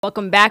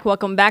Welcome back,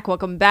 welcome back,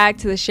 welcome back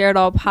to the Share It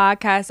All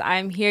podcast.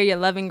 I'm here, your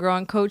loving,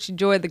 growing coach,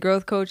 Joy, the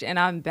growth coach, and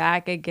I'm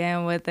back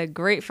again with a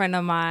great friend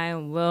of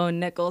mine, Will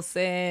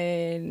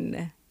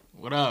Nicholson.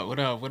 What up, what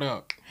up, what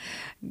up?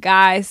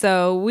 Guys,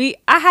 I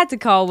had to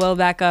call Will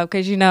back up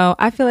because,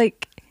 I feel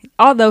like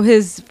although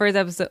your first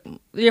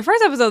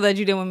episode that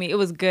you did with me, it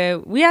was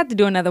good. We had to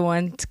do another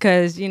one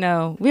because, we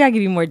got to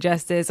give you more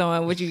justice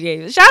on what you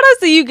gave. Shout outs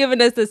to you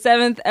giving us the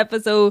 7th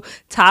episode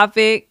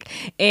topic,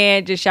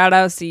 and just shout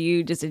outs to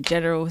you just in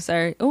general,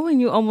 sir. Oh,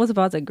 and you almost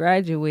about to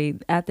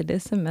graduate after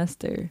this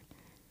semester.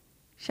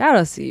 Shout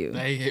outs to you.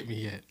 That ain't hit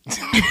me yet.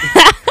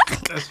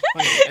 That's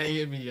funny. That ain't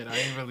hit me yet. I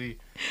ain't really.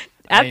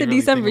 After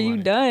December, you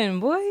done,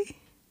 boy.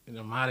 And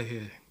I'm out of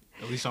here.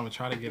 At least I'm gonna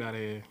try to get out of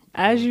here.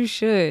 As you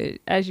should.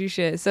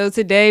 So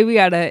today we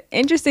got an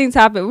interesting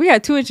topic. We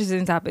got two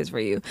interesting topics for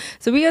you.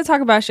 So we're gonna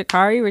talk about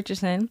Sha'Carri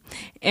Richardson,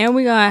 and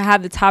we're gonna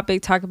have the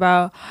topic talk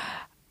about,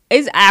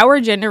 is our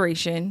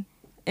generation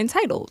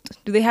entitled?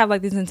 Do they have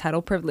like this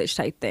entitled privilege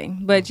type thing?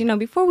 But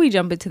before we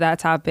jump into that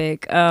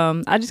topic,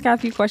 I just got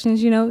a few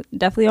questions.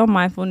 Definitely on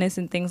mindfulness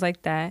and things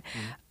like that.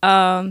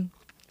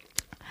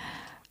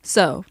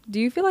 So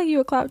do you feel like you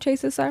a clout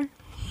chaser, sir?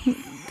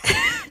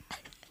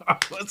 I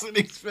wasn't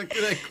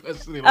expecting that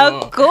question at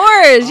all. Of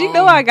course.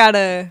 I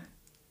gotta.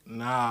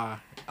 Nah,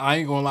 I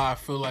ain't gonna lie. I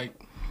feel like,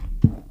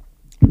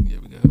 yeah,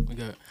 we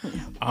good.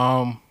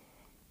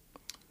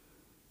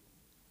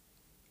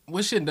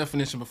 What's your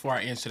definition before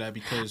I answer that?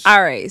 Because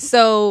all right,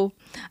 so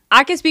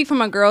I can speak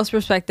from a girl's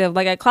perspective.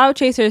 Like, a clout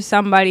chaser is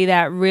somebody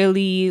that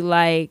really,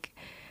 like,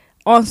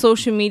 on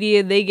social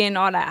media, they getting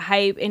all that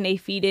hype and they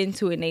feed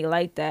into it and they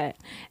like that.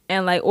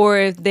 And like, or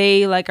if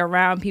they like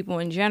around people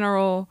in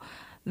general,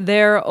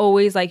 they're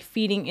always like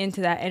feeding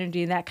into that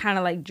energy, and that kind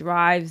of like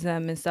drives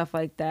them and stuff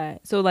like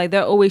that. So like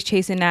they're always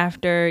chasing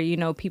after,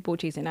 people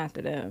chasing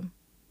after them.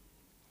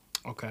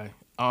 Okay.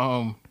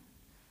 I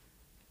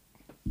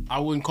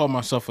wouldn't call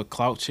myself a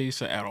clout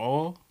chaser at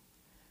all.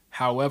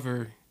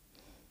 However,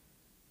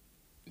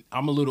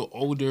 I'm a little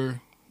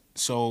older,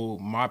 so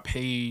my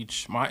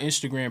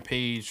Instagram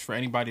page, for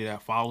anybody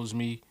that follows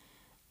me,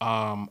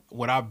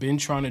 what I've been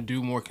trying to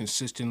do more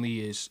consistently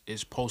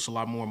is post a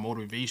lot more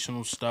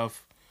motivational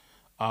stuff.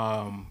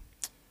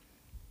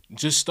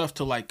 Just stuff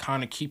to like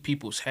kind of keep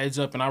people's heads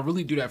up, and I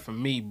really do that for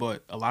me,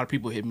 but a lot of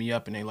people hit me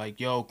up and they like,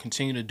 yo,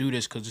 continue to do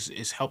this because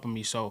it's helping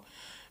me. So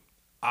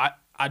I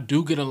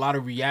do get a lot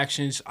of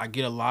reactions. I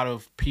get a lot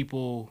of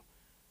people.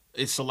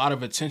 It's a lot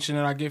of attention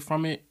that I get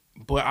from it,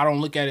 but I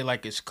don't look at it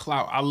like it's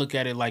clout. I look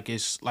at it like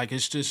it's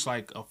just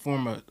like a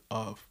form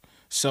of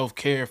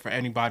self-care for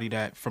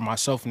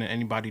myself and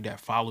anybody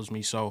that follows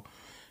me. So,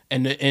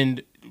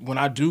 and when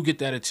I do get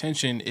that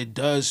attention, it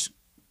does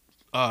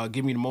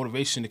give me the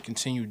motivation to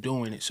continue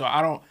doing it. So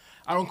I don't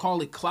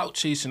call it clout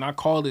chasing. I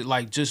call it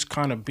like just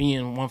kind of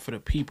being one for the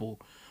people.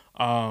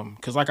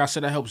 Because like I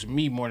said, that helps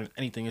me more than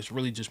anything. It's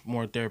really just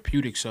more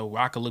therapeutic. So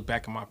I could look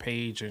back at my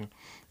page and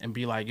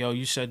be like, yo,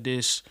 you said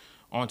this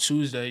on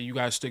Tuesday, you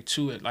guys stick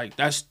to it. Like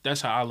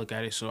that's how I look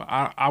at it. So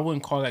I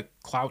wouldn't call that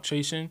clout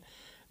chasing.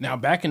 Now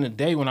back in the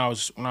day when I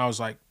was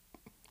like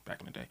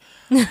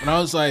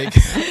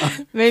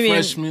maybe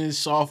freshman,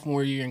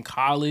 sophomore year in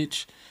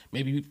college,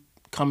 maybe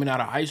coming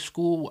out of high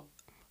school,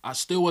 I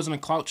still wasn't a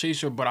clout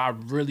chaser, but I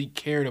really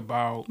cared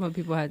about what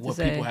people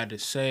had to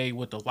say,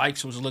 what the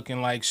likes was looking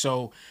like.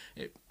 So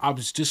I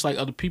was just like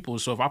other people.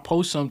 So if I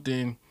post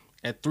something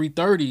at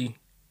 3:30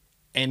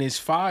 and it's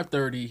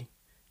 5:30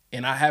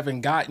 and I haven't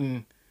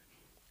gotten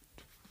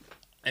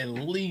at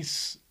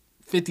least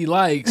 50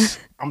 likes,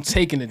 I'm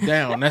taking it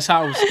down. That's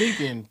how I was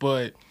thinking,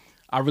 but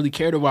I really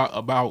cared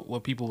about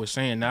what people were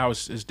saying. Now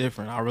it's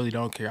different. I really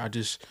don't care.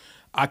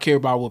 I care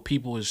about what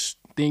people is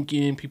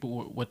thinking,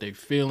 people what they're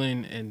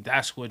feeling, and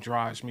that's what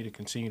drives me to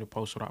continue to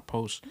post what I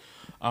post.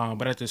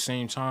 But at the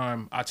same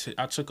time, I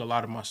took a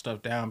lot of my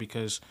stuff down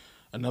because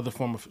another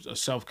form of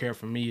self-care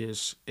for me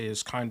is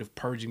kind of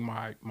purging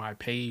my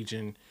page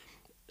and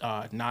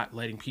not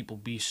letting people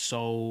be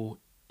so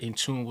in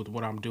tune with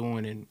what I'm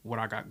doing and what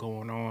I got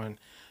going on.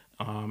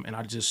 And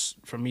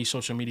for me,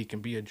 social media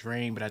can be a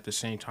drain, but at the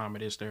same time,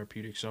 it is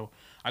therapeutic. So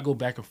I go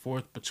back and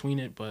forth between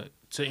it. But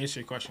to answer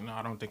your question, no,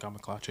 I don't think I'm a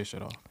clout chaser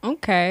at all.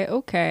 Okay.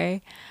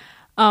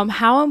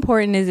 How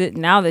important is it,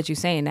 now that you're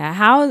saying that,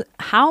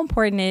 how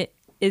important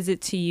is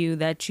it to you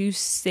that you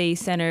stay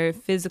centered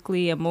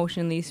physically,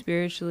 emotionally,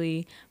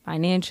 spiritually,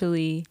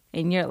 financially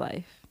in your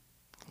life?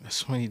 There's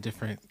so many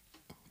different.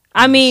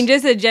 I mean,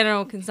 just a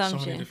general consumption.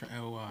 So many different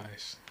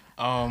LOIs.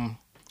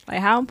 Like,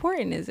 how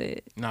important is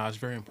it? Nah, it's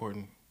very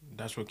important.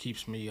 That's what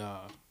keeps me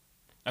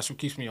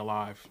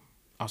alive.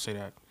 I'll say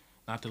that.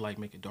 Not to like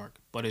make it dark,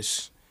 but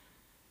it's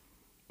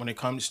when it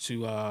comes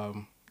to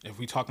if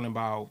we're talking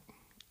about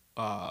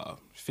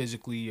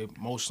physically,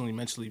 emotionally,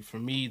 mentally, for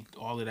me,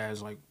 all of that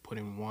is like put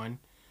in one.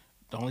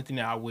 The only thing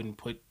that I wouldn't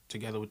put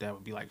together with that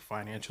would be like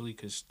financially,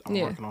 because I'm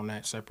working on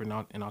that separate,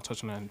 and I'll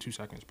touch on that in 2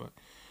 seconds. But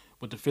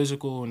with the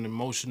physical and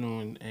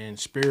emotional and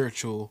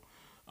spiritual,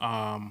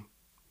 I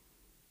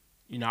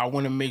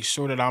want to make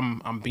sure that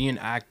I'm being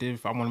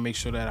active. I want to make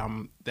sure that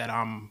I'm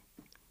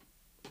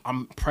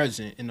I'm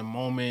present in the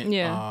moment.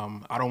 Yeah.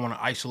 I don't want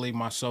to isolate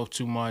myself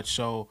too much.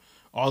 So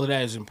all of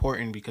that is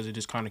important because it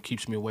just kind of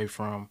keeps me away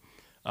from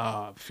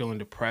feeling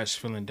depressed,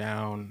 feeling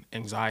down,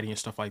 anxiety, and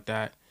stuff like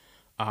that.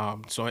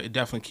 So it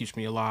definitely keeps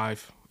me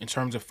alive. In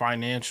terms of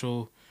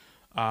financial,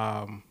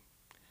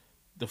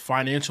 the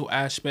financial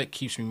aspect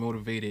keeps me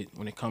motivated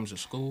when it comes to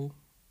school,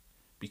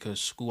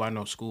 because I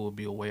know school will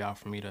be a way out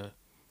for me to,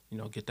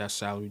 get that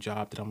salary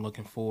job that I'm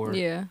looking for.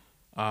 Yeah.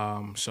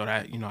 So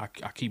that,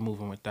 I keep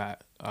moving with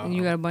that. And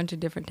you got a bunch of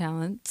different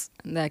talents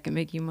that can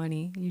make you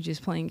money. You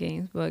just playing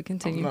games, but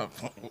continue. I'm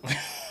not,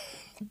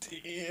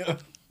 damn.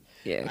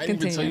 Yeah, I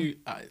didn't even tell you.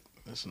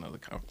 That's another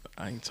compliment.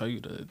 I didn't tell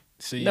you to.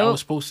 See, Nope. I was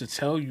supposed to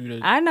tell you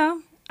to. I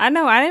know. I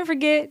didn't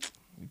forget.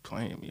 You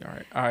playing me, all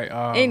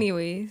right.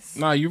 Anyways.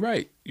 No, you're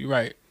right.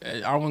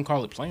 I wouldn't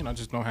call it playing. I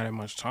just don't have that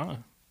much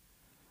time.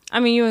 I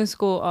mean, you in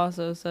school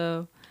also,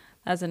 so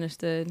that's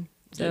understood.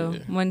 So Yeah.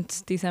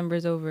 once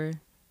December's over,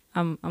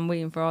 I'm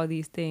waiting for all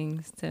these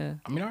things to.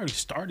 I mean, I already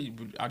started,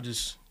 but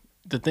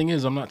the thing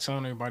is, I'm not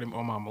telling everybody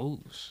all my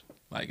moves.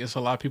 Like, it's a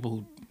lot of people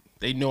who,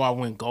 they know I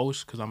went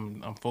ghost because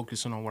I'm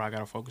focusing on what I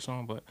gotta focus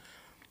on, but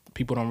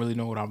people don't really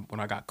know what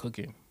I got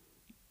cooking.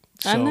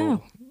 I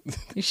know.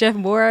 You Chef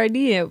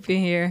Boyardee up in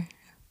here.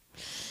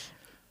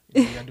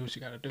 You gotta do what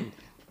you gotta do.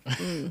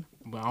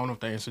 But I don't know if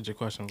that answered your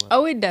question. But.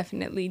 Oh, it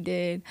definitely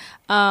did.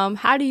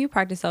 How do you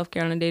practice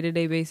self-care on a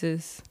day-to-day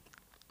basis?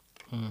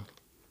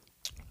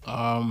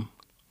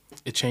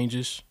 It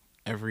changes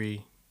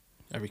every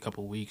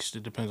couple of weeks.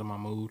 It depends on my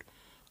mood.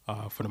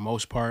 For the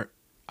most part,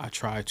 I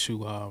try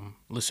to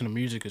listen to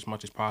music as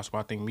much as possible.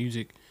 I think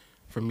music,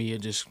 for me,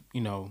 it just,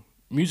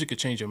 music could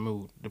change your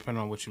mood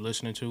depending on what you're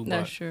listening to.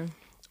 That's true.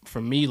 For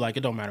me, like,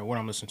 it don't matter what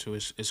I'm listening to.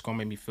 It's gonna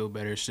make me feel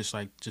better. It's just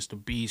the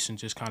beats and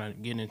just kind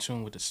of getting in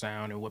tune with the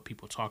sound and what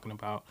people are talking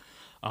about.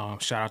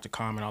 Shout out to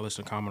Common. I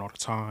listen to Common all the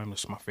time.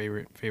 That's my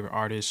favorite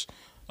artist.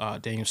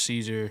 Daniel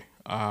Caesar.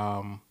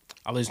 I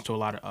listen to a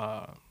lot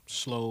of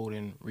slowed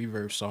and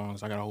reverb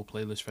songs. I got a whole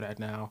playlist for that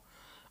now.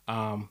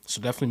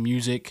 So definitely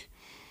music.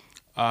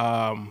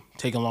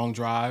 Taking long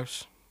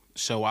drives.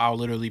 So I'll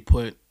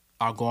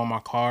go on my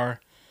car,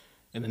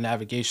 in the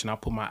navigation, I'll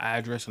put my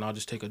address and I'll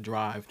just take a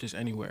drive just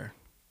anywhere.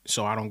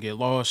 So I don't get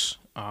lost,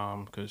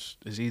 because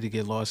it's easy to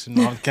get lost in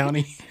North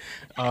County.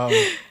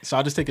 So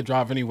I'll just take a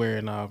drive anywhere,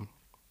 and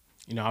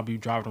I'll be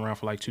driving around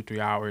for like 2-3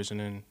 hours, and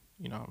then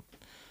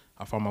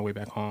I'll find my way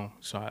back home.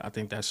 So I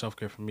think that's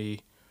self-care for me.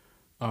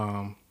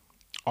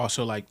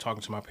 Also, like,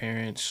 talking to my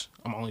parents.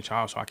 I'm an only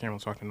child, so I can't really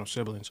talk to no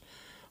siblings.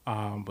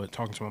 But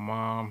talking to my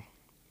mom,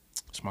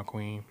 it's my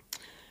queen,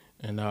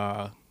 and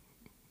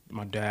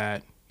my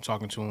dad,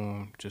 talking to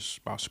him just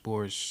about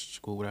sports,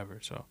 school, whatever.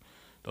 So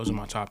those are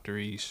my top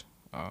threes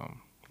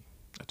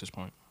at this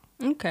point.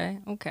 Okay.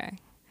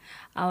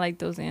 I like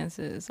those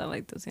answers.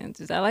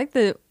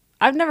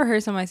 I've never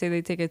heard somebody say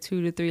they take a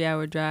 2 to 3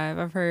 hour drive.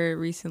 I've heard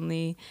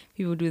recently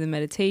people do the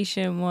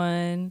meditation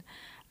one.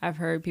 I've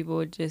heard people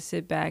would just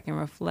sit back and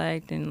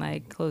reflect and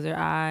like close their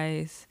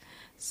eyes.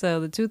 So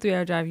the 2-3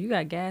 hour drive, you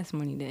got gas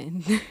money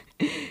then.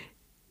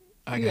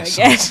 I got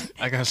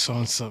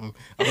something.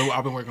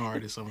 I've been working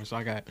hard this summer, so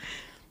I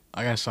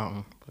got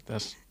something. But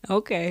that's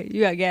okay.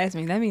 You got gas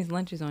money. That means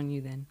lunch is on you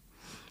then.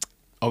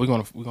 Oh, we're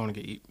gonna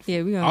get eat.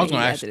 Yeah, we're gonna. I was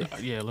gonna ask.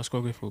 Yeah, let's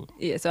go get food.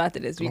 Yeah, so after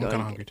this, I'm kind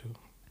of hungry too.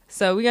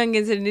 So we're gonna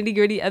get into the nitty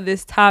gritty of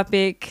this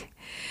topic.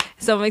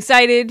 So I'm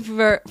excited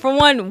for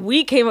one.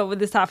 We came up with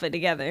this topic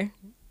together.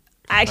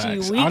 Actually,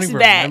 weeks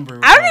back.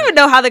 I don't even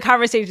know how the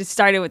conversation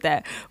started with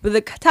that. But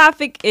the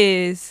topic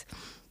is,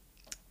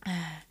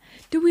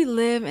 do we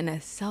live in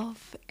a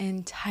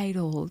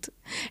self-entitled?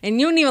 And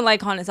you don't even like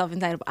calling it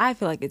self-entitled, but I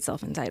feel like it's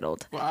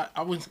self-entitled. Well,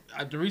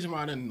 the reason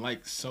why I didn't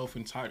like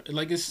self-entitled,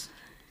 like, it's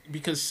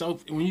because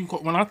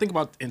when I think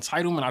about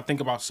entitlement, I think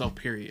about self,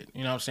 period.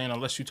 You know what I'm saying?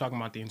 Unless you're talking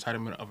about the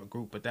entitlement of a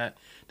group, but that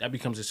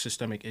becomes a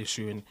systemic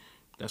issue, and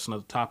that's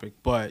another topic.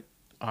 But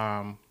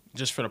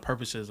just for the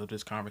purposes of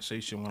this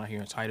conversation, when I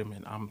hear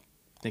entitlement, I'm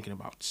thinking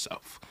about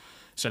self.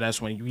 So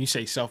that's when you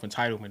say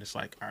self-entitlement, it's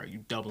like, all right, you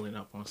doubling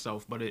up on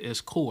self. But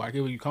it's cool. I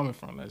get where you're coming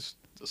from. That's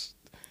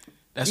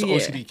the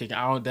OCD kick.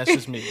 That's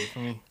just me. For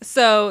me.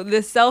 So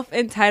the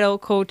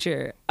self-entitled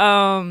culture.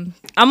 I'm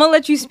gonna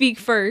let you speak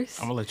first.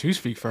 I'm gonna let you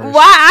speak first.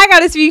 Why I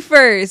gotta speak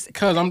first?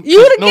 Because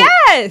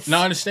guest. No,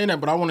 I understand that,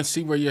 but I want to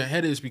see where your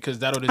head is, because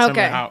that'll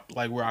determine how,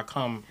 like, where I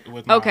come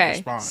with my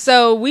response.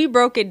 So we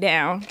broke it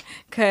down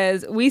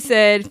because we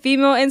said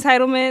female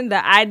entitlement,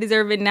 the I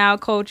deserve it now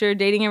culture,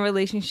 dating and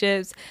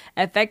relationships,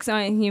 effects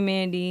on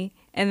humanity,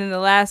 and then the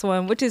last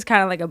one, which is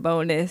kind of like a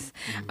bonus.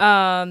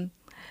 Mm-hmm.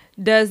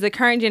 Does the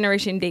current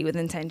generation date with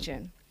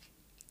intention?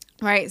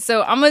 Right.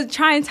 So I'm gonna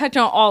try and touch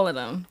on all of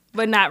them,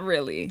 but not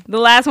really. The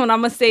last one I'm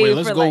gonna save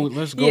let's for go.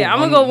 Yeah, I'm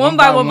gonna go one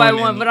by one.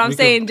 But I'm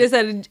saying just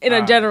in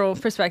a general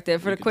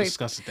perspective for the quick.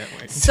 Discuss it that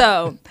way.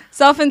 So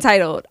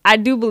self-entitled. I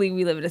do believe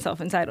we live in a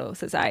self-entitled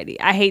society.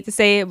 I hate to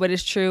say it, but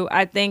it's true.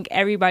 I think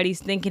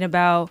everybody's thinking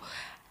about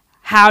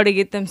how to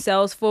get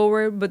themselves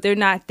forward, but they're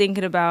not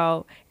thinking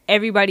about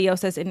everybody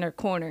else that's in their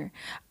corner.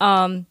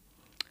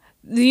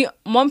 The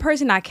one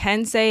person I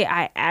can say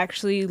I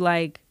actually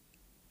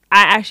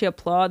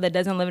applaud that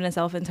doesn't live in a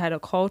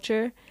self-entitled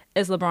culture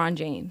is LeBron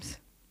James.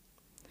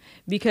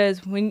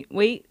 Because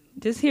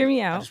just hear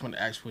me I out. just want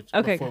to ask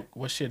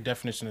what's your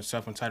definition of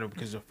self-entitled?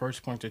 Because the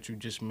first point that you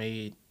just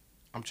made,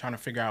 I'm trying to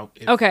figure out.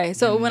 Okay,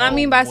 so when I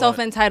mean by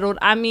self-entitled,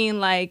 I mean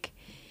like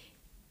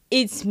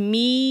it's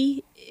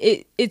me.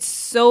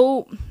 It's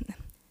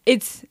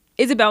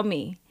about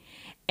me.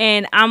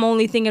 And I'm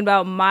only thinking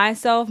about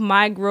myself,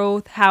 my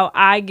growth, how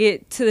I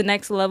get to the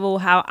next level,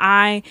 how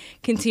I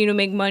continue to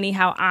make money,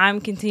 how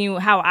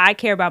I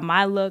care about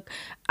my look.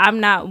 I'm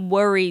not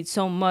worried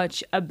so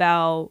much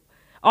about,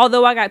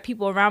 although I got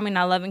people around me and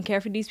I love and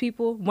care for these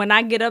people. When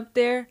I get up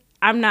there,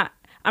 I'm not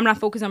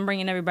focused on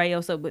bringing everybody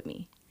else up with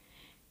me.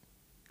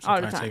 So all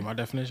the time. Can I tell you my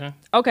definition?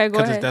 Okay, go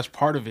ahead. Because that's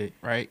part of it,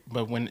 right?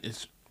 But when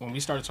we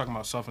started talking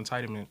about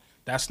self-entitlement,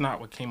 that's not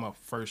what came up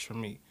first for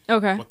me.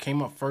 Okay. What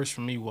came up first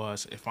for me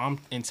was, if I'm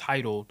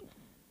entitled,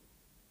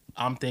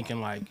 I'm thinking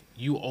like,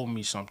 you owe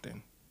me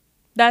something.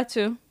 That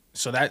too.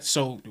 So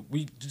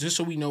we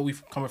know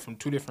we've coming from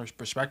two different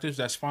perspectives,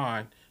 that's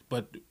fine.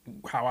 But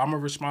how I'm gonna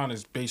respond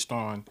is based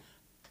on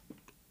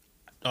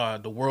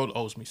the world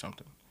owes me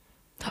something.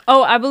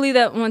 Oh, I believe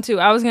that one too.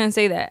 I was gonna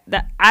say that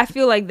I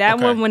feel like that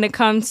one when it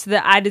comes to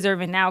the I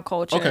deserve it now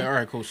culture. Okay, all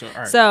right, cool. So, all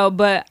right. So,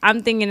 but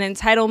I'm thinking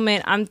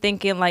entitlement. I'm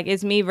thinking like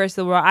it's me versus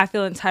the world. I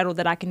feel entitled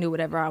that I can do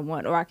whatever I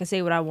want or I can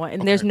say what I want,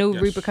 and there's no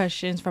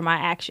repercussions for my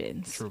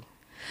actions. True.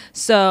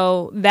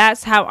 So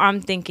that's how I'm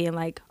thinking.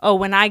 Like, oh,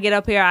 when I get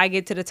up here, I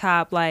get to the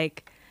top.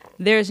 Like,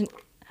 there's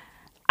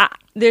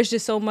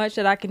just so much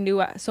that I can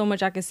do, so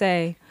much I can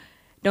say.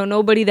 Don't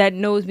nobody that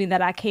knows me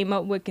that I came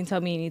up with can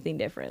tell me anything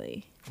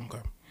differently. Okay.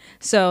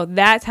 So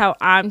that's how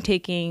I'm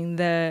taking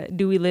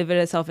do we live in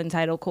a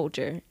self-entitled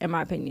culture, in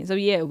my opinion. So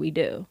yeah, we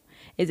do.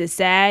 Is it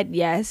sad?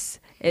 Yes.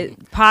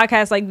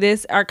 Podcasts like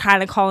this are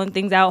kind of calling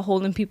things out,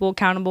 holding people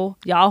accountable.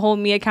 Y'all hold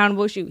me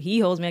accountable. Shoot, he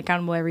holds me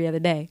accountable every other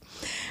day.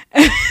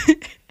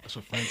 That's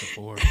what friends are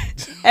for.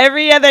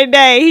 Every other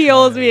day, he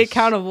holds me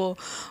accountable.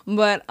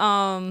 But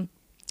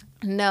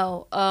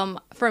no,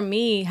 for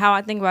me, how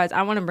I think about it is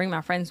I want to bring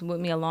my friends with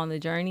me along the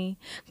journey.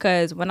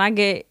 Because when I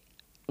get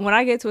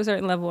to a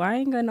certain level, I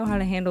ain't gonna know how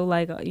to handle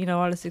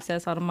all the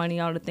success, all the money,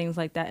 all the things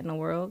like that in the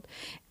world.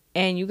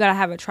 And you gotta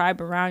have a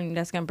tribe around you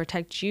that's gonna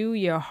protect you,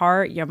 your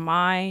heart, your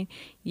mind,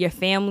 your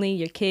family,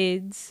 your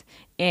kids.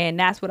 And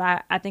that's what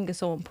I think is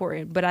so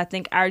important. But I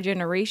think our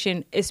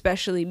generation,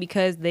 especially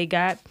because they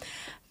got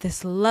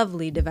this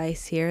lovely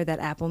device here that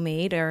Apple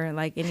made or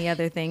like any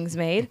other things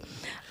made.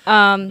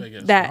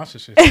 That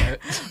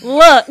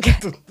look,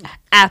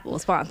 Apple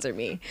sponsored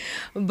me.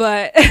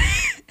 But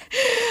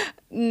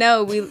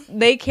no,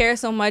 they care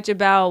so much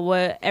about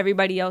what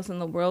everybody else in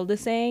the world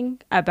is saying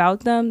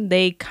about them.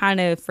 They kind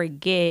of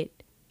forget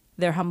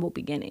their humble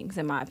beginnings,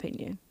 in my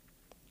opinion.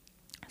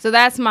 So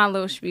that's my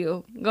little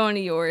spiel. Going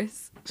to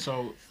yours.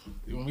 So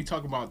when we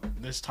talk about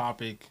this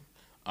topic,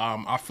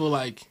 I feel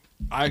like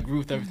I agree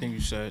with everything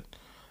you said.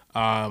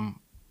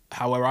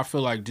 However, I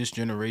feel like this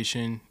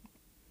generation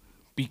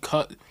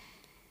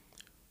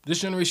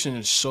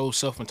is so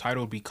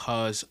self-entitled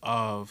because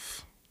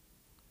of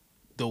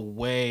the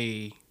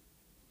way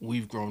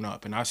we've grown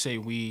up. And I say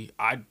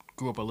I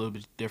grew up a little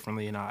bit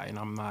differently, and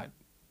I'm not,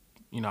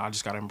 I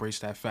just got to embrace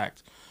that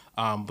fact.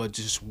 But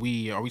just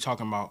are we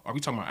talking about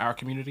our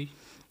community?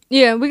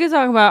 Yeah, we can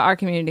talk about our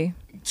community.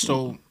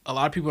 So a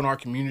lot of people in our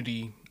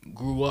community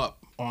grew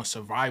up on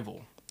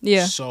survival.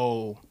 Yeah.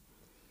 So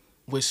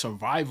with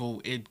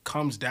survival, it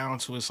comes down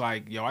to, it's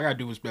like, yo, I gotta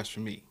do what's best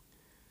for me.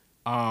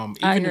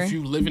 Even if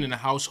you living in a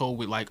household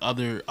with like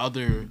other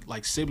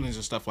like siblings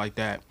and stuff like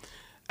that,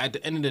 at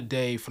the end of the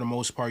day, for the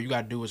most part, you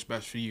gotta do what's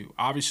best for you.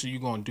 Obviously,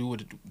 you're gonna do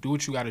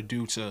what you gotta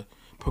do to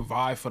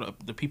provide for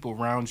the people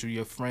around you,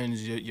 your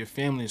friends, your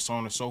family, and so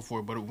on and so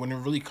forth. But when it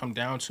really come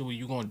down to it,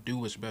 you're gonna do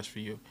what's best for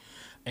you,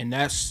 and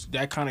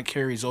that kind of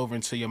carries over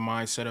into your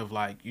mindset of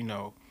like,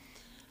 I'm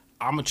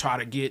gonna try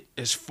to get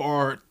as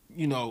far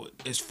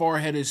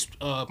ahead as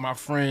my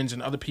friends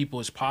and other people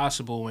as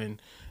possible,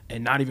 and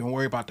not even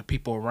worry about the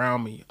people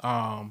around me.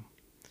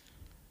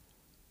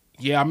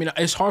 Yeah, I mean,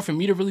 it's hard for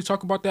me to really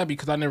talk about that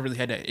because I never really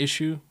had that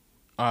issue.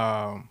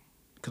 Because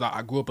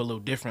I grew up a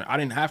little different. I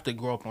didn't have to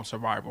grow up on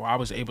survival. I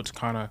was able to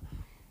kind of,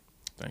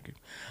 thank you.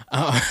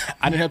 I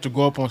didn't have to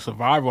grow up on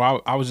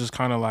survival. I was just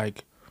kind of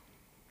like,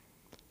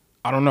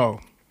 I don't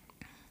know.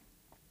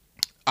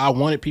 I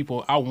wanted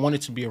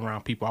to be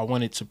around people. I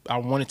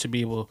wanted to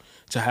be able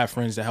to have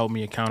friends that held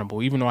me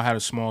accountable. Even though I had a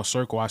small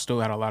circle, I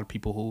still had a lot of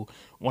people who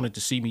wanted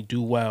to see me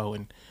do well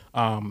and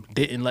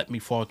didn't let me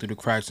fall through the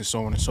cracks and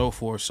so on and so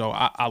forth. So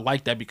I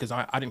like that because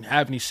I didn't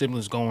have any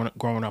siblings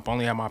growing up. I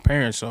only had my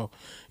parents. So,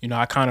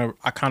 I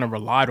kind of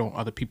relied on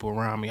other people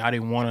around me. I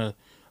didn't want to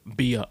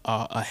be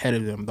ahead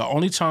of them. The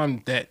only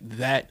time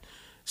that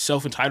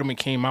self-entitlement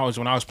came out was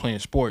when I was playing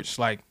sports.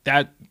 Like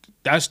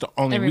that's the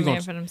only. Every man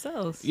for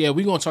themselves. Yeah,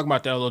 we're gonna talk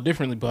about that a little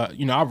differently. But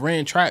I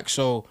ran track,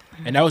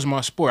 and that was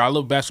my sport. I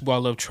love basketball. I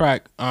love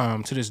track.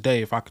 To this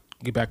day, if I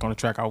get back on the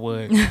track, I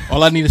would.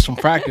 All I need is some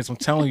practice. I'm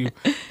telling you.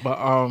 But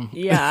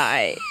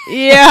I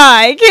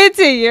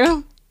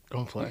continue.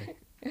 don't play.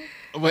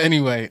 But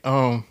anyway,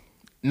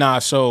 nah.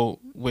 So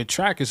with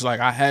track, it's like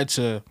I had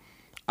to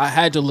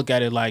look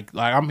at it like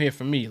I'm here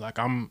for me. Like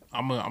I'm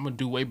gonna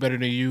do way better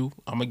than you.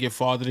 I'm gonna get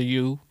farther than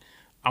you.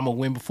 I'm gonna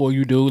win before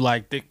you do.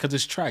 Like, because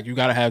it's track, you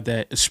gotta have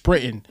that. It's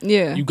sprinting.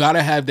 Yeah. You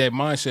gotta have that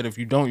mindset. If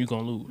you don't, you're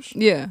gonna lose.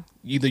 Yeah.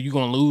 Either you're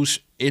gonna lose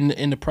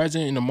in the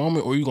present, in the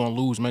moment, or you're gonna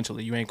lose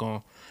mentally. You ain't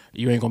gonna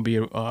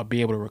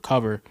be able to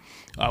recover.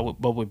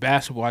 But with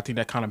basketball, I think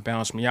that kind of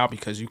balanced me out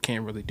because you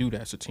can't really do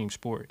that. It's a team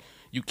sport.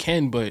 You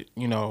can, but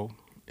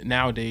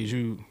nowadays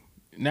you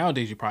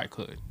probably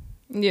could.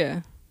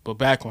 Yeah. But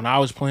back when I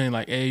was playing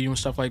like AAU and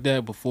stuff like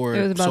that, before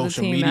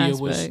social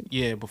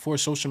media before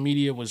social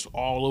media was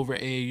all over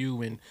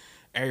AAU and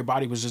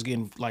everybody was just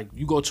getting, like,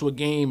 you go to a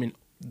game and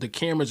the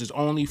cameras is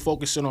only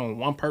focusing on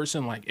one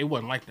person. Like, it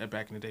wasn't like that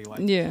back in the day.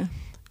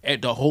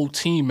 Like, the whole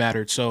team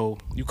mattered, so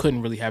you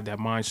couldn't really have that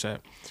mindset.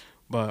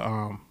 But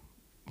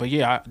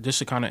yeah, just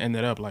to kind of end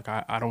it up, like,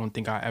 I don't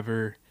think I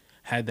ever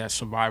had that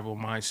survival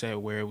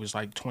mindset where it was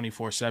like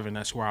 24/7.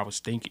 That's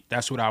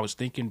what I was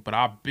thinking. But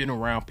I've been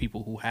around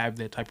people who have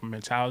that type of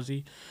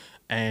mentality,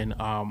 and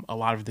a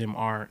lot of them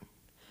aren't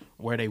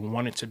where they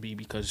want it to be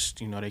because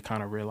they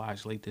kind of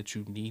realize late that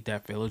you need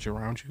that village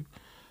around you.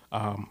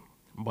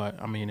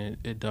 But I mean,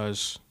 it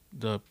does,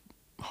 the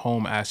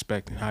home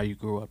aspect and how you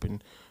grew up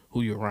and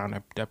who you're around,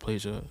 that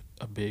plays a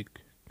big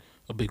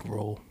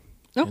role.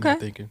 Okay. In that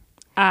thinking.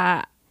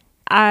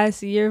 I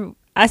see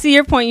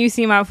your point. You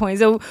see my point.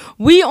 So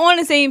we on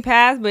the same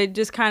path, but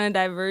just kind of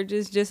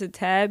diverges just a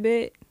tad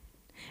bit,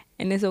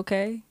 and it's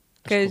okay.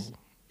 Because cool.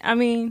 I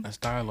mean, that's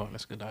dialogue.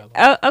 That's good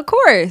dialogue. Of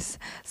course.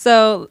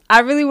 So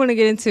I really want to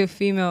get into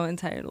female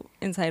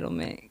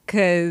entitlement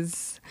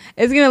because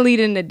it's gonna lead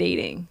into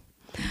dating.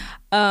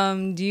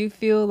 Do you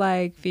feel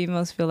like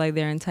females feel like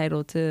they're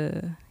entitled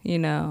to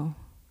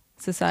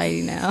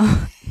society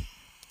now?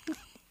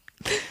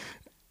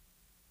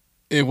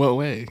 In what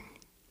way?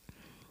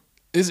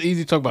 It's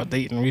easy to talk about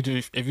dating.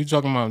 If you're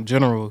talking about in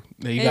general,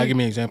 then you gotta give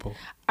me an example.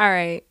 All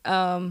right.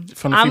 From the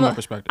female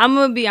perspective, I'm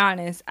gonna be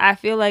honest. I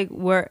feel like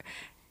we're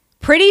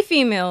pretty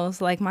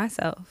females like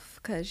myself,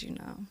 because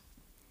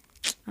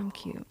I'm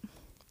cute.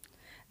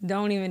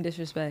 Don't even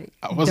disrespect.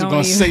 I wasn't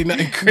gonna say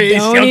nothing crazy.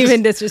 Don't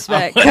even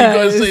disrespect. I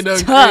wasn't gonna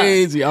say nothing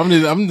crazy.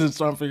 I'm just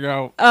trying to figure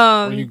out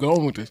where you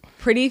going with this.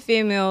 Pretty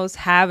females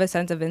have a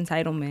sense of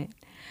entitlement.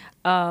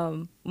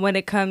 When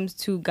it comes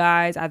to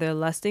guys either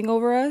lusting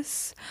over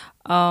us,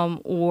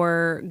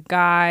 or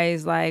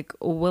guys like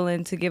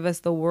willing to give us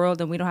the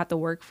world and we don't have to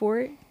work for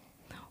it,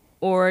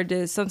 or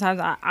just sometimes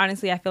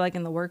honestly I feel like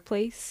in the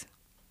workplace.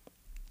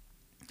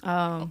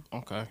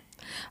 Okay.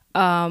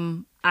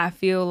 I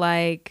feel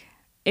like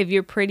if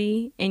you're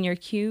pretty and you're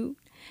cute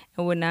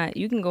and whatnot,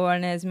 you can go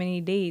on as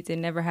many dates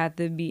and never have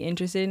to be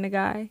interested in the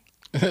guy,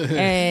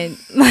 and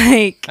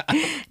like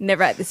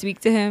never have to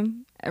speak to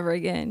him ever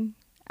again.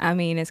 I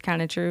mean, it's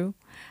kind of true.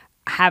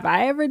 Have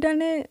I ever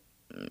done it?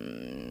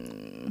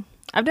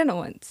 I've done it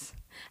once.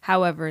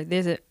 However,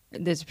 there's a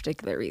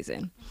particular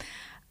reason.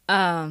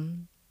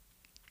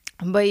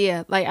 But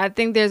yeah, like I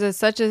think there's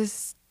such a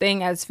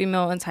thing as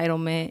female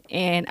entitlement,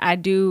 and I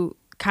do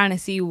kind of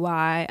see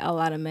why a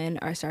lot of men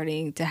are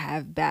starting to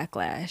have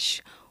backlash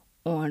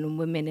on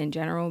women in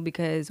general,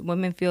 because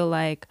women feel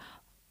like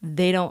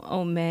they don't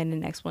owe men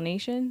an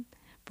explanation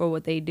for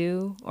what they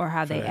do or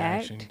how they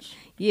act. Actions.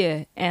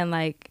 Yeah, and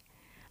like,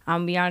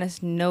 I'm be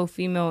honest, no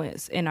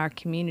females in our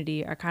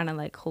community are kind of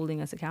like holding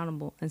us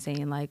accountable and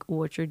saying like,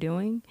 what you're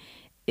doing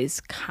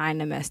is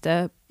kind of messed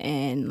up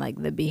and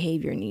like the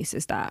behavior needs to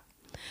stop.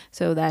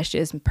 So that's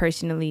just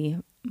personally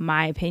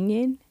my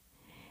opinion.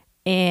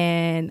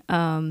 And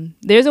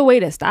there's a way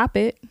to stop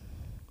it.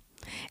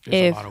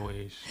 There's a lot of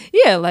ways.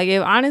 Yeah, like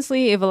if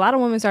a lot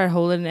of women start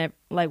holding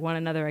like one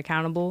another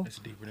accountable. It's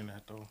deeper than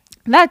that though.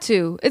 That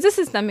too. It's a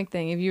systemic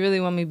thing if you really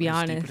want me to be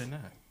honest. Deeper than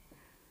that.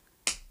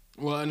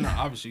 Well, no,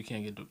 obviously you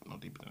can't get no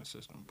deeper than the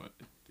system, but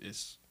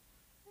it's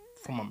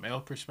from a male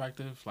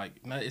perspective, like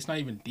it's not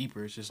even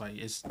deeper. It's just like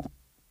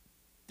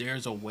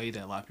there's a way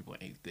that a lot of people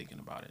ain't thinking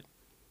about it.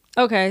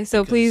 Okay,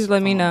 so please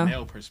let me know. From a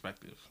male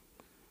perspective,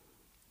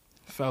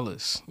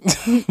 fellas.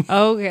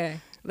 Okay,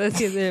 let's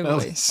get their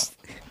voice.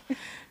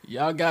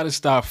 Y'all gotta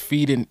stop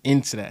feeding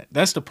into that.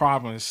 That's the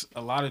problem. Is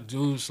a lot of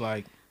dudes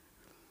like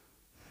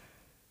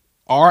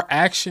our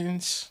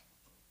actions.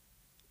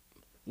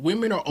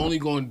 Women are only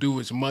going to do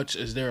as much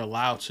as they're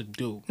allowed to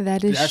do.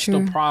 That's true. That's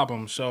the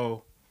problem.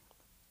 So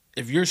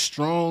if you're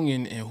strong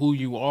in who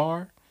you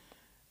are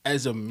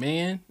as a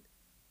man,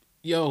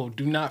 do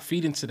not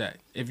feed into that.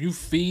 If you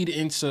feed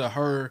into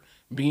her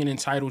being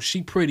entitled,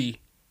 she pretty,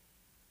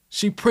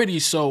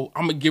 so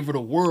I'm going to give her the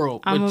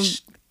world.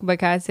 But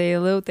can I say a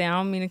little thing? I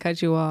don't mean to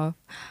cut you off.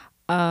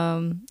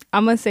 I'm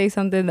going to say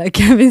something that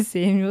Kevin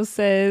Samuels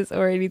says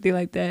or anything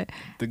like that.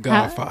 The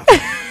Godfather.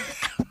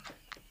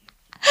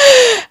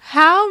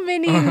 How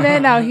many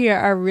men out here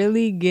are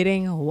really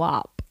getting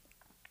WAP?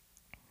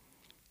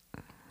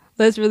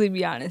 Let's really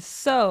be honest.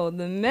 So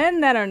the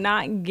men that are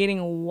not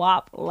getting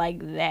whopped like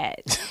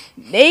that,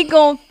 they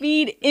gonna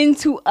feed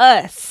into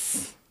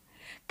us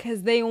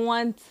because they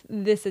want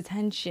this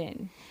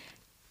attention.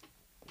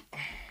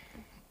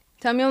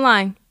 Tell me I'm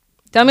lying.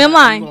 Tell me I'm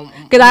lying.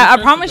 Because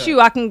I promise you,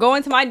 I can go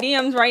into my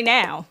DMs right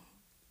now.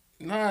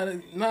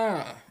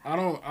 Nah. I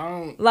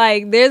don't.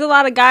 Like, there's a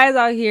lot of guys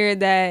out here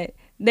that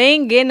they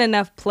ain't getting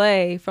enough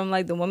play from,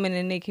 like, the women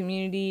in their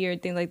community or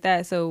things like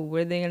that. So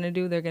what are they going to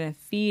do? They're going to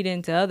feed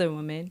into other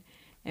women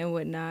and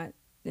whatnot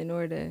in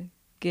order to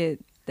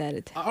get that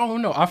attention. I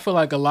don't know. I feel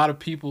like a lot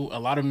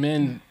of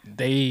men,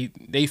 they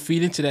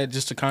feed into that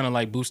just to kind of,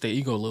 like, boost their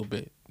ego a little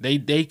bit.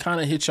 They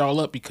kind of hit y'all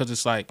up because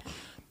it's like,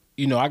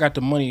 you know, I got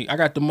the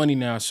money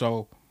now,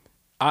 so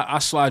I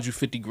slide you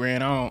 50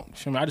 grand. I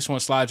just want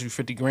to slide you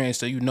 50 grand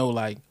so you know,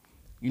 like,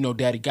 you know,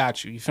 daddy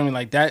got you. You feel me?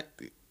 Like that,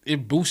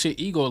 it boosts your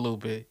ego a little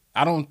bit.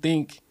 I don't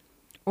think.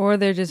 Or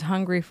they're just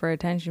hungry for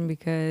attention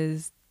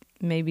because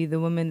maybe the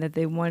woman that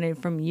they wanted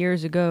from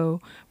years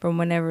ago, from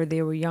whenever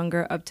they were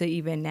younger up to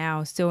even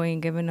now, still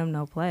ain't giving them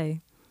no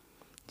play.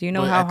 Do you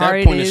know how hard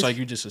it is? At that point, it's like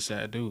you just a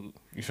sad dude.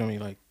 You feel me?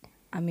 Like,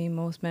 I mean,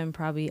 most men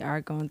probably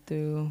are going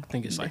through. I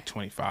think it's like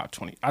 25,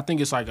 20. I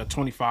think it's like a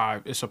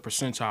 25. It's a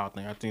percentile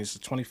thing. I think it's a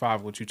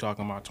 25 what you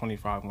talking about,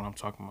 25 what I'm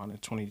talking about,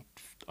 and 20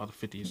 other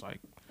 50 is like.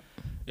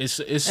 It's.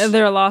 Is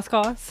there a lost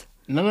cause?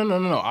 No.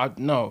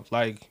 No.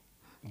 Like,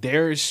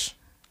 there's.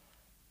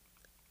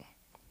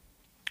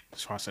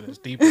 That's why I said it's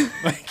deeper.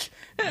 Like,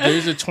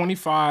 there's a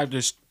 25.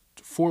 There's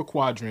 4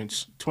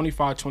 quadrants: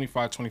 25,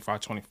 25,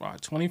 25,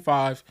 25.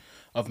 25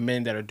 of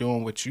men that are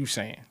doing what you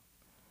saying.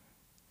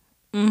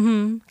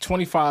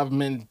 25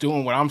 men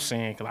doing what I'm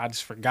saying because I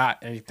just forgot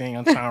everything.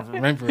 I'm trying to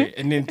remember it.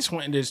 And then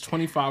there's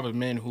 25 of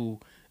men who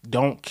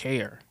don't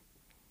care.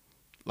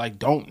 Like,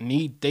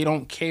 they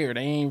don't care. They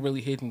ain't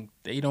really hitting.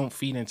 They don't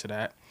feed into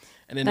that.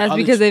 And then that's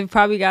because they've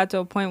probably got to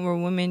a point where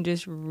women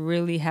just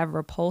really have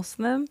repulsed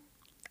them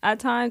at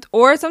times.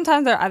 Or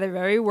sometimes they're either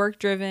very work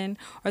driven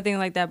or things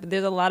like that. But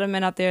there's a lot of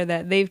men out there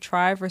that they've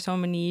tried for so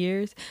many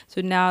years. So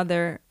now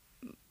they're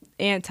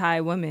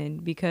anti-women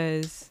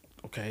because...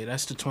 Okay,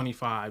 that's the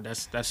 25.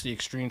 That's the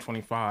extreme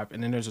 25.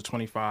 And then there's a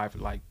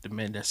 25, like the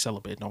men that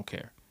celibate don't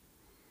care.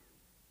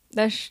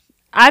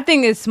 I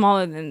think it's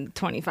smaller than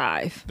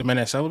 25. The men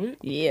that celibate?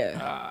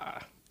 Yeah.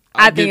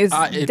 I think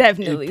it's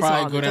definitely it'd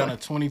probably go down to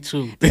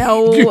 22.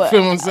 No. You feel what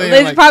I'm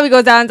saying? It probably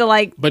goes down to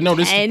like but no,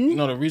 10.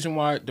 The reason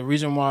why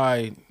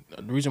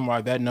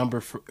that number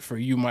for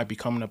you might be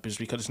coming up is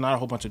because it's not a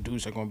whole bunch of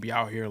dudes that are going to be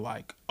out here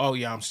like, oh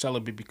yeah, I'm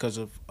celibate because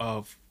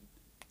of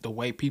the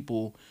way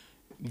people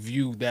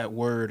view that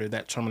word or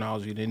that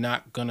terminology.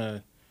 They're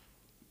gonna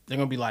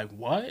be like,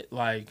 what?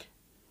 Like,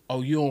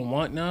 oh, you don't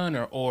want none,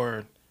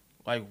 or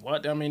like,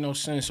 what? That made no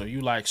sense. Or you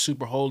like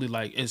super holy?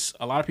 Like, it's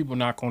a lot of people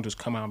not gonna just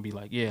come out and be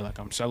like, yeah, like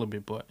I'm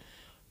celibate, but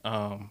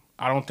I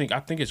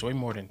think it's way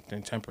more than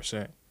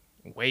 10%.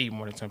 Way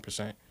more than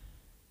 10%.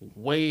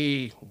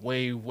 Way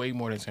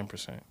more than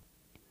 10%.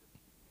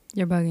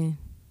 You're bugging.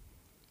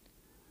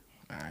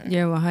 All right.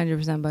 You're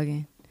 100%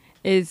 bugging.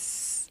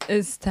 It's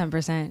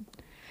 10%.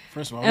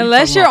 First of all,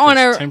 unless you're on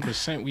a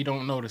 10%, we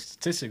don't know the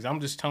statistics.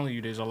 I'm just telling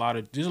you, there's a lot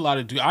of dudes.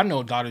 I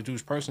know a lot of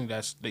dudes personally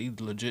they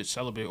either legit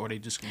celibate or they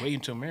just wait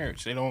until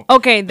marriage. They don't.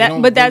 Okay,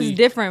 that's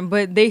different.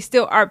 But they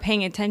still are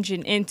paying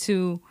attention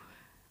into.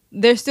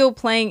 They're still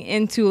playing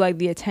into like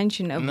the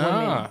attention of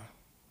women.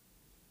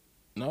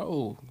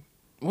 No,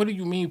 what do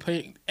you mean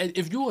paying?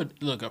 If you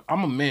look,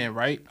 I'm a man,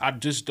 right? I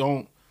just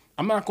don't.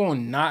 I'm not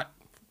going not.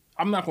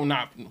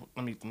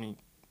 Let me.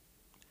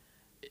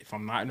 If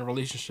I'm not in a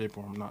relationship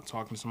or I'm not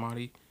talking to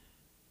somebody,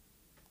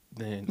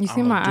 then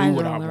I'm gonna do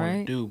what I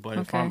want to do. But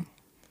if I'm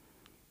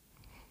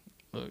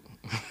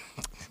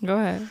go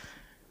ahead.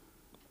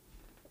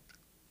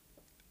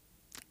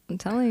 I'm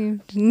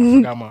telling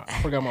you.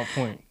 I forgot my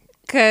point.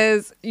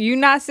 Because you're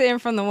not sitting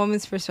from the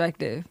woman's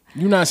perspective.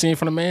 You're not seeing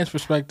from the man's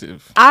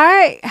perspective.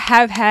 I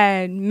have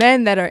had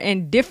men that are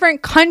in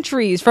different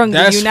countries from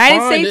the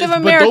United States of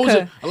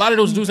America. A lot of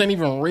those dudes ain't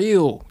even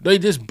real. They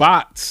just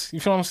bots. You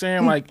feel what I'm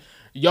saying? Like,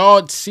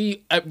 y'all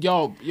see,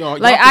 y'all.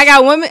 Like,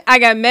 I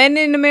got men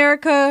in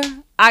America.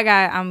 I'm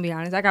gonna be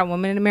honest, I got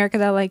women in America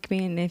that like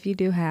me, and if you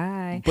do,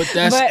 hi. But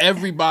that's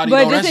everybody.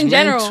 But just in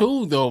general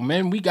too, though,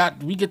 man. We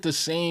get the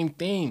same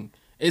thing.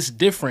 It's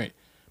different.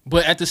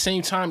 But at the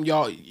same time,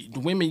 y'all, the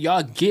women,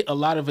 y'all get a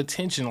lot of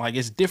attention. Like,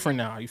 it's different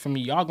now. You feel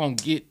me? Y'all gonna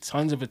get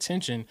tons of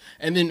attention.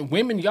 And then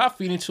women, y'all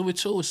feed into it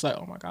too. It's like,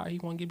 oh my God, he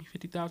gonna give me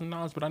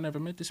 $50,000, but I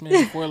never met this man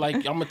before. Like,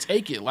 I'm gonna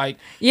take it. Like,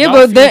 yeah,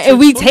 but if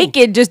we take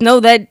it, just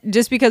know that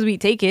just because we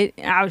take it,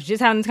 I was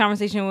just having this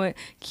conversation with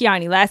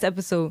Kiani last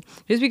episode.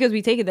 Just because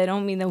we take it, that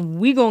don't mean that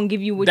we gonna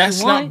give you what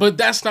you want. But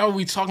that's not what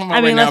we talking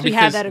about right now. Unless we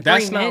have that agreement.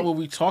 That's not what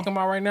we talking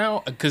about right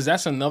now. Because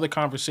that's another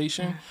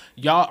conversation.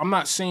 Y'all, I'm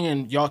not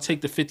saying y'all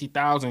take the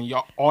 $50,000 50,000,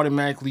 y'all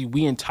automatically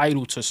we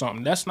entitled to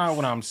something. That's not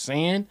what I'm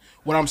saying.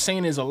 What I'm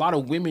saying is a lot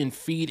of women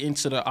feed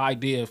into the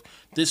idea of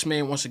this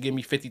man wants to give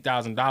me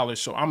 $50,000,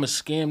 so I'm gonna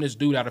scam this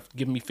dude out of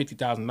giving me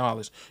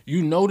 $50,000.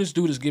 You know this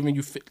dude is giving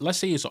you. Let's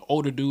say it's an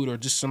older dude or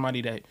just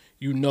somebody that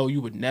you know you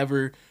would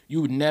never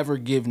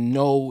give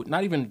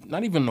not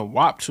even a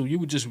wop to. You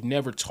would just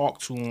never talk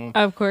to him.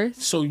 Of course.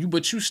 So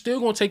but you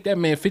still gonna take that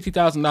man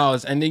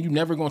 $50,000 and then you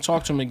never gonna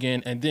talk to him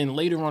again. And then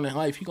later on in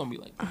life, he gonna be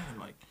like, man,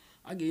 like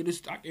I gave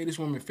this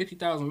woman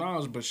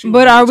 $50,000, but she.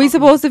 But are we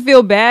supposed to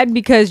feel bad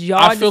because y'all?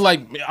 I feel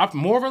like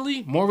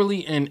morally,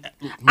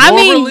 I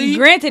mean,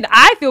 granted,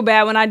 I feel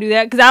bad when I do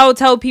that because I will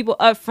tell people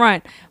up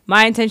front.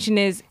 My intention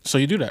is. So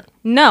you do that?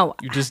 No.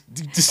 You just.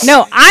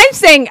 No, I'm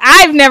saying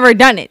I've never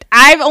done it.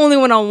 I've only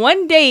went on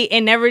one date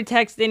and never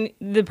texted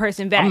the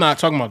person back. I'm not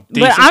talking about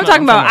dates. But I'm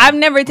talking about I've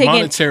never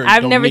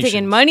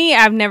taken money.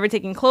 I've never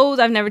taken clothes.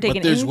 I've never taken.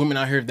 But there's women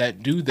out here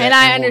that do that, and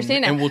I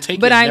understand that. And will take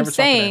but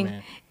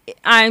it.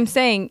 I'm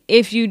saying,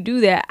 if you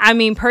do that, I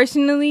mean,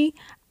 personally,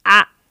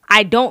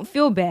 I don't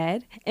feel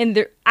bad,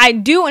 and I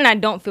do and I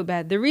don't feel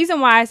bad. The reason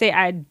why I say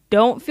I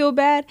don't feel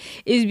bad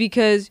is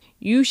because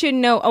you should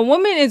know a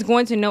woman is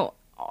going to know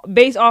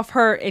based off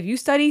her. If you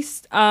study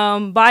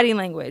body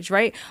language,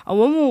 right, a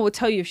woman will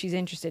tell you if she's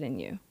interested in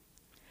you.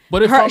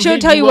 But if she'll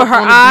tell you with her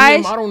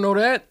eyes. I don't know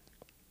that.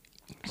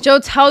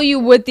 She'll tell you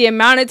with the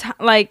amount of time,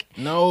 like.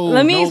 No.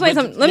 Let me explain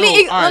something. Let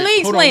me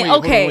explain.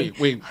 Okay,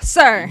 wait,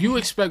 sir. You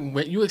expect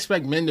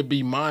men to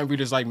be mind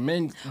readers like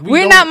men?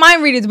 We're not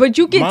mind readers, but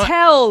you can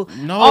tell.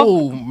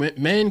 No,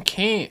 men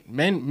can't.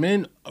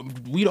 Men,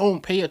 we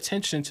don't pay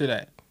attention to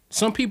that.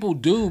 Some people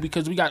do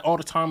because we got all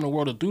the time in the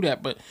world to do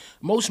that, but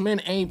most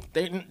men ain't.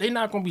 They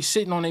not gonna be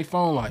sitting on their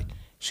phone like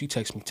she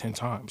texts me 10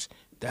 times.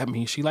 That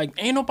means she like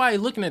ain't nobody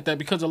looking at that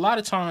because a lot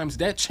of times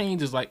that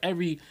changes like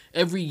every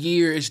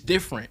year is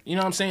different. You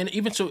know what I'm saying?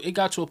 Even so it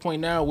got to a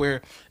point now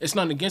where it's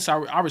nothing against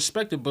I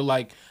respect it, but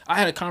like I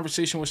had a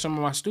conversation with some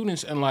of my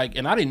students and I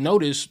didn't know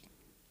this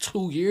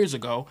 2 years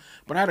ago,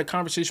 but I had a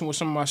conversation with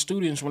some of my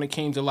students when it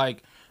came to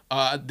like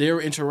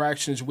their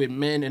interactions with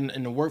men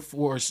in the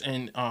workforce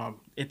and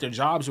at their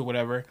jobs or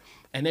whatever,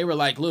 and they were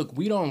like, look,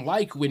 we don't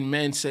like when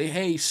men say,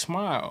 hey,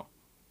 smile.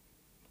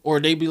 Or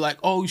they'd be like,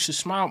 oh, you should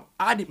smile.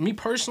 Me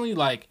personally,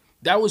 like,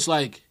 that was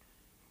like,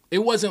 it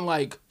wasn't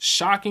like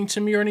shocking to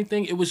me or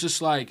anything. It was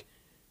just like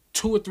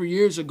 2 or 3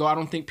 years ago, I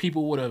don't think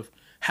people would have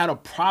had a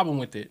problem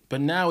with it. But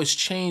now it's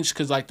changed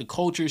because like the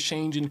culture is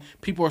changing.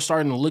 People are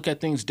starting to look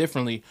at things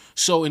differently.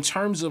 So in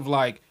terms of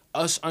like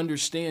us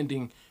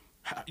understanding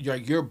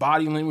your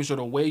body language or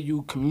the way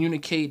you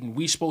communicate and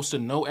we supposed to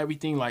know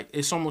everything, like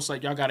it's almost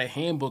like y'all got a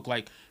handbook.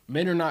 Like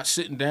men are not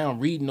sitting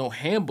down reading no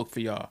handbook for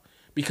y'all.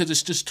 Because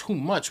it's just too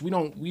much. We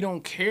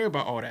don't care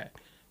about all that.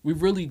 We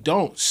really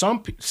don't.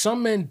 Some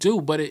men do,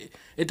 but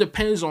it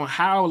depends on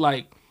how,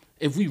 like,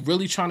 if we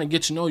really trying to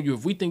get to know you,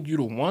 if we think you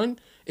the one,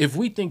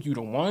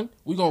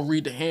 we're going to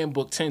read the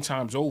handbook 10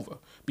 times over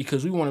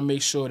because we want to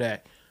make sure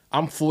that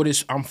I'm for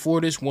this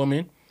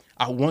woman.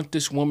 I want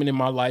this woman in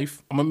my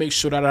life. I'm going to make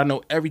sure that I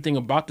know everything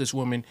about this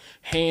woman,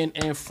 hand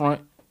and front,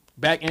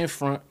 back and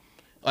front.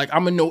 Like,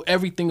 I'm going to know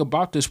everything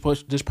about this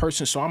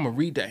person, so I'm going to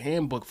read the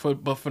handbook.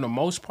 But for the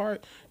most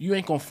part, you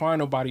ain't going to find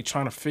nobody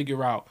trying to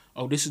figure out,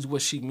 oh, this is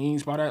what she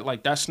means by that.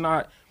 Like, that's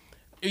not,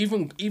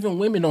 even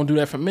women don't do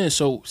that for men.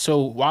 So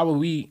why would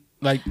we,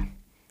 like...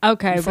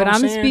 Okay, but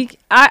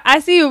I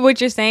see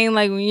what you're saying,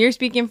 like, when you're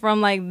speaking from,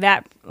 like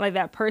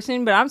that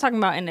person, but I'm talking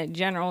about in a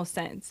general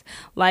sense.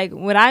 Like,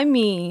 what I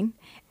mean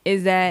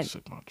is that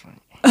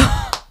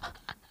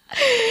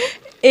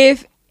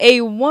if a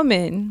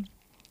woman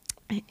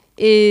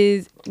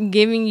is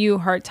giving you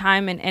her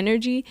time and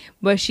energy,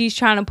 but she's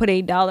trying to put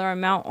a dollar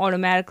amount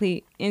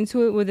automatically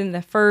into it within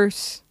the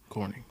first...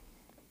 Corny.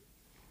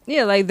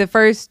 Yeah, like the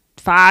first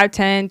 5,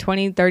 10,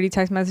 20, 30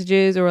 text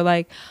messages, or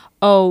like,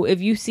 oh,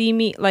 if you see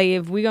me, like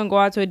if we're going to go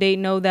out to a date,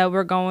 know that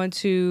we're going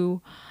to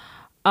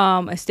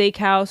a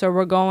steakhouse or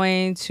we're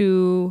going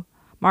to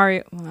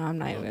Mario... Well, I'm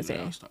not even going to say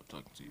it. Stop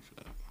talking to you for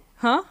that.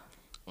 Huh?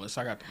 Unless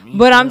I got the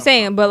But I'm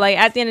saying, but like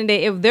at the end of the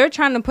day, if they're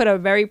trying to put a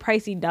very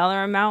pricey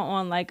dollar amount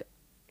on like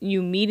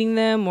you meeting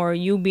them or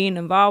you being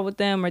involved with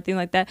them or things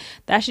like that,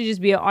 that should just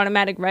be an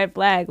automatic red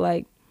flag.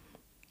 Like,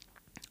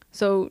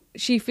 so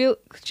she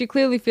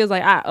clearly feels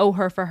like I owe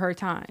her for her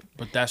time.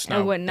 But that's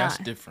not, that's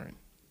different.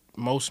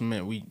 Most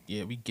men, we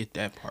get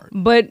that part.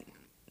 But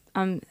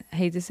I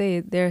hate to say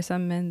it, there are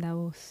some men that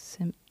will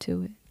simp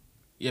to it.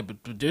 Yeah, but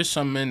there's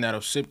some men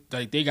that'll simp,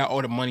 like they got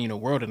all the money in the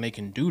world and they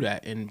can do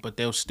that, but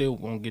they'll still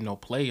won't get no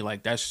play.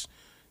 Like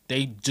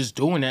they just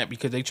doing that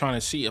because they trying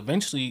to see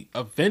eventually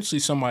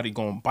somebody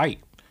gonna bite.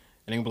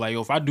 And they be like,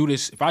 yo, if I do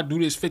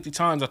this 50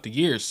 times after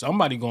years,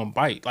 somebody gonna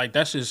bite. Like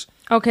that's just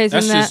okay. So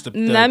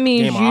that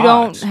means you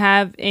don't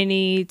have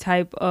any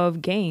type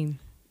of game.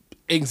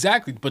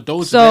 Exactly, but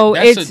those. So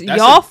it's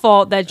y'all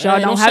fault that y'all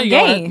don't have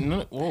game.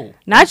 Whoa.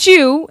 Not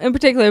you in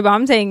particular, but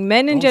I'm saying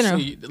men in general.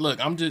 Look,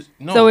 I'm just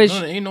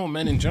ain't no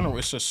men in general.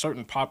 It's a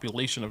certain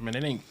population of men.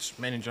 It ain't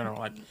men in general.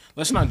 Like,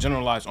 let's not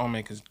generalize all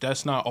men because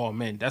that's not all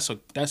men. That's a.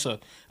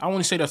 I want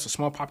to say that's a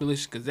small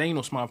population because there ain't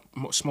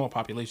no small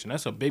population.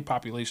 That's a big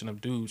population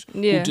of dudes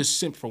who just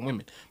simp for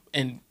women,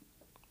 and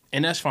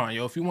that's fine,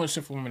 yo. If you want to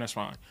simp for women, that's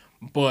fine,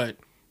 but.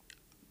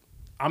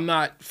 I'm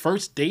not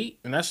first date,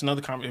 and that's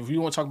another comment. If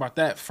you want to talk about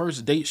that,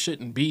 first date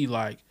shouldn't be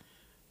like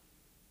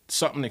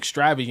something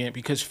extravagant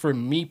because for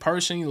me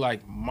personally,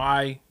 like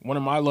one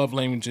of my love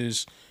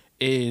languages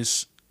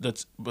is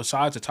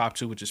besides the top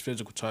two, which is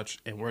physical touch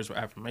and words of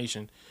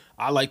affirmation.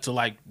 I like to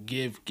like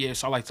give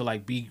gifts. I like to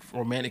like be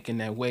romantic in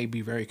that way,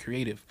 be very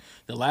creative.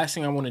 The last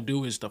thing I want to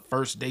do is the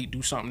first date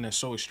do something that's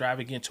so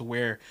extravagant to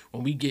where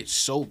when we get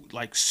so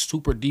like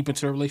super deep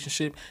into the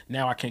relationship,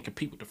 now I can't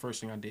compete with the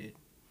first thing I did.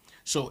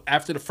 So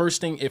after the first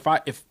thing, if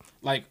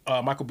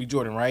Michael B.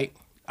 Jordan, right?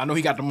 I know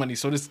he got the money,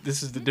 so this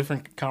is the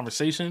different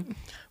conversation.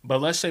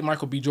 But let's say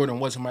Michael B. Jordan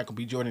wasn't Michael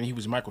B. Jordan, he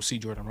was Michael C.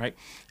 Jordan, right?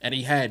 And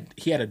he had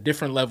a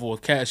different level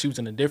of cash. He was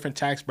in a different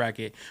tax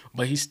bracket,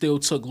 but he still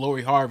took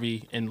Lori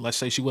Harvey, and let's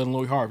say she wasn't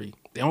Lori Harvey.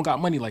 They don't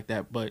got money like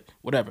that, but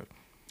whatever.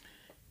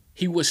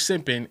 He was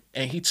simping,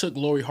 and he took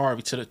Lori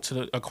Harvey to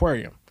the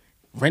aquarium,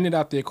 rented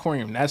out the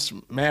aquarium. That's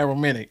mad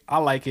romantic. I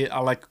like it. I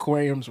like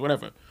aquariums,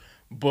 whatever.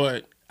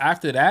 But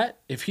after that,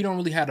 if he don't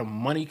really have the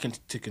money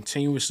to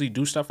continuously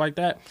do stuff like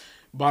that,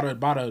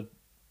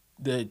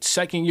 the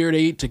second year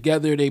they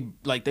together,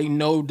 they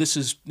know this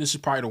is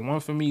probably the one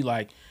for me.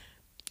 Like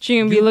she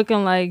gonna be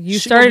looking like you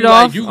started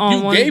off. Like,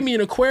 you gave me an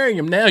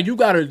aquarium. Now you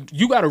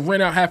gotta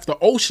rent out half the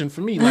ocean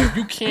for me. Like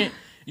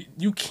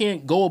you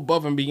can't go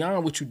above and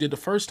beyond what you did the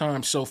first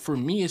time. So for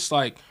me, it's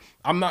like.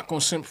 I'm not gonna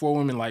simp for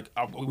women. Like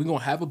we're gonna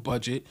have a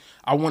budget.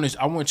 I want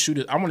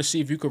to see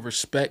if you could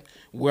respect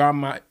where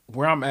I'm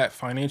at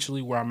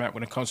financially, where I'm at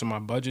when it comes to my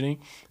budgeting,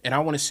 and I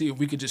want to see if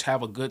we could just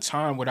have a good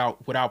time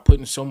without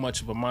putting so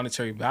much of a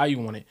monetary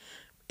value on it.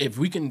 If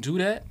we can do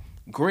that,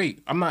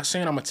 great. I'm not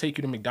saying I'm gonna take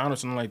you to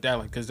McDonald's or something like that,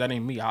 like because that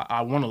ain't me.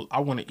 I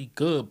wanna eat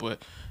good,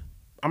 but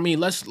I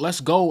mean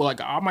let's go. Like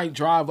I might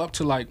drive up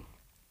to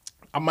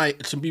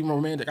to be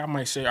romantic. I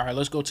might say, all right,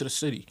 let's go to the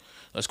city.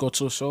 Let's go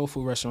to a soul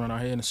food restaurant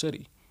out here in the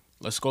city.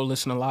 Let's go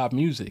listen to live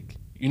music.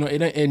 You know,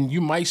 and you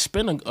might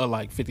spend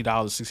like $50,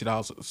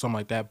 $60, something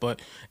like that.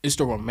 But it's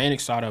the romantic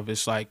side of it.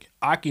 It's like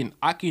I can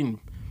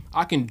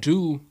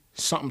do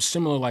something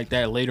similar like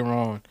that later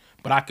on,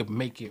 but I could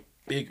make it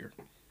bigger.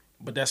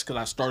 But that's because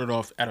I started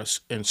off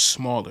and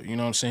smaller. You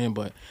know what I'm saying?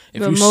 But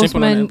if you most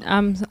men,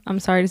 I'm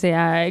sorry to say,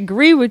 I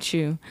agree with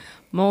you.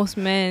 Most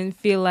men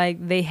feel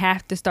like they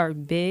have to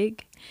start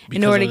big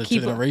in order to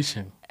keep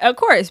generation. Of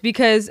course,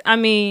 because I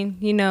mean,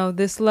 you know,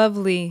 this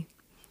lovely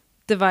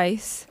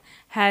device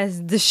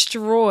has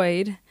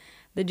destroyed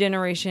the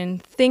generation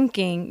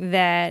thinking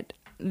that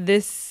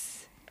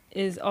this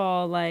is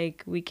all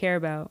like we care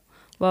about.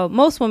 Well,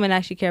 most women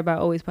actually care about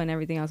always putting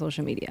everything on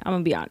social media. I'm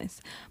gonna be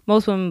honest.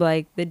 Most women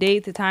like the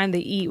date, the time, they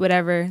eat,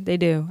 whatever they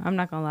do. I'm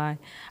not gonna lie.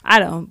 I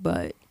don't,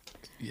 but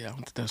yeah, I don't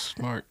think that's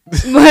smart.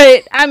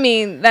 But I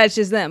mean, that's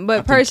just them.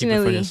 But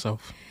personally,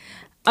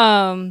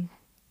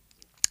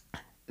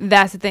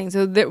 that's the thing.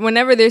 So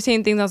whenever they're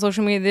seeing things on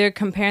social media, they're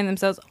comparing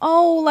themselves.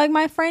 Oh, like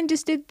my friend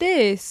just did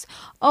this.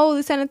 Oh,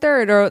 this and a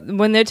third. Or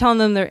when they're telling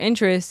them their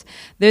interests,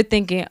 they're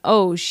thinking,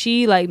 oh,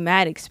 she like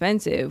mad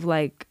expensive,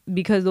 like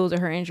because those are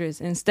her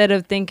interests. Instead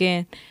of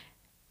thinking,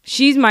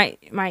 she's might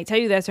tell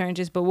you that's her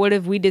interest, but what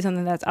if we did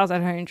something that's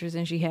outside her interest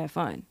and she had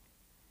fun?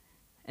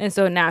 And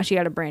so now she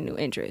got a brand new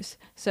interest.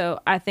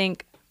 So I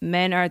think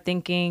men are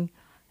thinking,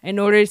 in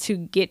order to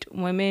get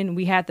women,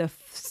 we have to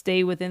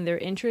stay within their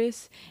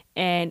interests,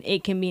 and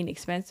it can be an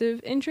expensive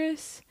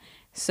interest.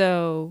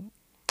 So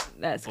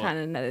that's kind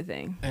of another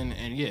thing. And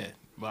yeah,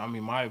 but I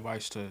mean, my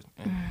advice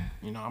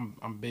you know,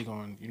 I'm big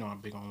on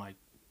like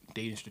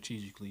dating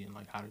strategically and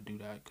like how to do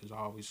that because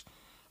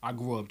I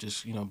grew up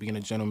just, you know, being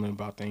a gentleman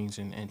about things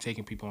and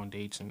taking people on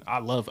dates, and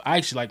I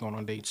actually like going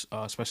on dates,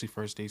 especially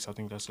first dates. I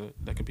think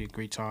that could be a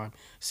great time.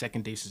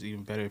 Second dates is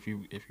even better if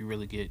you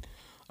really get.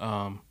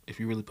 If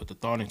you really put the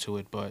thought into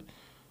it. But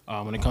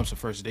when it comes to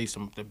first dates,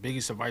 the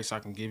biggest advice I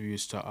can give you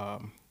is to,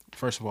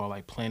 first of all,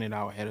 like plan it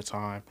out ahead of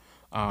time,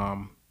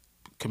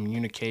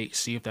 communicate,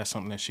 see if that's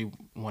something that she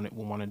will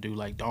want to do.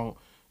 Like don't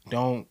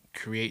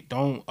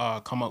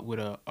come up with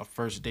a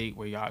first date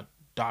where y'all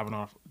diving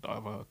off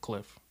of a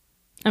cliff.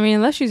 I mean,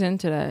 unless she's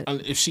into that.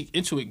 If she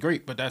into it,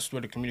 great. But that's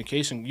where the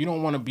communication. You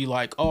don't want to be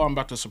like, "Oh, I'm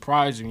about to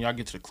surprise you," and y'all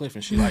get to the cliff,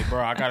 and she's like,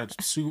 "Bro, I got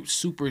a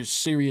super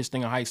serious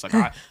thing of heights. Like,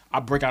 I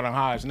break out in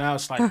hives." Now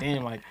it's like,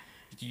 damn, like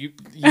you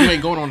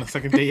ain't going on the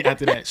second date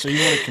after that. So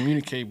you want to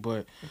communicate,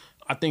 but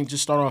I think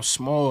just start off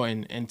small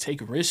and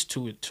take a risk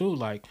to it too.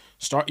 Like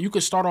you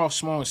could start off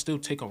small and still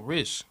take a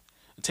risk.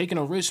 Taking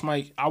a risk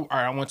might, all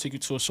right, I want to take you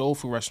to a soul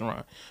food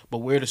restaurant, but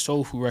where the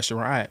soul food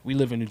restaurant at? We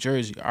live in New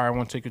Jersey. All right, I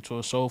want to take you to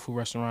a soul food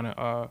restaurant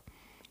at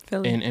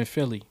Philly. In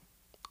Philly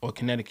or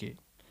Connecticut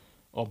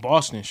or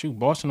Boston. Shoot,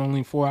 Boston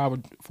only 4 hours.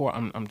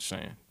 I'm just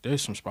saying.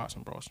 There's some spots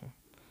in Boston.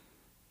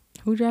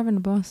 Who driving to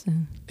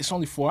Boston? It's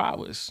only 4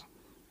 hours.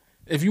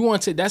 If you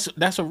want to,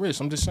 that's a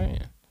risk. I'm just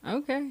saying.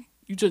 Okay.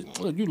 You just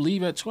look. You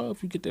leave at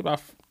 12. You get there by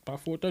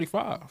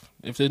 4:35.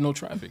 If there's no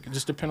traffic, it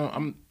just depends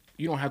on.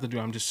 You don't have to do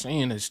it. I'm just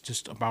saying it's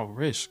just about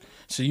risk.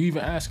 So you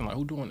even asking like,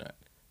 who doing that?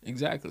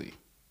 Exactly.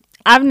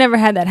 I've never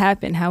had that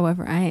happen.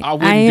 However, I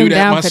wouldn't am do that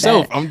down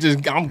myself. For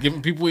that. I'm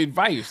giving people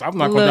advice. I'm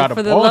not going Look, down to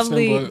for the Boston,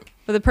 lovely, but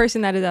for the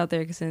person that is out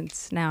there,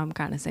 since now I'm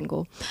kind of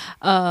single.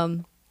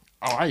 oh,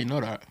 I didn't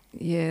know that.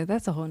 Yeah,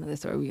 that's a whole nother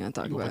story we're gonna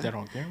talk You about. put that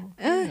on camera?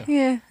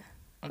 Yeah.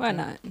 Okay. Why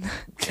not?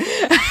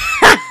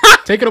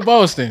 Take it to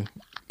Boston.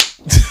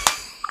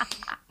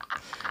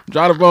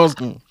 Drive to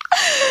Boston.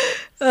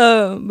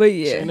 But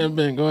yeah. Ain't never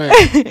been. Go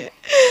ahead.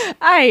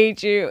 I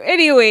hate you.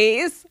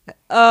 Anyways,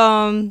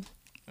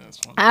 That's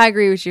funny. I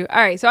agree with you.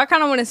 All right, so I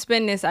kind of want to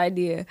spin this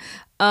idea.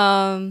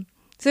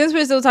 Since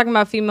we're still talking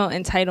about female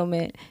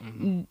entitlement,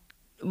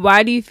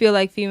 why do you feel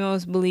like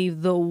females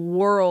believe the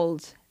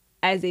world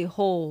as a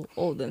whole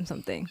owes them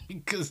something?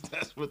 Because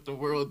that's what the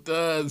world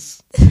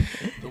does.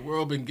 The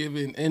world been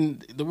giving,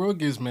 and the world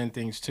gives men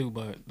things too.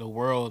 But the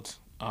world,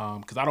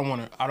 because I don't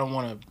want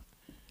to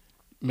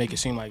make it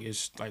seem like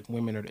it's like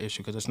women are the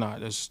issue, because it's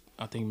not.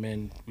 I think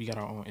men, we got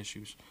our own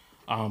issues.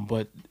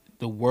 But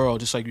the world,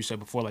 just like you said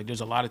before, like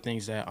there's a lot of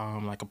things that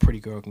like a pretty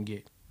girl can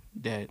get,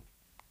 that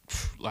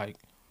like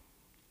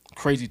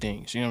crazy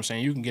things. You know what I'm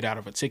saying? You can get out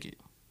of a ticket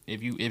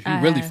if you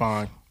really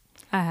fine.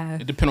 I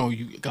have. It depends on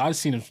you. I've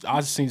seen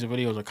some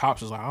videos of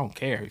cops is like, I don't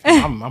care.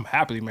 I'm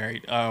happily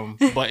married.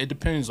 But it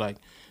depends. Like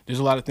there's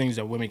a lot of things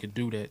that women can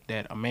do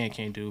that a man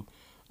can't do.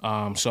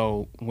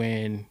 So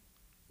when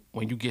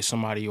you get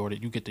somebody, or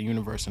that you get the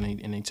universe and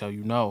they tell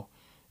you no,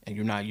 and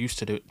you're not used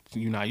to that,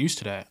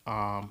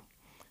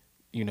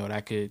 you know,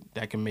 that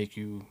can make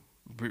you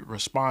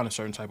respond a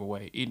certain type of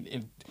way.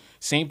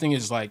 Same thing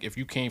is like if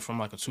you came from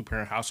like a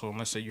 2-parent household, and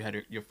let's say you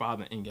had your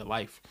father in your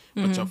life,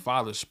 but your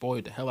father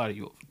spoiled the hell out of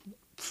you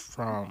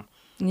from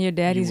Your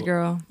daddy's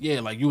girl. Yeah,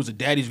 like you was a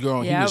daddy's girl,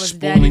 and Yeah, he I was was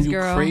spoiling daddy's you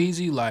girl.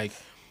 crazy. Like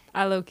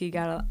I low-key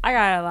got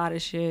a lot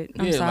of shit.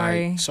 I'm yeah,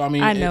 sorry. Like, so I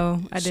mean, I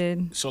know I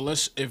did. So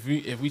if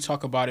we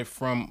talk about it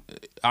from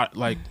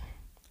like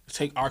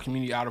take our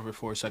community out of it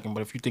for a second,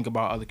 but if you think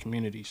about other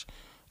communities,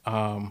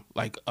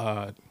 like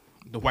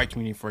the white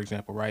community, for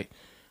example, right?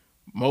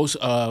 Most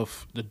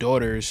of the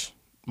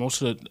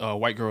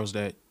white girls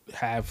that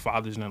have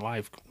fathers in their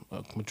life,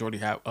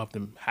 majority of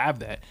them have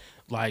that.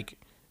 Like,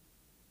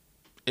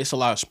 it's a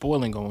lot of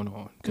spoiling going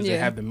on because they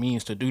have the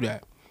means to do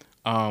that.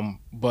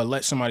 But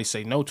let somebody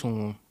say no to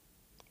them.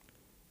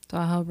 So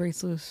all hell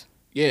breaks loose.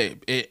 Yeah,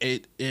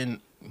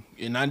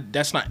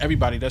 that's not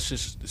everybody. That's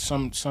just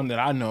some that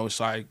I know. It's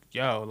like,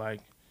 yo,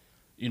 like,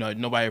 you know,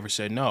 nobody ever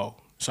said no.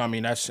 So I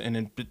mean,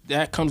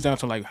 that comes down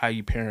to like how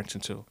you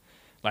parenting too.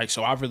 Like,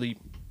 so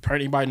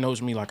anybody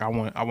knows me, like I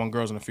want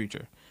girls in the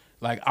future.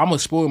 Like, I'm gonna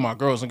spoil my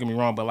girls. Don't get me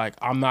wrong, but like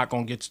they're not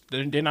gonna get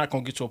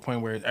to a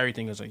point where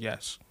everything is a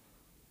yes.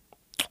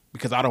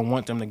 Because I don't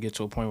want them to get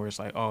to a point where it's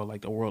like, oh,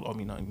 like the world owe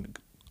me nothing,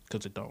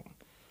 because it don't.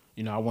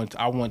 You know,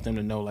 I want them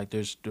to know like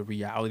there's the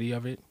reality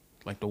of it.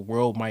 Like the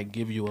world might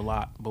give you a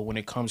lot, but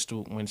when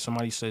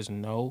somebody says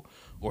no,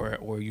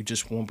 or you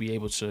just won't be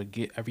able to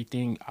get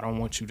everything, I don't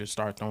want you to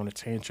start throwing a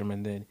tantrum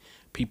and then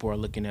people are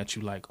looking at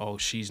you like, oh,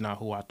 she's not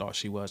who I thought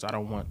she was. I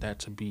don't want that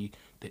to be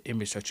the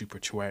image that you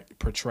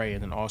portray.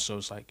 And then also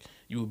it's like,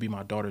 you would be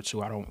my daughter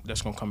too.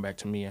 That's gonna come back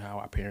to me and how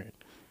I parent.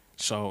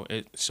 So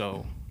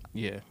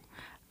yeah.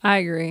 I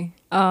agree.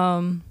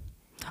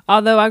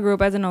 Although I grew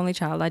up as an only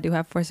child, I do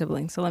have 4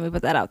 siblings. So let me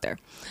put that out there.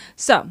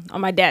 So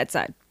on my dad's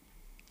side,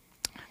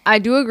 I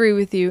do agree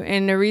with you.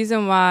 And the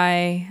reason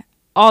why,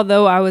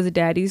 although I was a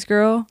daddy's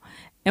girl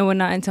and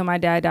not until my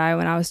dad died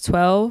when I was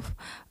 12,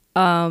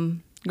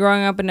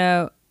 growing up in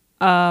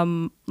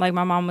like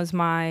my mom was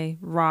my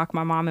rock,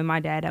 my mom and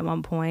my dad at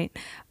one point,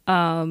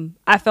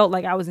 I felt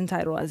like I was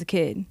entitled as a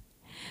kid.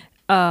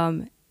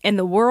 And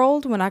the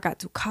world, when I got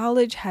to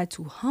college, had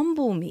to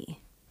humble me.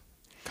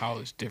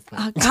 College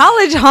different.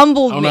 College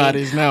humbled me. I don't know how it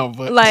is now,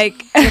 but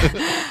like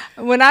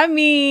when I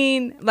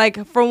mean,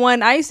 like, for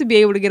one, I used to be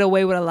able to get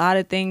away with a lot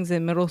of things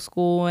in middle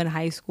school and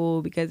high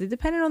school because it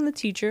depended on the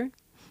teacher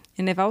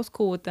and if I was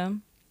cool with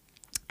them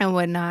and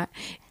whatnot.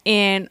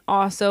 And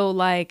also,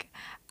 like,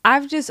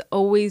 I've just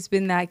always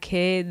been that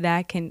kid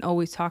that can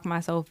always talk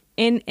myself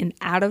in and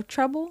out of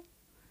trouble.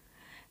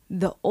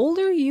 The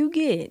older you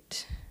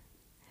get,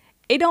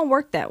 it don't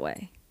work that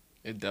way.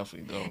 It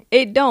definitely don't.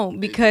 It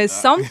don't, because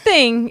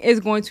something is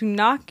going to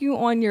knock you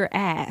on your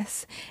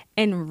ass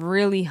and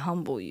really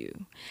humble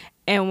you.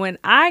 And when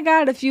I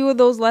got a few of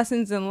those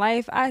lessons in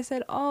life, I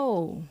said,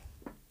 oh,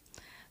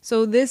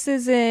 so this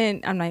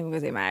isn't, I'm not even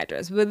going to say my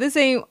address, but this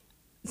ain't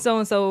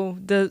so-and-so,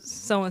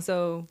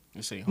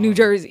 New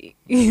Jersey.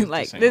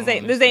 Like, this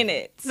ain't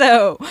it.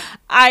 So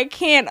I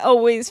can't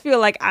always feel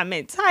like I'm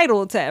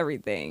entitled to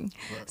everything.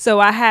 Right.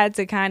 So I had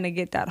to kind of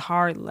get that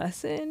hard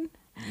lesson.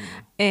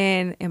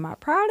 And am I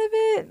proud of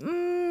it?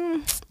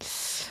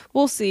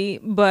 We'll see.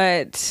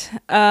 But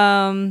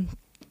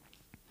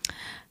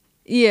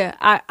Yeah,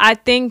 I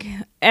think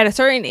at a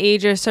certain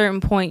age or a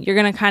certain point, you're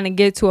gonna kind of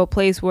get to a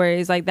place where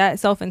it's like that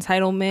self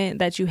entitlement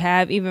that you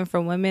have, even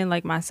for women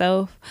like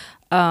myself.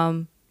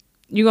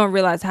 You're gonna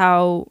realize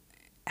how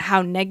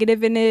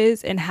negative it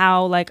is and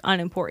how like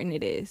unimportant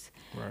it is.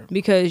 Right.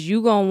 Because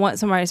you gonna want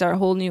somebody to start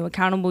holding you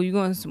accountable. You're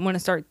gonna want to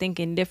start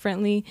thinking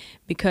differently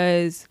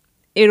because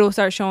it'll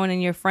start showing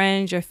in your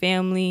friends, your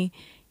family,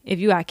 if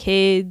you got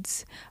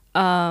kids,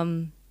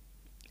 and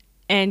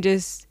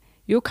just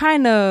you'll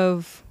kind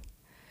of,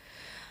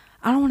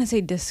 I don't want to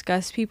say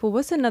disgust people.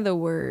 What's another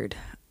word?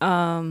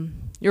 You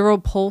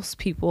repulse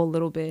people a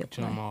little bit.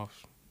 Turn them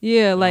off.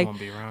 Yeah, like, want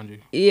to be around you.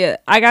 Yeah,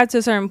 I got to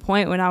a certain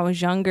point when I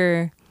was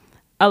younger.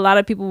 A lot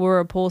of people were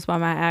repulsed by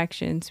my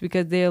actions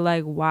because they're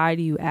like, "Why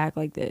do you act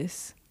like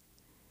this?"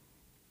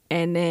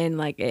 And then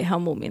like it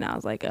humbled me, and I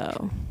was like,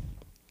 "Oh,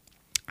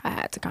 I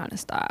had to kind of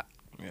stop."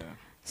 Yeah.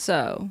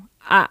 So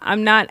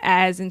I'm not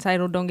as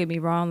entitled. Don't get me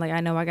wrong. Like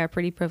I know I got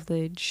pretty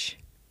privilege.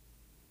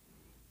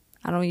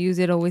 I don't use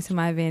it always to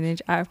my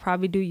advantage. I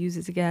probably do use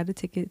it to get out a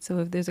ticket. So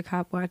if there's a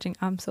cop watching,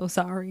 I'm so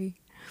sorry.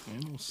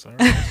 Sorry.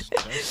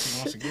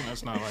 Once again,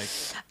 that's not like.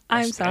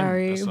 I'm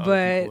sorry,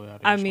 but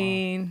I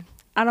mean,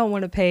 I don't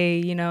want to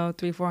pay, $300,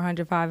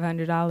 $400,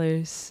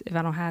 $500 if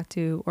I don't have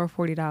to, or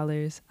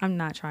 $40. I'm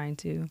not trying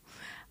to.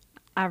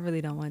 I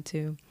really don't want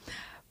to.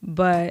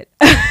 But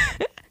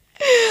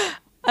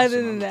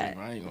other than that,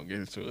 I ain't gonna get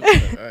into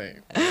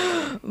it.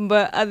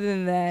 But other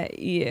than that,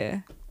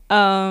 yeah.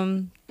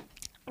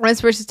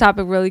 Let's switch the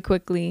topic really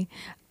quickly.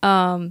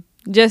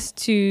 Just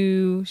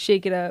to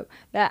shake it up,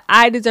 that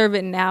I deserve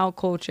it now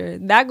culture.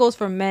 That goes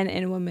for men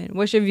and women.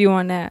 What's your view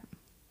on that?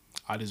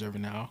 I deserve it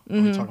now.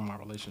 Are we talking about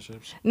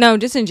relationships? No,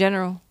 just in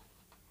general.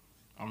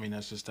 I mean,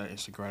 that's just that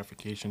instant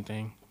gratification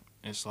thing.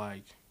 It's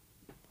like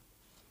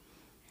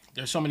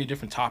there's so many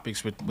different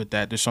topics with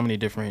that. There's so many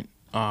different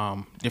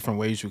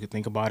ways you could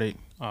think about it.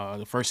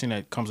 The first thing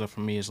that comes up for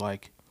me is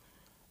like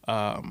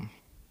there's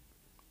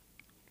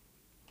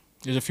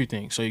a few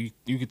things. So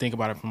you could think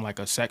about it from like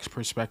a sex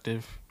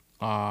perspective.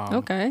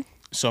 Okay.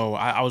 So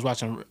I was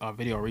watching a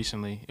video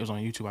recently. It was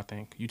on YouTube, I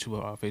think.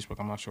 YouTube or Facebook,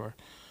 I'm not sure.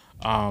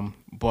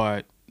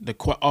 But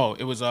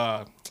it was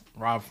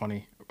Rob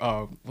Funny.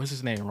 What's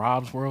his name?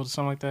 Rob's World or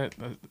something like that.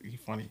 He's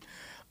funny.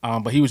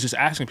 But he was just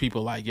asking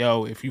people like,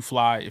 "Yo, if you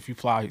fly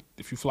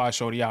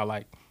shorty out,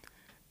 like,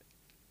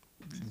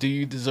 do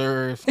you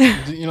deserve?"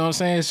 You know what I'm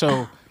saying?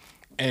 So,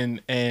 and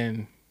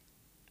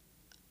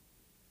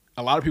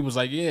a lot of people was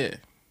like, "Yeah,"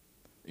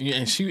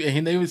 and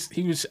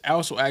he was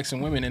also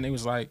asking women, and they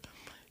was like,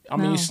 I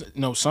mean,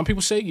 no, some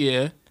people say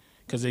yeah,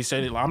 because they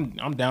say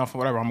I'm down for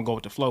whatever, I'm gonna go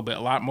with the flow.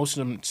 But most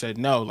of them said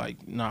no,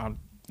 like no.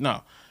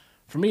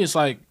 For me, it's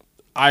like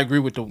I agree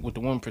with the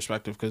woman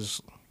perspective, because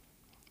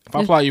if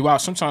I fly you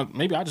out, sometimes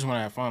maybe I just want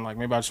to have fun. Like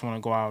maybe I just want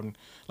to go out and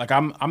like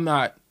I'm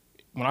not.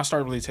 When I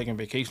started really taking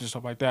vacations and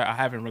stuff like that, I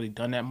haven't really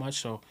done that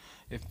much. So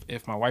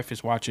if my wife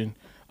is watching,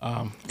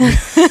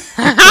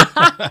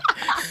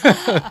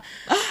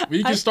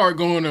 we can start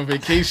going on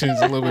vacations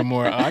a little bit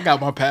more. I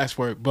got my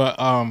passport, but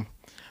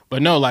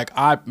no,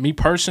 like me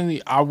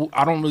personally, I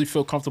don't really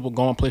feel comfortable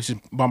going places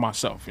by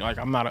myself. Like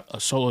I'm not a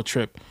solo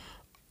trip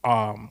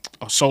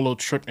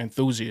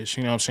enthusiast.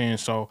 You know what I'm saying?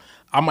 So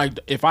I might,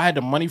 if I had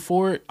the money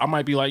for it, I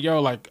might be like, yo,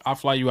 like I'll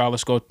fly you out.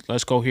 Let's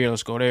go here.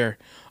 Let's go there.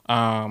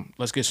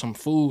 Let's get some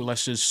food.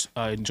 Let's just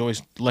enjoy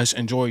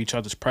each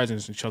other's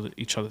presence,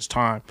 each other's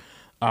time.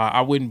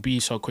 I wouldn't be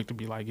so quick to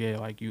be like, yeah,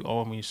 like you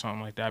owe me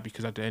something like that,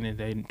 because at the end of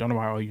the day, don't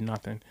nobody owe you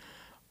nothing.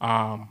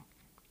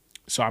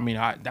 So I mean,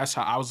 that's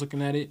how I was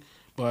looking at it.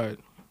 But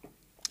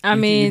I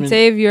mean,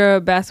 say if you're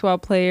a basketball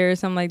player or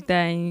something like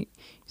that, and you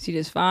see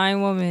this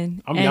fine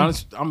woman. I'm be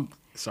honest. I'm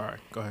sorry.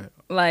 Go ahead.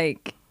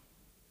 Like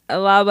a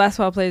lot of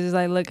basketball players is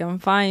like, look, I'm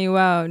flying you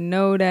out.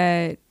 Know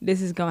that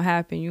this is gonna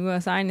happen. You're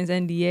gonna sign this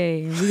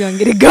NDA, and we're gonna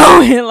get it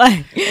going.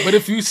 Like, but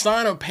if you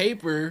sign a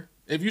paper,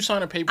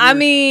 I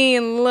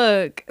mean,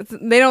 look,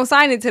 they don't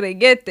sign it till they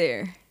get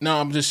there. No,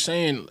 I'm just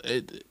saying,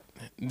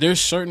 there's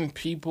certain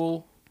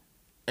people,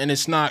 and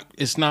it's not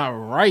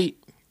right.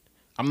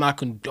 I'm not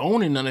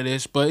condoning none of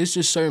this, but it's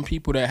just certain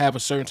people that have a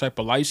certain type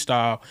of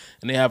lifestyle,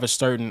 and they have a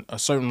certain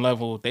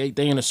level. They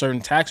in a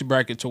certain tax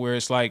bracket to where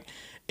it's like,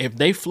 if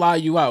they fly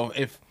you out,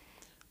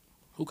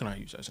 who can I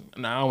use as?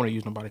 Nah, I don't want to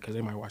use nobody because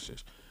they might watch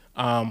this.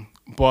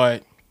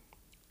 But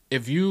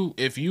if you've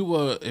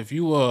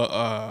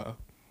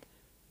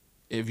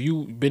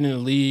been in the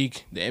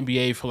league, the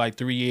NBA, for like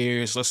 3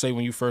 years, let's say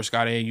when you first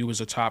got in, you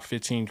was a top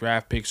 15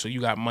 draft pick, so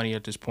you got money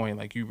at this point.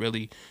 Like you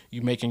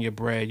making your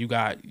bread. You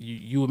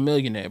a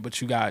millionaire,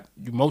 but you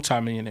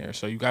multi-millionaire,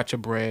 so you got your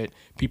bread.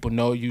 People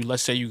know you.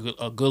 Let's say you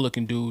a good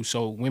looking dude,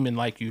 so women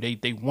like you.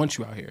 They want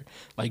you out here.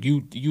 Like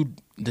you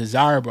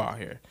desirable out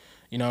here.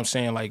 You know what I'm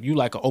saying? Like you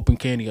like an open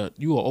candy,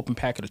 you an open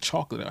packet of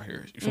chocolate out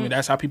here. You feel me?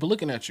 That's how people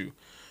looking at you.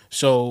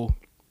 So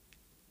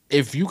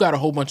if you got a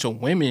whole bunch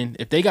of women,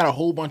 if they got a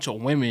whole bunch of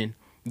women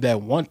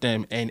that want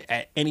them, and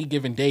at any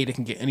given day they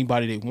can get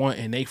anybody they want,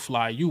 and they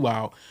fly you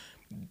out,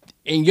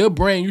 in your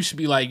brain you should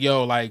be like,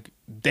 yo, like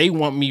they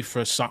want me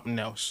for something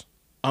else.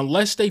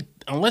 Unless they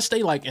unless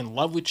they like in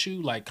love with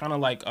you, like kind of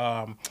like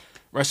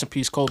rest in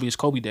peace Kobe, it's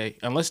Kobe Day.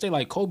 Unless they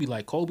like Kobe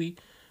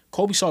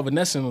saw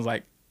Vanessa and was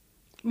like,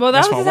 Well,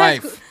 that's my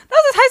wife. That was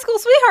his high school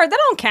sweetheart. That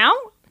don't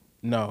count.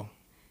 No.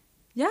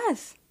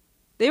 Yes,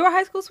 they were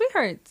high school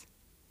sweethearts.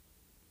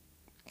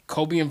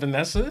 Kobe and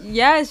Vanessa?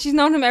 Yes, she's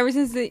known him ever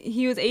since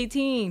he was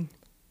 18.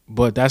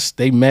 But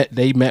they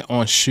met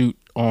on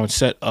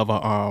set of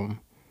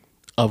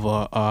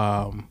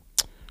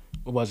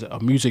what was it? A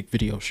music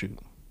video shoot.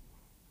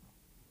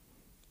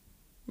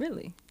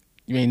 Really?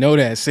 You ain't know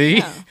that, see?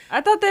 No.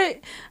 I thought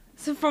that.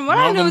 So from what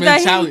I knew, that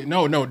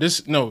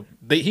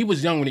he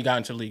was young when he got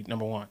into the league.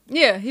 Number one.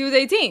 Yeah, he was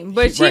 18,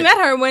 but she met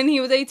her when he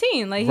was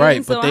 18. Like he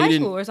was still in high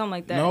school or something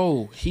like that.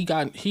 No, he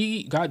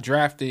got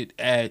drafted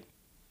at,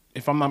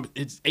 if I'm not,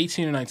 it's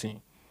 18 or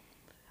 19.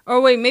 Or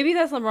wait, maybe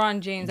that's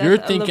LeBron James. You're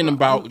thinking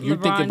about James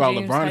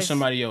LeBron or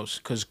somebody else,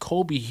 because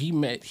Kobe he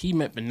met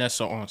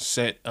Vanessa on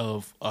set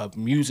of a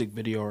music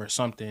video or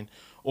something,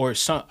 or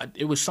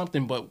it was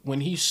something. But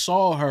when he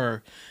saw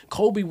her,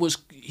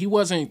 he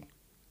wasn't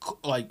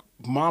like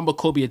Mamba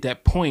Kobe at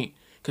that point,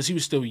 because he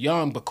was still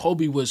young. But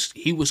Kobe was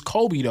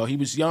Kobe though. He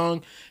was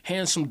young,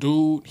 handsome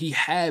dude. He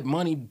had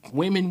money.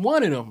 Women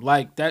wanted him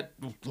like that.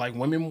 Like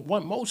women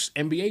want most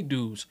NBA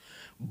dudes.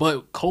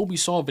 But Kobe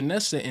saw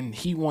Vanessa and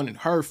he wanted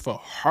her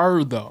for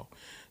her though.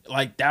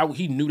 Like that,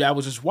 he knew that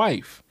was his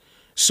wife.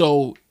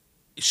 So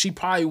she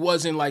probably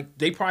wasn't like,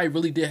 they probably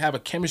really did have a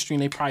chemistry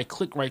and they probably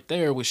clicked right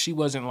there, where she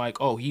wasn't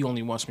like, oh, he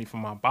only wants me for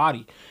my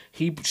body.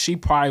 She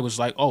probably was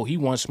like, oh, he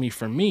wants me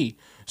for me.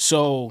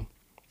 So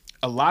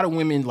a lot of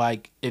women,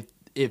 like,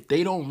 if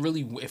they don't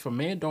really, if an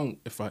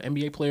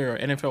NBA player or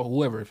NFL,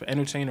 whoever, if an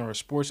entertainer or a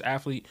sports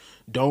athlete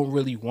don't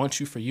really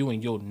want you for you,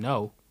 and you'll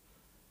know.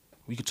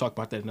 We could talk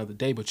about that another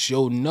day, but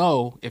you'll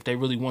know if they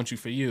really want you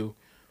for you.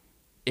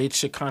 It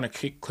should kind of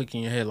click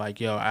in your head,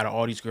 like, yo, out of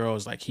all these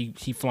girls, like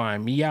he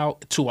flying me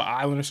out to an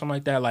island or something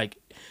like that. Like,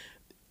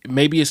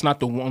 maybe it's not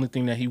the only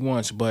thing that he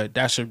wants, but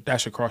that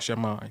should cross your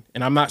mind.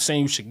 And I'm not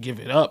saying you should give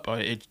it up.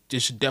 It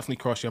should definitely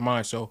cross your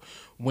mind. So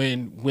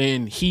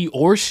when he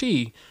or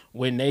she,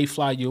 when they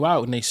fly you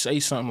out and they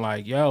say something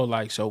like, yo,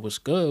 like, so what's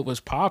good,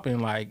 what's popping,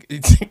 like,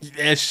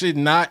 you should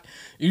not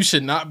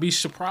be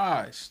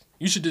surprised.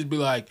 You should just be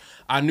like,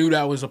 I knew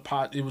that was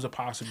it was a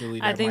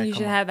possibility. I think you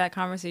should have that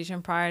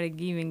conversation prior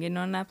to even getting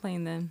on that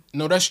plane. Then.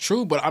 No, that's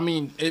true. But I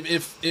mean,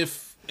 if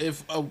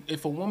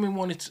a woman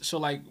wanted to, so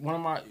like one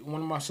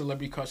of my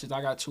celebrity crushes,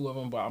 I got two of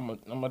them, but I'm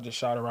gonna just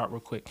shout her out real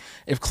quick.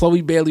 If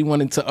Chloe Bailey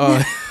wanted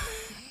to,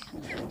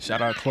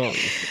 shout out Chloe.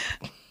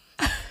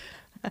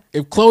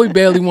 If Chloe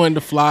Bailey wanted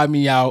to fly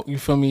me out, you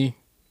feel me?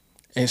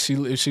 And she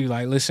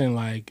like, listen,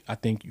 like, I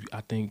think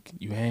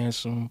you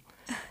handsome.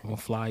 I'm gonna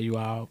fly you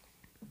out.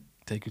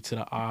 Take you to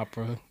the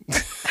opera.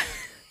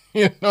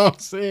 You know what I'm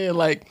saying?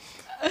 Like,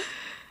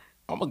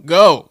 I'm gonna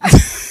go.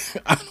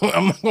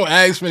 I'm not gonna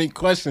ask many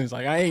questions.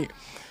 Like,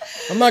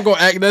 I'm not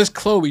gonna act. That's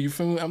Chloe. You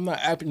feel me? I'm not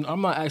asking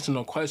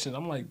no questions.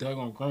 I'm like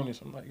doggone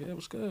grownness. I'm like, yeah,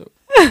 what's good?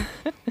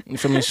 You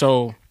feel me?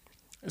 So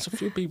it's a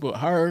few people.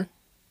 Her,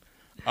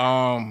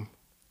 Paula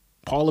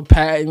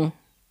Patton.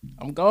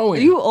 I'm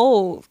going. You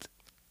old.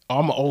 Oh,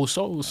 I'm an old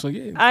soul, so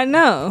yeah. I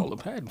know. Paula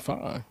Patton,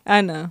 fine. I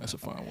know. That's a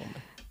fine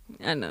woman.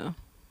 I know.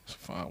 It's a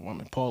fine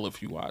woman. Paula,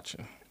 if you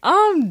watching.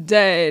 I'm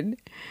dead.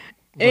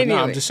 But anyway.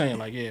 No, I'm just saying,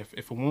 like, yeah,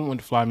 if a woman wanted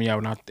to fly me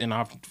out and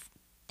I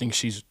think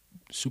she's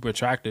super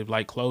attractive,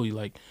 like Chloe,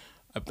 like,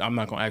 I'm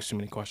not gonna ask too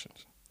many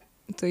questions.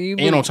 So you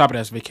and on top of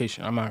that, it's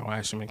vacation. I'm not gonna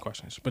ask too many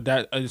questions. But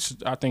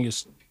I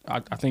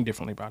think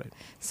differently about it.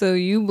 So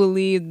you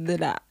believe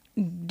that?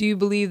 Do you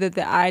believe that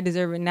the I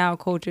deserve it now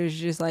culture is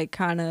just like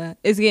kind of,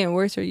 it's getting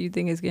worse, or you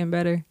think it's getting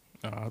better?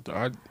 I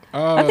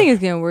think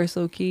it's getting worse,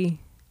 low key.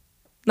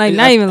 Like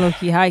not even low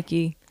key, high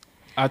key.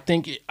 I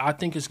think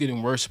it's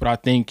getting worse, but I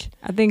think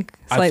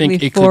slightly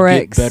it 4X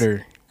could get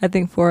better. I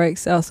think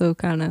 4X also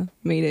kind of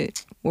made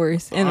it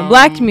worse in the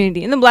black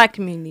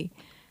community.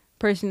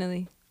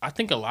 Personally, I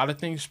think a lot of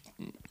things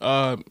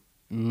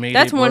made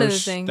that's it one worse.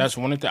 Of the things. That's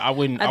one of the. I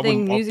wouldn't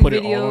music put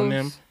videos, it all on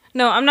them.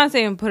 No, I'm not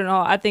saying put it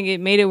all. I think it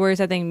made it worse.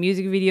 I think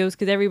music videos,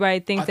 because everybody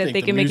thinks that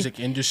they can make it. Music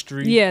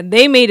industry. Yeah,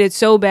 they made it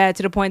so bad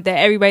to the point that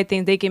everybody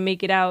thinks they can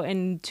make it out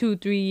in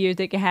 2-3 years.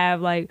 They can have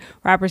like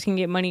rappers can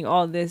get money,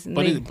 all this.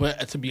 And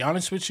but to be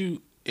honest with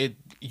you,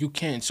 you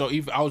can. So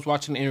even I was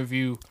watching the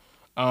interview.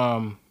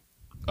 I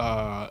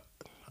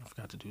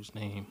forgot to do his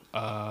name.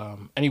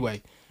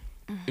 Anyway,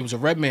 it was a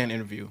Redman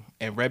interview,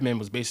 and Redman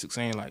was basically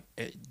saying like,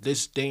 at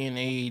this day and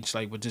age,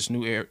 like with this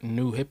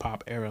new hip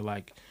hop era,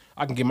 like,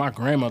 I can get my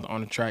grandmother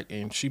on the track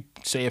and she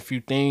say a few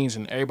things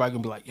and everybody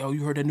gonna be like, yo,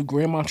 you heard that new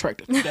grandma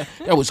track?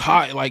 That was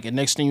hot. Like, and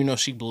next thing you know,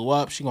 she blew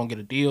up. She gonna get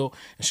a deal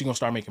and she gonna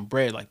start making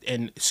bread. Like,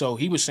 and so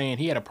he was saying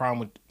he had a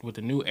problem with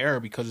the new era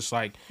because it's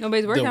like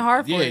nobody's working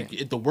hard for it.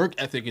 Yeah, the work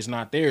ethic is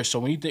not there. So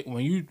when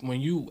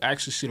you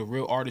actually see the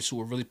real artists who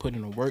are really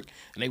putting in the work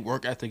and their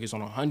work ethic is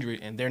on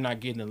 100 and they're not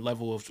getting the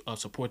level of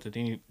support that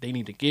they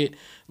need to get,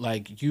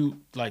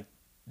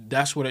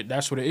 that's what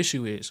the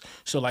issue is.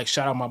 So like,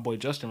 shout out my boy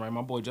Justin, right?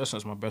 My boy Justin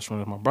is my best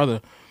friend, is my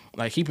brother.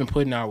 Like, he been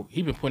putting out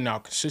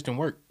consistent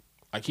work.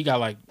 like he got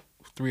like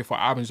 3 or 4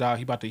 albums out.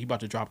 He about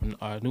to drop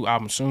a new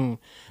album soon.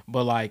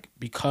 But like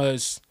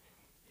because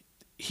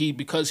he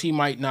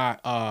might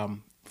not.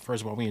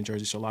 First of all, we in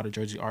Jersey, so a lot of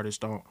Jersey artists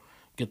don't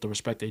get the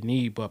respect they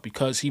need. But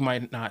because he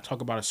might not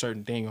talk about a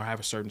certain thing or have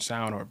a certain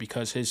sound, or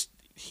because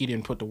he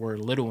didn't put the word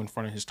little in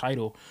front of his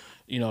title,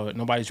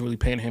 nobody's really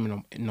paying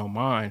him no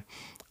mind.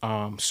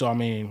 So I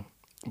mean,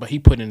 but he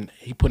put in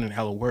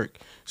hella work.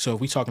 So if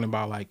we talking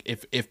about like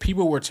if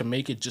people were to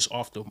make it just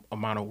off the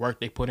amount of work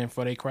they put in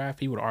for their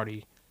craft, he would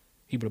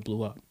have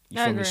blew up.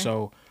 You feel me?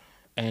 So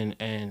and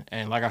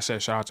like I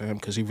said, shout out to him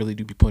because he really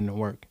do be putting in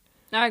work.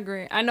 I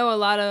agree. I know a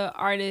lot of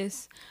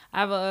artists. I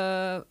have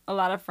a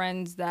lot of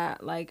friends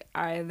that like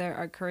either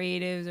are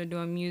creatives or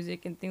doing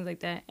music and things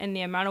like that. And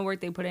the amount of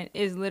work they put in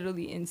is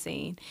literally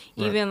insane.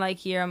 Right. Even like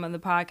here I'm on the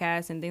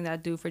podcast and things I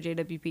do for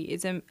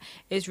JWP,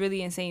 it's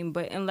really insane.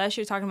 But unless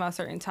you're talking about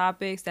certain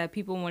topics that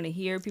people want to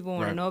hear, people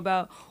want to know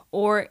about,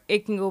 or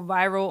it can go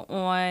viral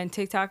on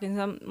TikTok and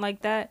something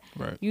like that,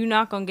 you're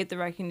not gonna get the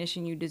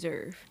recognition you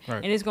deserve.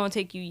 Right. And it's gonna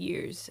take you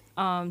years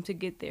to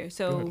get there.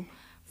 So. Good.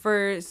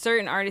 For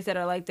certain artists that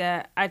are like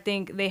that, I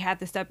think they have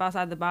to step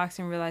outside the box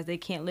and realize they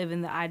can't live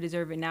in the I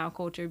deserve it now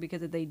culture,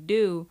 because if they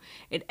do,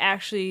 it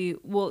actually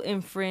will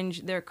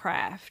infringe their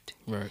craft.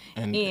 Right.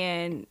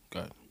 And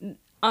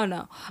oh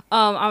no.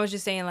 I was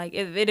just saying, like,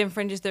 if it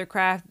infringes their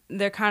craft,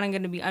 they're kind of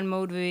going to be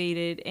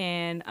unmotivated,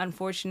 and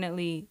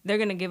unfortunately, they're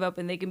going to give up,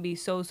 and they can be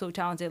so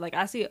talented. Like,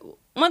 I see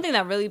one thing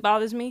that really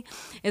bothers me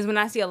is when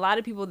I see a lot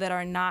of people that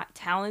are not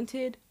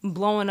talented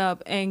blowing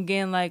up and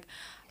getting like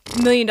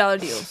 $1 million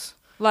deals.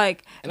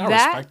 Like, and I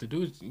respect the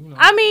dudes,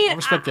 I mean, I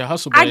respect their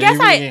hustle, but I guess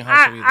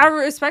I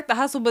respect the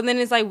hustle, but then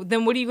it's like,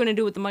 then what are you going to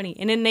do with the money?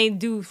 And then they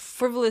do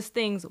frivolous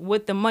things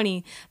with the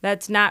money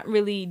that's not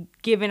really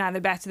giving either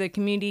back to their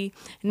community,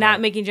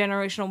 not making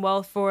generational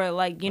wealth for,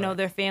 like,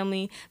 their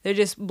family. They're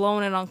just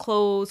blowing it on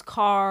clothes,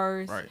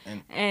 cars,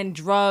 and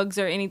drugs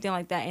or anything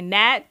like that. And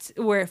that's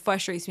where it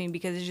frustrates me,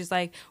 because it's just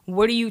like,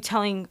 what are you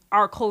telling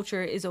our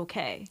culture is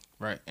okay?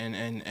 Right,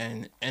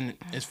 and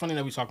it's funny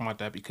that we talking about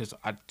that, because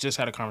I just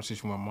had a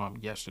conversation with my mom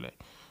yesterday.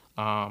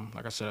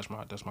 Like I said,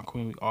 that's my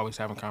queen. We always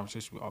having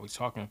conversations. We always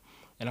talking,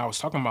 and I was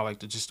talking about like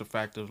just the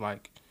fact of,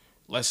 like,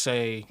 let's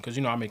say, because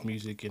I make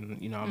music, and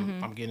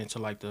I'm getting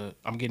into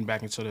I'm getting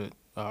back into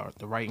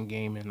the writing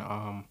game, and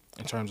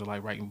in terms of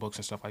like writing books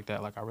and stuff like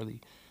that. Like, I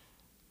really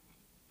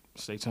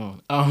stay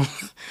tuned.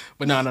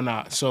 But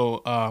no.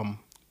 So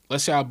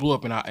let's say I blew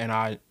up and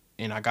I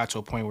got to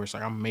a point where it's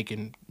like I'm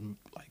making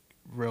like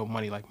real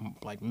money,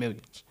 like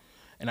millions,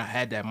 and I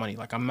had that money.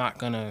 Like,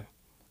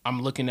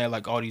 I'm looking at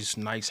like all these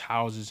nice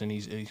houses and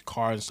these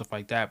cars and stuff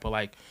like that, but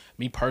like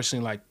me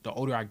personally, like the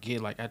older I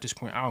get, like at this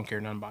point I don't care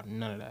nothing about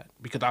none of that,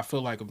 because I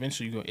feel like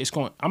eventually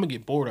I'm gonna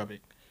get bored of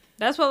it.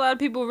 That's what a lot of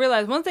people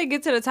realize once they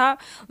get to the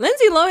top.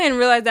 Lindsay Lohan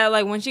realized that,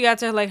 like, when she got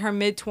to like her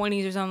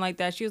mid-20s or something like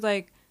that, she was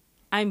like,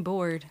 I'm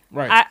bored.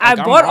 Right. I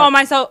bought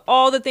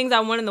all the things I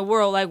want in the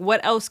world. Like,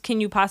 what else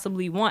can you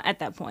possibly want at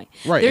that point?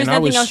 Right. There's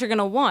nothing else you're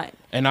gonna want.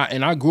 And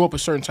I grew up a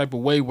certain type of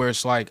way where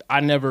it's like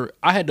I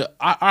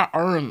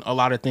earned a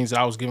lot of things that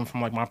I was given from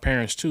like my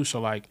parents too.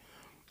 So like,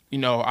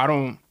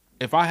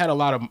 if I had a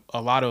lot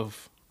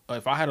of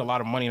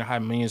money and I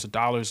had millions of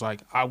dollars,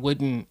 like I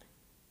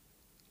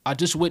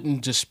just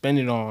wouldn't just spend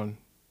it on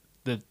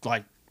the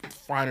like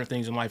finer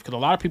things in life, because a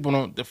lot of people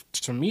don't.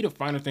 To me, the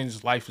finer things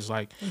in life is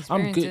like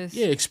I'm good.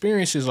 Yeah,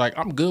 experiences. Like,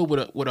 I'm good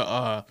with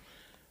a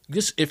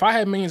just if I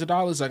had millions of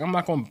dollars, like I'm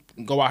not gonna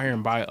go out here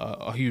and buy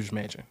a huge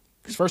mansion,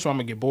 because first of all I'm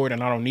gonna get bored,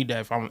 and I don't need that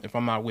if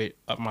I'm not with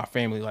my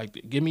family.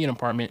 Like, give me an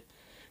apartment,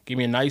 give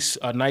me a nice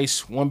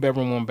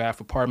 1-bedroom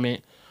 1-bath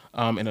apartment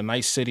in a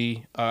nice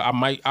city. I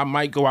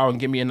might go out and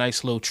get me a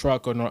nice little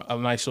truck or a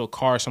nice little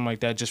car or something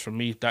like that, just for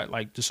me, that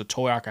like just a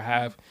toy I could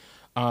have.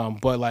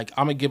 But like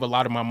I'm gonna give a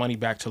lot of my money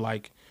back to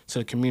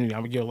the community.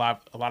 I'm gonna give a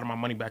lot of my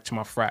money back to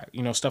my frat,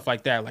 stuff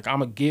like that. Like I'm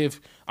gonna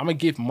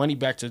give money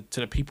back to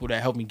the people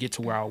that helped me get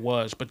to where I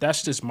was. But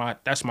that's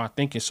my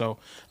thinking. So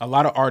a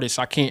lot of artists,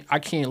 I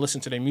can't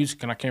listen to their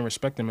music, and I can't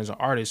respect them as an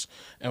artist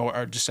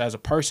or just as a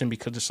person,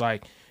 because it's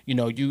like,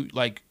 you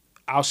like,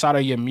 outside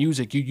of your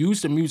music, you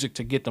use the music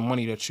to get the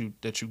money that you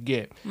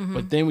get. Mm-hmm.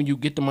 But then when you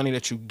get the money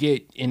that you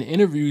get in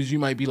interviews, you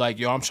might be like,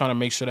 yo, I'm trying to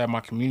make sure that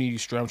my community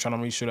is straight. I'm trying to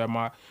make sure that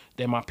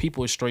my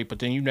people is straight. But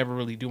then you never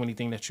really do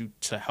anything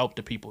to help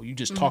the people. You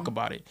just talk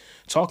about it.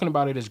 Talking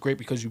about it is great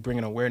because you bring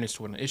an awareness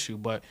to an issue.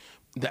 But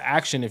the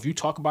action, if you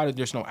talk about it,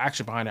 there's no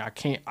action behind it.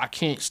 I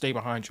can't stay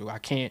behind you. I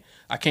can't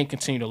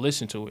continue to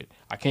listen to it.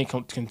 I can't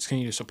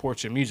continue to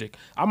support your music.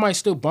 I might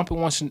still bump it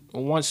once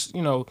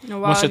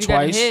or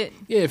twice.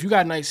 Yeah, if you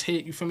got a nice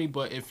hit, you feel me?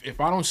 But if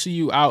I don't see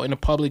you out in the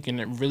public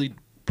and really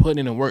putting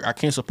in the work, I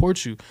can't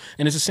support you.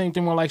 And it's the same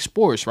thing with like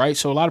sports, right?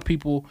 So a lot of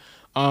people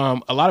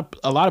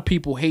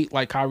hate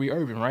like Kyrie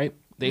Irving, right?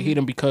 They hate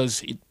him because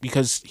he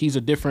has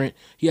a different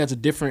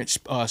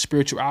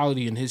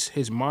spirituality, and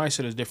his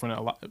mindset is different.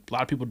 A lot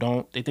of people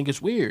don't. They think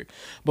it's weird.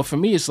 But for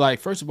me, it's like,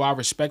 first of all, I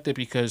respect it,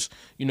 because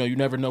you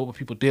never know what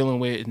people dealing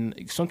with, and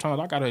sometimes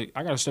I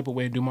gotta step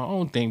away and do my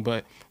own thing.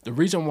 But the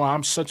reason why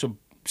I'm such a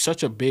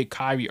such a big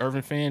Kyrie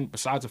Irving fan.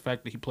 Besides the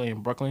fact that he played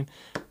in Brooklyn,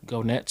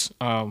 go Nets.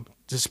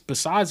 Just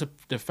besides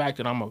the fact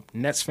that I'm a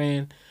Nets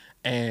fan,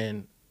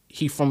 and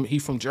he from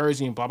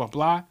Jersey and blah blah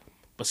blah.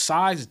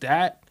 Besides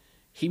that,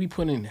 he be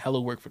putting in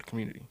hella work for the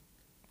community.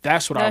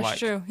 That's what I like. That's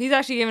true. He's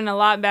actually giving a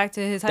lot back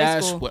to his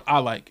high school. That's what I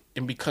like.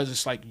 And because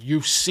it's like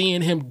you're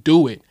seeing him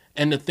do it.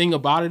 And the thing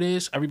about it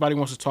is everybody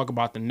wants to talk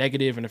about the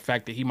negative and the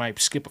fact that he might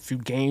skip a few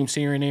games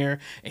here and there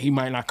and he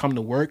might not come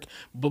to work.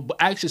 But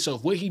ask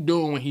yourself, what he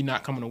doing when he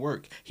not coming to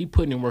work? He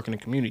putting in work in the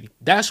community.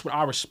 That's what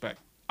I respect.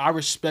 I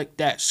respect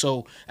that.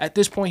 So at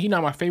this point, he's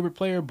not my favorite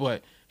player,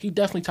 but he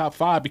definitely top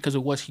 5 because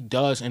of what he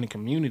does in the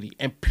community.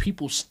 And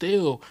people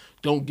still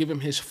don't give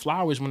him his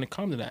flowers when it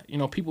comes to that. You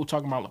know, people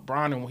talking about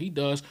LeBron and what he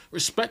does.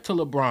 Respect to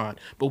LeBron.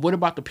 But what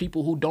about the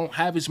people who don't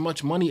have as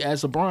much money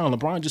as LeBron?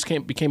 LeBron just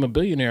became a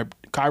billionaire.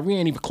 Kyrie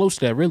ain't even close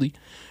to that, really.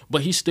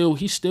 But he's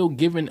still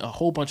giving a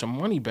whole bunch of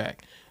money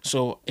back.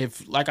 So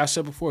if, like I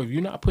said before, if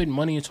you're not putting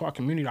money into our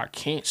community, I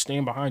can't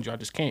stand behind you. I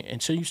just can't.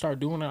 Until you start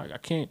doing that, I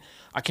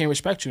can't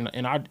respect you.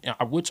 And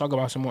I would talk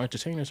about some more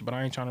entertainers, but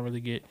I ain't trying to really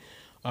get,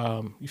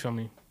 you feel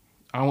me?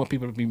 I don't want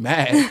people to be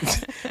mad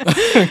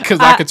because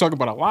I could talk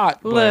about a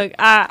lot. But. Look,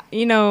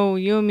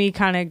 you and me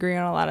kind of agree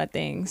on a lot of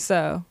things.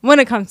 So when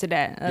it comes to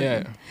that,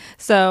 yeah.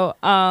 So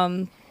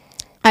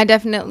I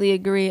definitely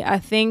agree. I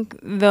think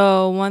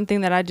the one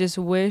thing that I just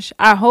wish,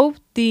 I hope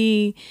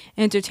the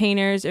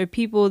entertainers or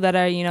people that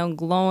are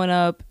glowing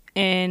up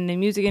in the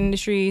music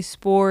industry,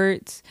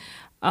 sports,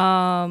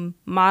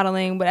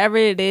 modeling, whatever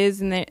it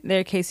is in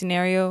their case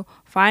scenario,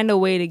 find a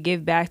way to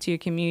give back to your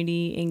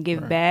community and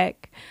give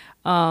back.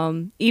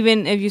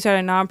 Even if you start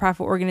a nonprofit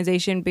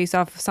organization based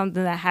off of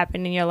something that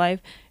happened in your life,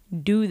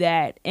 do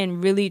that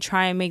and really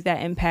try and make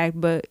that impact,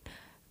 but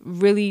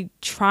really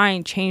try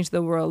and change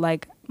the world.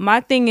 Like,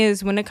 my thing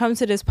is, when it comes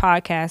to this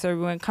podcast or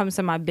when it comes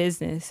to my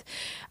business,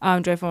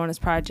 Joyful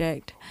Wellness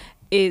Project,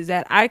 is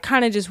that I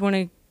kind of just want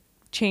to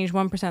change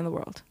 1% of the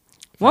world.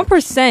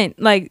 1%,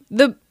 like,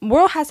 the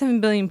world has 7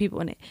 billion people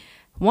in it.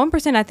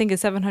 1% I think is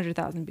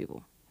 700,000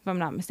 people, if I'm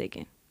not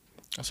mistaken.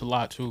 That's a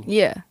lot too.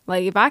 Yeah,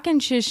 like if I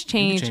can just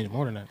change, you can change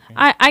more than that.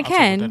 I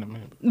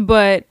can,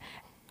 but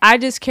I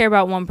just care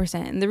about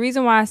 1%. And the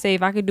reason why I say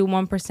if I could do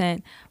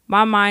 1%,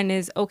 my mind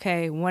is,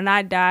 okay, when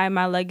I die,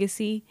 my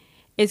legacy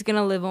is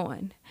gonna live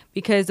on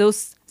because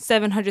those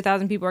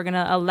 700,000 people are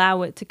gonna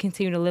allow it to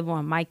continue to live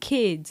on. My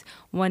kids,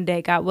 one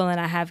day, God willing,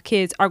 I have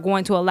kids, are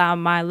going to allow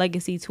my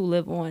legacy to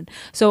live on.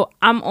 So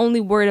I'm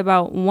only worried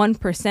about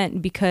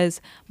 1%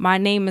 because my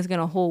name is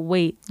gonna hold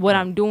weight. What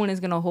I'm doing is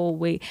gonna hold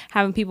weight.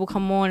 Having people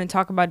come on and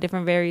talk about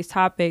different various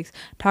topics,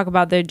 talk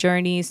about their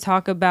journeys,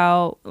 talk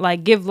about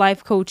give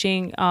life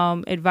coaching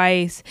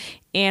advice.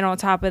 And on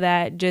top of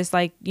that, just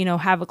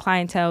have a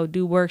clientele,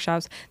 do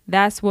workshops.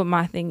 That's what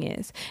my thing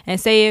is. And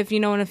say if,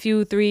 in a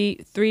few 3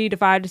 to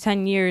 5 to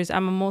 10 years,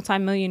 I'm a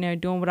multimillionaire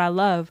doing what I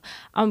love,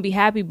 I'm gonna be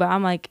happy. But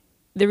I'm like,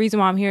 the reason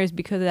why I'm here is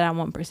because of that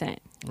 1%.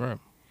 Right.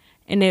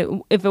 And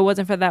if it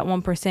wasn't for that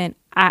 1%,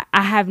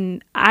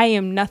 I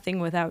am nothing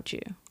without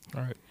you.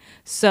 All right.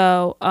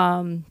 So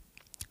I'm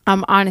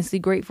honestly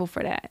grateful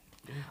for that.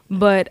 Yeah.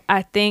 But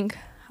I think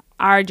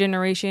our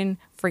generation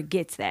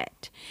forgets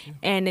that. Yeah.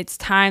 And it's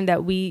time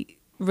that we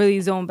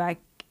really zone back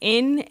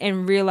in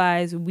and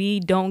realize we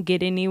don't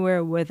get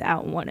anywhere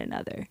without one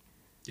another.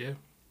 Yeah,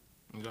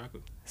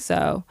 exactly.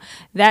 So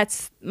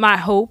that's my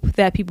hope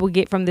that people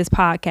get from this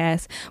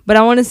podcast. But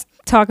I want to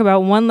talk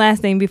about one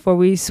last thing before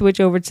we switch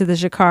over to the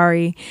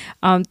Sha'Carri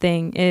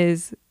thing,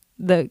 is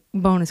the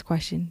bonus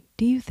question.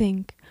 Do you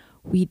think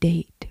we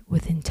date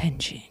with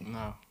intention?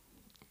 No.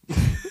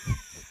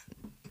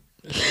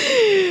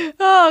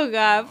 Oh,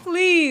 God,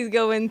 please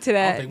go into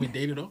that. I don't think we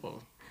dated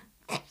all.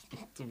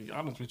 To be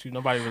honest with you,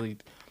 nobody really.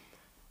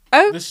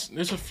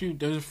 There's a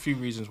few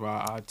reasons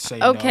why I'd say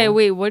no. Okay,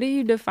 wait. What do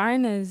you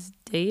define as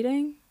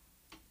dating?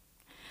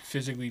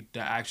 Physically,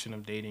 the action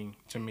of dating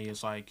to me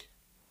is like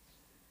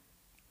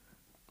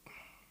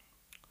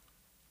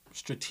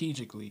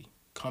strategically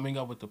coming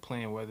up with a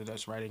plan, whether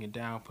that's writing it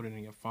down, putting it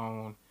in your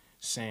phone,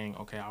 saying,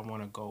 okay, I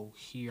want to go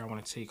here, I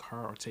want to take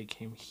her or take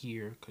him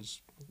here,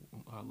 because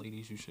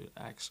ladies, you should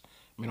ask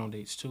men on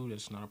dates too.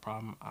 That's not a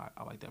problem.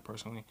 I like that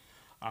personally.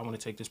 I want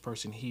to take this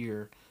person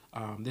here.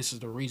 This is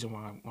the reason why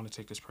I want to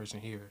take this person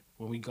here.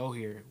 When we go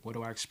here, what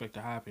do I expect to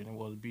happen? And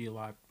will it be a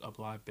live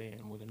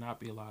band? Will it not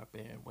be a live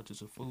band? What does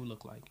the food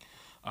look like?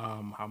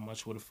 How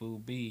much will the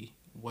food be?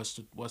 What's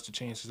the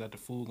chances that the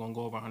food gonna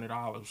go over $100?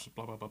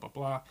 Blah blah blah blah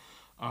blah.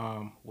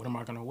 What am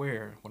I gonna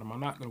wear? What am I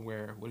not gonna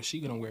wear? What is she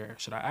gonna wear?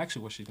 Should I ask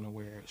her what she's gonna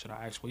wear? Should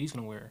I ask what he's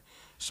gonna wear?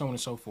 So on and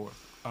so forth.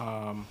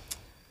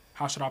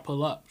 How should I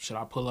pull up? Should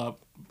I pull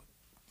up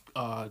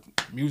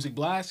music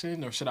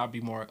blasting, or should I be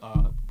more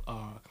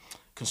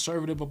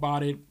conservative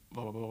about it?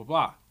 Blah blah blah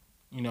blah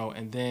blah.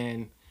 And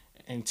then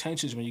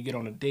intentions when you get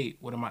on a date.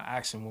 What am I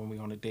asking when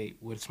we're on a date?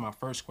 What's my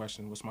first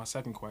question? What's my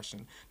second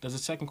question? Does the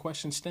second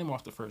question stem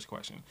off the first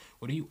question?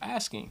 What are you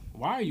asking?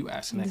 Why are you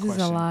asking that question?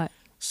 This is a lot.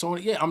 So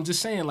yeah, I'm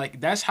just saying,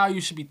 that's how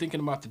you should be thinking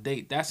about the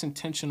date. That's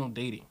intentional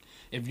dating.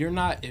 If you're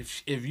not,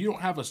 if you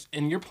don't have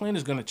and your plan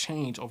is gonna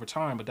change over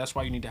time, but that's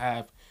why you need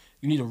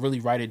to really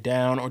write it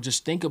down or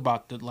just think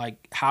about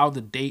how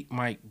the date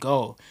might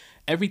go.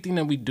 Everything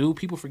that we do,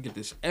 people forget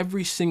this.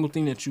 Every single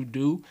thing that you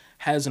do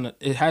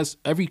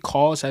every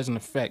cause has an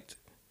effect.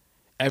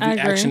 Every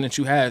action that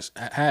you has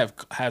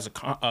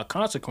a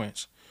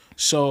consequence.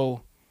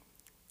 So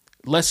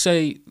let's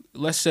say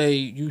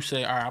you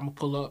say, all right, I'm gonna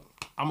pull up,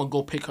 I'm gonna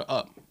go pick her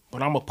up,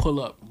 but I'm gonna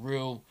pull up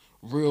real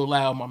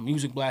loud, my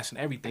music blasting,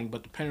 everything.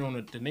 But depending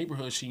on the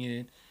neighborhood she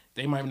in,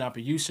 they might not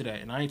be used to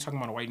that. And I ain't talking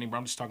about a white neighborhood.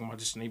 I'm just talking about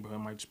just a neighborhood.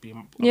 It might just be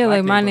a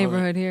like my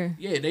neighborhood here.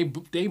 Yeah,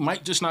 they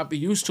might just not be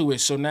used to it.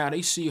 So now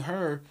they see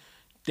her,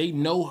 they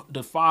know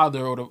the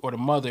father or the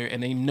mother,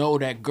 and they know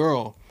that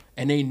girl,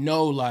 and they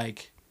know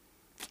like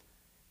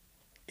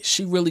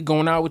she really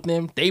going out with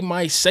them. They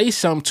might say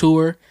something to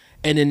her,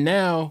 and then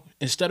now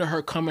instead of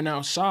her coming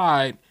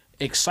outside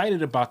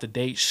excited about the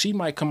date, she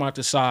might come out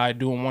the side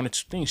doing one or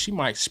two things. She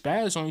might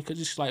spaz on you because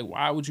she's like,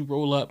 why would you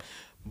roll up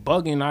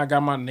bugging? I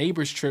got my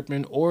neighbors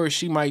tripping. Or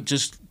she might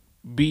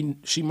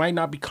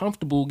not be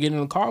comfortable getting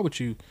in the car with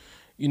you,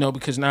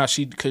 because now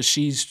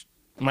she's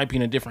might be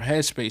in a different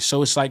headspace.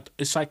 So it's like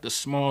the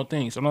small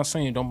things. I'm not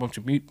saying don't bump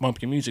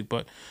your music,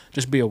 but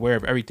just be aware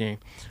of everything.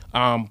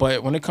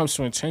 But when it comes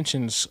to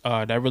intentions,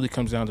 that really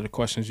comes down to the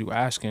questions you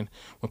asking.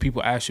 When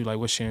people ask you like,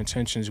 what's your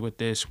intentions with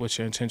this? What's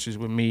your intentions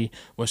with me?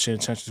 What's your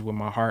intentions with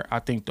my heart? I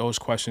think those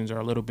questions are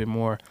a little bit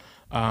more,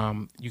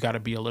 you got to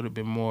be a little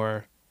bit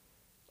more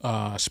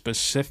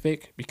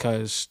specific,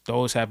 because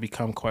those have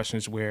become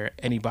questions where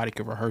anybody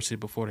could rehearse it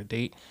before the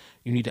date.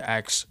 You need to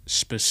ask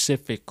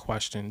specific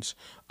questions.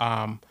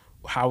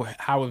 How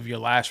have your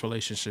last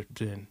relationship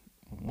been?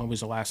 When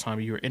was the last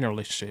time you were in a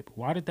relationship?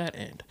 Why did that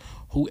end?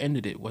 Who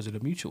ended it? Was it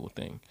a mutual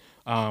thing?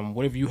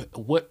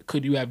 What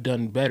could you have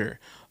done better?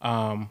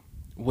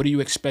 What do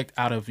you expect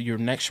out of your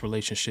next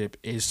relationship?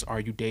 Are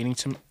you dating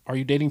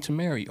to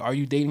marry? Are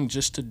you dating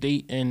just to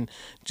date and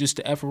just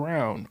to F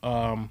around?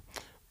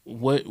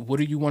 What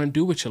do you want to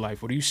do with your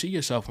life? Where do you see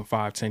yourself in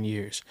 5-10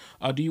 years?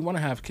 Do you want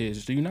to have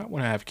kids? Do you not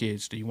want to have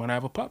kids? Do you want to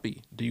have a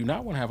puppy? Do you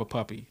not want to have a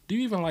puppy? Do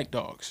you even like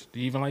dogs? Do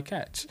you even like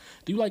cats?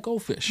 Do you like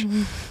goldfish?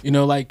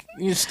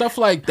 Stuff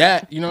like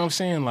that. You know what I'm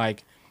saying?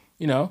 Like,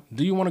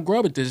 do you want to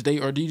grow up at this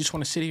date, or do you just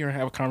want to sit here and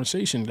have a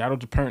conversation?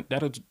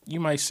 You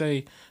might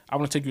say, I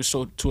want to take you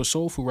to a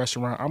soul food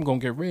restaurant. I'm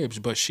going to get ribs,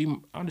 but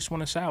I just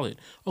want a salad.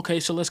 Okay,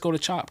 so let's go to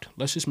Chopped.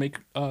 Let's just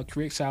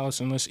create salads,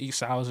 and let's eat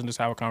salads and just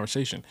have a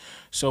conversation.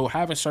 So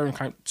having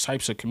certain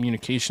types of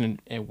communication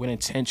and with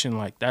intention,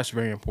 like that's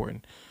very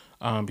important.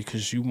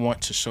 Because you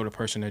want to show the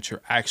person that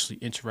you're actually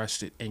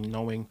interested in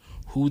knowing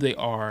who they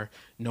are,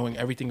 knowing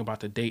everything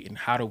about the date and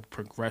how to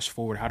progress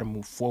forward, how to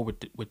move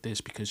forward with this,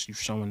 because you're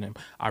showing them,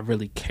 I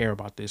really care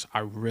about this. I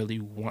really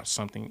want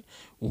something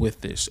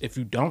with this. If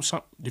you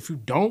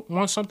don't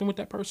want something with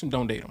that person,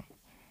 don't date them.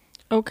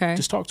 Okay.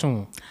 Just talk to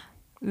them.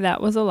 That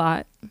was a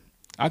lot.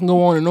 I can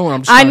go on and on.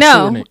 I'm just trying to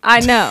shorten it. I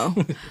know.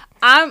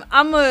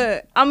 I'm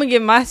gonna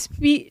give my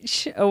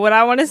speech of what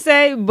I want to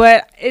say,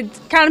 but it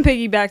kind of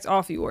piggybacks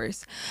off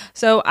yours.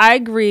 So I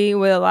agree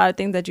with a lot of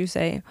things that you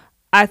say.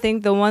 I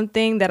think the one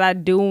thing that I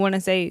do want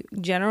to say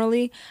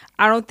generally,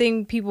 I don't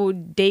think people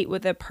date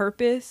with a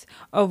purpose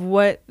of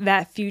what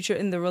that future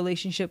in the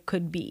relationship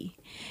could be.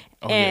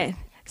 And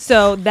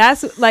so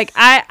that's like,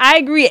 I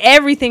agree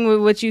everything with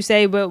what you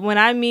say, but when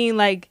I mean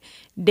like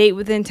date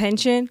with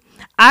intention,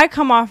 I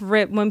come off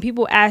rip when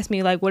people ask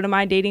me like, what am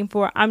I dating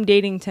for? I'm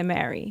dating to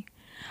marry.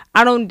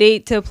 I don't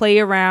date to play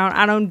around.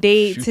 I don't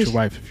date Shoot to your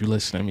wife if you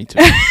listen to me too.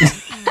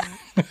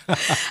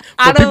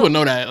 But people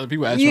know that.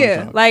 People ask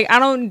me. Like I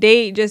don't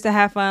date just to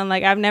have fun.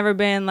 Like I've never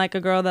been like a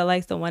girl that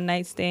likes the one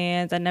night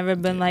stands. I've never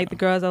been like the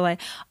girls that are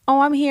like, oh,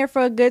 I'm here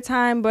for a good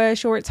time but a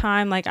short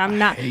time. Like I'm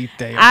not. I hate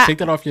that. Take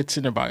that off your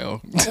Tinder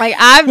bio. Like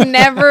I've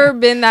never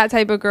been that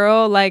type of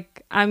girl.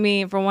 Like I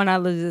mean, for one, I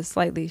live a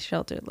slightly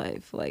sheltered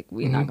life. Like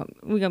we're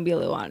gonna be a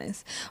little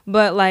honest.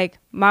 But like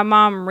my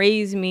mom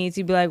raised me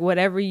to be like,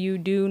 whatever you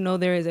do, know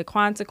there is a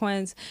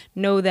consequence.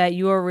 Know that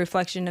you're a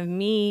reflection of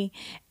me,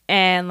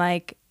 and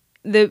like.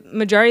 The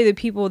majority of the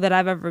people that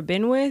I've ever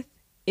been with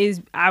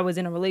I was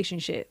in a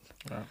relationship.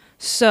 Wow.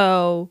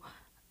 So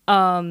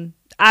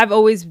I've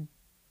always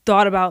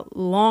thought about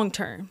long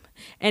term.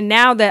 And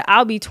now that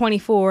I'll be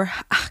 24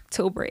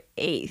 October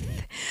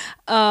 8th.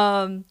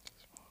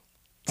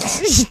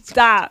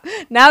 Stop.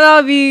 Now that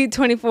I'll be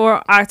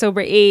 24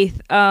 October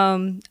 8th,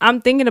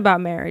 I'm thinking about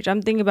marriage.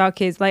 I'm thinking about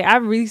kids. Like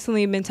I've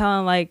recently been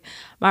telling like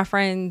my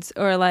friends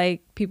or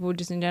like people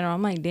just in general,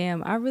 I'm like,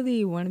 damn, I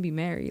really want to be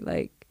married.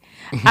 Like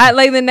I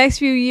like the next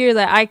few years,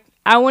 like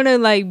I want to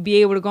like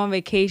be able to go on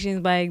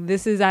vacations. Like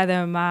this is either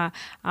I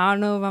don't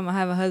know if I'm gonna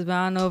have a husband.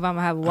 I don't know if I'm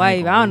gonna have a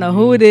wife. I don't know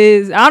who it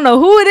is. I don't know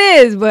who it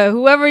is, but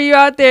whoever you're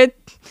out there,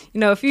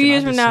 a few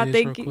years from now,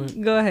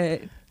 go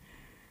ahead.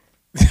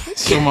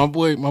 So my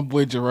boy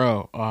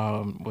Jarrell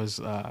was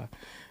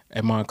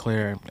at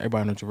Montclair.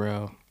 Everybody knows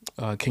Jarrell,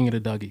 King of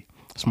the Dougie.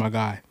 That's my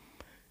guy.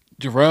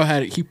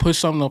 Jarrell he put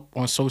something up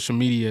on social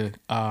media,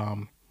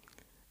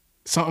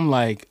 something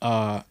like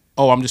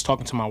oh, I'm just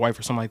talking to my wife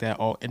or something like that.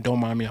 Oh, and don't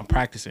mind me, I'm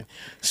practicing.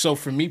 So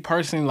for me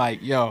personally,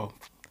 like, yo,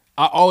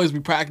 I always be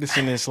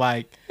practicing this.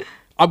 Like,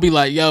 I'll be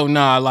like, yo,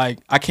 nah, like,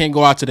 I can't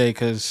go out today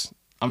because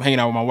I'm hanging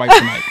out with my wife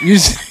tonight.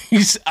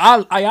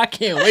 I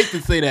can't wait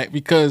to say that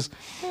because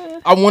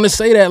I want to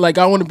say that. Like,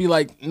 I want to be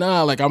like,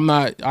 nah, like,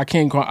 I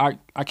can't go.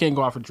 I can't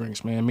go out for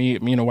drinks, man. Me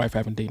and the wife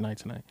having date night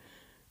tonight.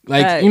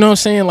 Like, you know what I'm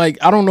saying? Like,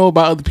 I don't know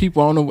about other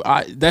people. I don't know.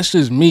 That's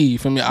just me.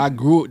 For me,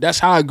 that's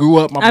how I grew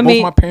up. Both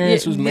my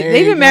parents was married.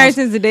 They've been married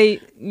since the day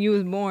you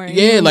was born.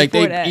 Yeah, like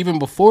even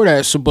before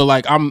that. So, but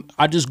like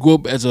I just grew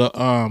up as a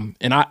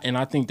and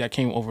I think that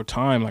came over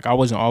time. Like I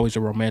wasn't always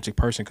a romantic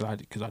person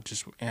because I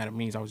just had a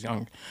means I was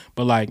young.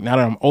 But like now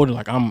that I'm older,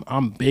 like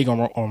I'm big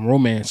on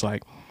romance.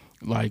 Like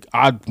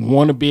I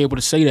want to be able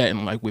to say that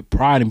and like with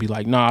pride and be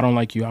like, nah, I don't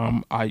like you.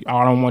 I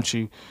don't want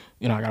you.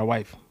 You know, I got a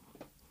wife.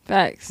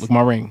 Facts. With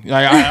my ring.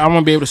 Like I want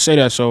to be able to say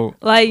that. So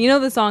like, you know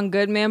the song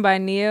Good Man by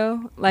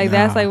Neo? Like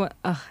that's like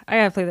I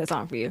gotta play that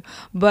song for you.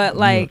 But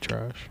like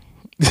trash.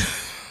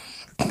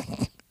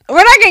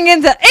 we're not gonna get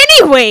into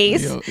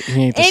anyways. Yo,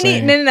 he ain't the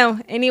same. No.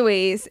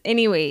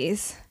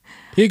 Anyways.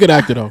 He a good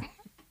actor though.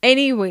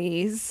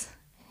 Anyways,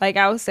 like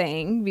I was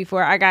saying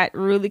before I got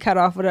really cut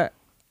off with a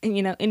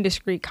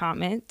indiscreet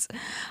comment.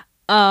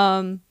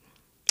 I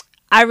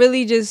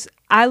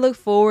look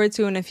forward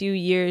to in a few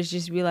years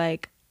just be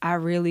like, I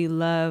really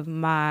love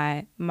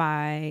my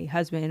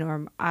husband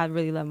or I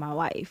really love my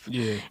wife.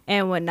 Yeah.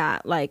 And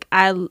whatnot. Like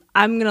I'm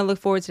gonna look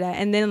forward to that.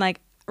 And then like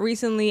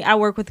recently I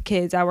work with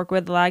kids. I work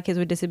with a lot of kids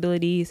with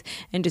disabilities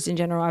and just in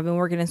general. I've been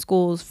working in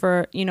schools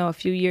for, a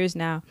few years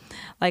now.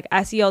 Like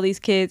I see all these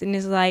kids and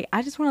it's like,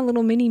 I just want a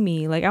little mini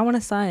me. Like I want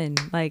a son.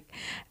 Like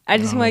I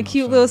just want a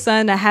cute little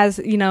son that has,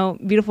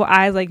 beautiful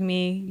eyes like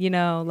me,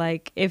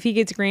 like if he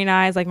gets green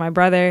eyes like my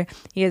brother,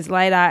 he has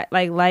light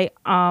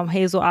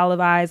hazel olive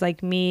eyes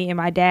like me and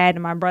my dad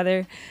and my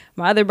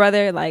other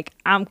brother, like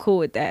I'm cool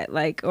with that.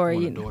 Like, or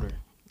a daughter.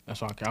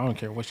 That's all. I don't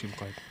care what she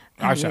look like.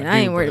 I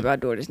ain't worried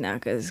about daughters now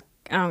because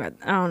I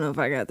don't know if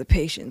I got the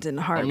patience and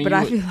the heart, but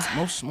I feel like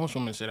most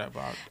women say that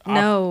about.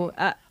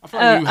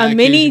 A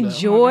mini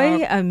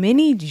joy. I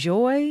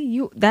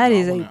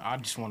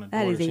just want a daughter.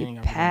 That is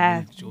a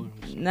path.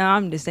 No,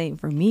 I'm just saying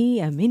for me,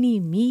 a mini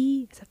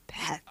me is a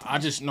path. I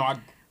just know I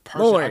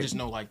just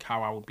know like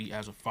how I would be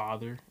as a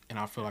father, and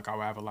I feel like I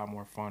would have a lot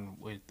more fun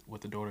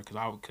with the daughter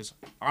because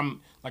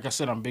I'm like I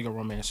said, I'm big on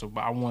romance, so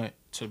but I want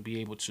to be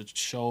able to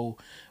show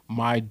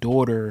my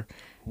daughter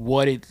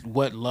what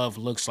love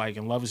looks like,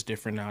 and love is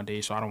different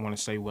nowadays. So I don't want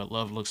to say what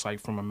love looks like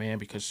from a man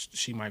because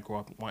she might grow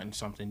up wanting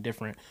something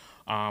different,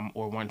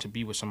 or wanting to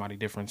be with somebody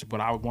different. But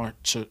I want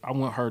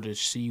her to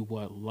see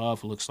what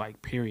love looks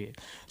like. Period.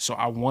 So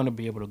I want to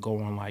be able to go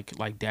on like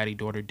daddy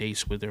daughter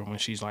dates with her when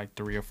she's like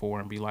 3 or 4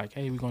 and be like,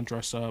 hey, we're gonna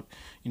dress up,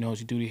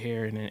 she do the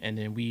hair, and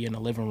then we in the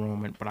living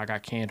room, but I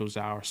got candles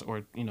out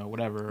or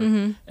whatever.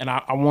 Mm-hmm. And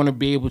I want to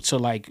be able to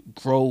like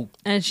grow.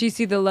 And she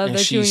see the love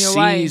that you and your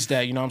wife. She sees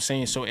that, you know what I'm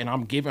saying? So, and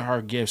I'm giving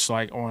her gifts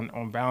like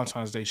on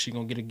Valentine's Day. She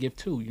gonna get a gift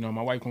too.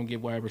 My wife gonna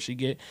get whatever she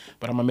get,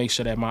 but I'm gonna make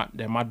sure that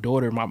my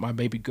daughter, my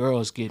baby girl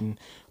is getting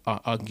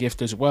a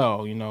gift as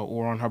well,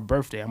 or on her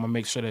birthday. I'm gonna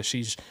make sure that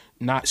she's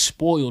not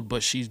spoiled,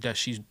 but she's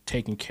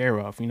taken care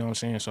of. You know what I'm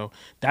saying? So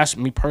that's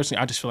me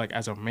personally. I just feel like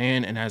as a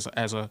man and as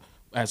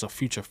a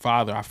future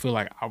father, I feel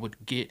like I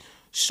would get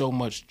so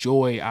much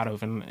joy out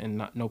of, and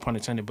not, no pun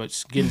intended,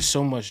 but getting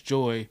so much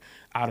joy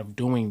out of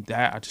doing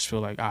that. I just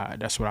feel like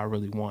that's what I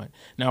really want.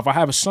 Now, if I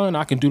have a son,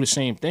 I can do the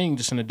same thing,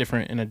 just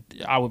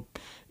I would,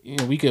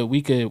 we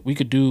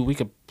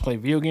could play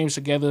video games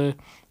together.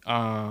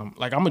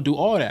 Like I'm gonna do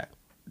all that.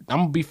 I'm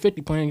gonna be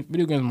 50 playing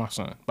video games with my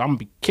son, but I'm gonna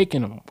be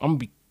kicking him. I'm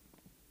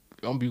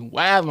gonna be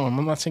wilding him.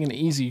 I'm not taking it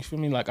easy. You feel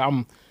me? Like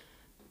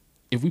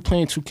if we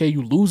playing 2K,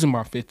 you losing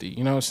by 50.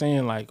 You know what I'm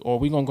saying? Like, or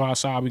we gonna go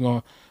outside. I'm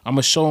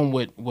gonna show him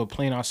what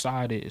playing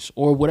outside is,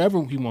 or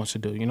whatever he wants to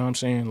do. You know what I'm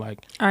saying?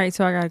 Like, all right.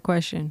 So I got a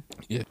question.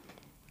 Yeah,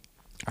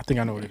 I think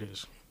I know what it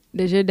is.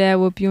 Did your dad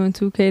whoop you in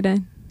 2K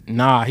then?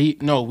 Nah, we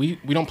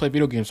don't play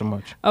video games so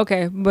much.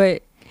 Okay,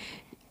 but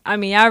I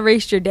mean, I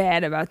raced your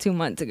dad about 2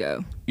 months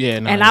ago. Yeah,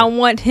 I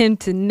want him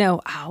to know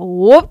I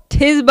whooped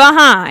his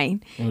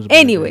behind.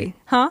 Anyway, day.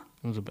 Huh?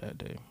 It was a bad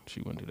day.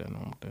 She wouldn't do that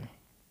normal day.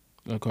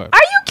 Are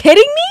you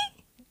kidding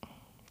me?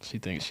 She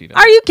thinks she does.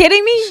 Are you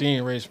kidding me? She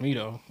ain't raced me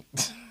though.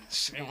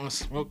 She ain't want to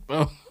smoke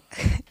though.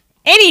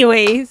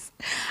 Anyways,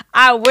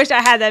 I wish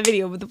I had that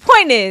video, but the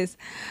point is,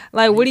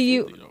 like, what do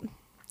you?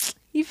 50,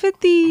 you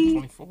 50? I'm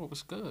 24.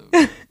 What's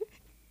good?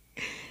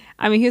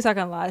 I mean, he was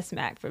talking a lot of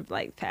smack for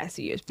like the past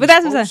 2 years, but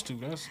that's what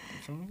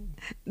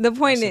the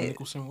point is.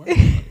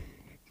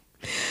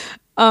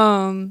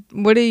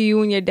 What do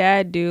you and your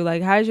dad do?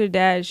 Like, how did your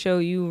dad show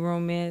you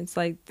romance?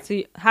 Like,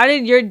 how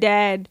did your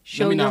dad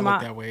show your mom? Let me not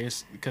look that way.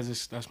 It's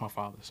because that's my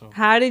father. So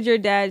how did your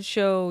dad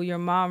show your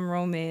mom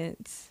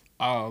romance?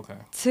 Oh, okay.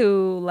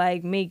 To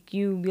like make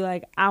you be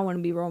like, I want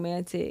to be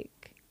romantic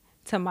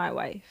to my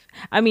wife.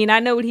 I mean, I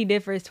know what he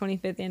did for his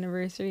 25th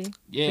anniversary.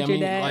 Yeah, with your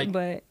dad,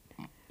 but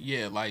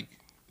yeah, like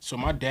so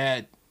my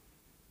dad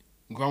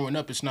growing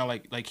up, it's not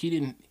like he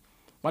didn't.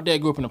 my dad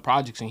grew up in the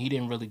projects, and he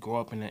didn't really grow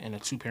up in a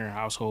 2-parent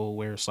household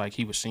where it's like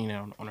he was seeing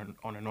it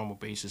on a normal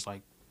basis,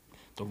 like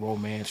the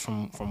romance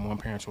from one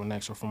parent to the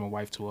next, or from a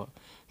wife to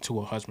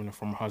a husband, or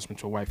from a husband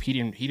to a wife. He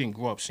didn't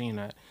grow up seeing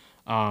that.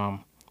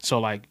 So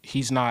like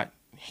he's not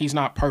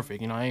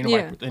perfect, you know. Ain't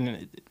nobody,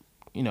 and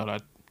you know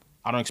that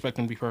I don't expect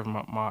him to be perfect.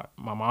 My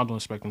mom don't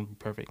expect him to be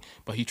perfect,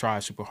 but he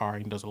tries super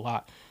hard and does a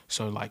lot.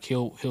 So like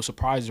he'll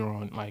surprise her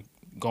on like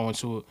going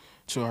to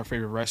her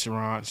favorite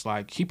restaurants.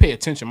 Like he pay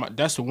attention.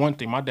 That's the one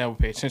thing my dad would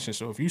pay attention.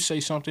 So if you say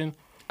something,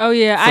 oh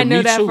yeah, I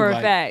know that for like,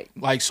 a fact.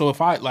 Like so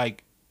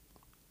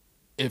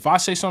if I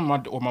say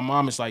something, or my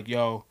mom is like,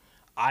 "Yo,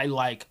 I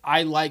like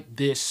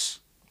this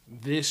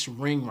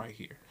ring right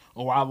here,"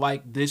 or "I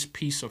like this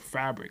piece of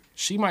fabric."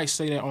 She might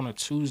say that on a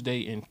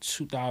Tuesday in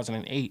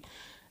 2008,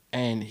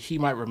 and he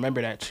might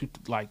remember that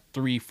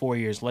 3-4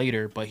 years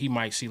later. But he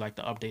might see like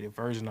the updated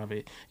version of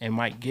it, and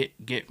might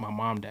get my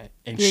mom that.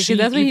 And yeah, because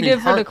that's what he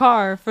did for the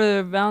car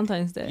for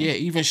Valentine's Day. Yeah,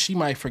 even she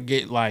might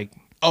forget like,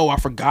 "Oh, I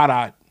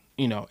forgot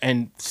you know."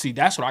 And see,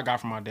 that's what I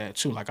got from my dad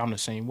too. Like I'm the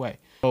same way.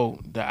 So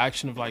the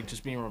action of like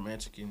just being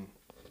romantic, and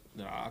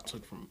that I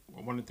took from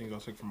one of the things I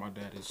took from my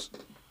dad is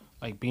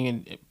like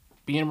being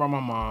around my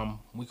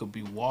mom. We could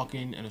be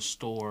walking in a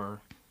store,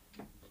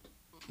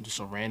 just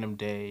a random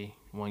day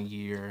one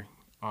year,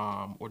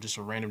 or just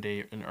a random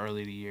day in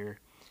early the year.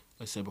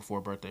 Let's say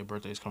before birthday.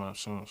 Birthday's coming up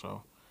soon,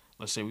 so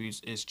let's say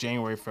it's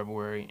January,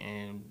 February,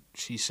 and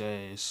she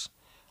says,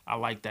 "I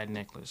like that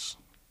necklace."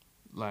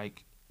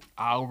 Like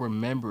I'll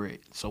remember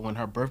it. So when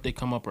her birthday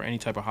come up or any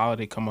type of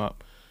holiday come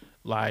up,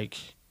 like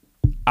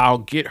I'll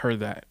get her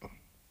that.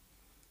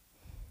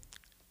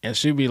 And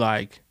she'll be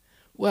like,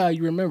 "Well,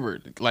 you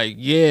remembered." Like,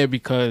 yeah,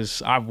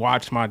 because I've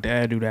watched my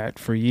dad do that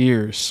for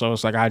years. So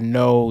it's like I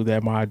know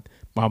that my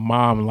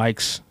mom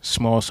likes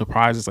small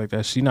surprises like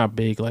that. She's not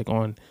big like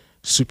on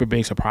super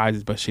big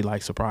surprises, but she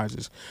likes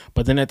surprises.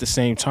 But then at the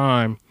same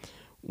time,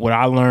 what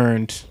I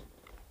learned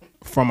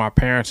from my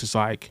parents is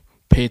like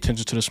pay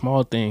attention to the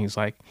small things,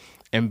 like,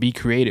 and be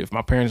creative.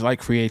 My parents like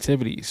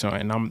creativity, so,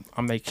 and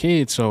I'm their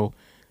kid, so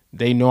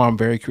they know I'm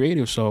very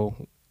creative.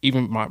 So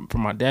even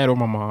from my dad or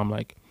my mom,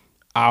 like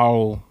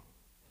I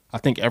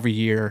think every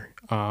year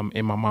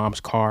in my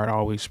mom's card, I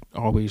always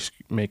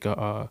make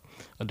a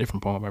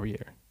different poem every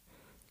year.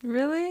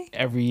 Really?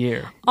 Every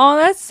year. Oh,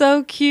 that's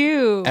so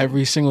cute.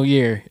 Every single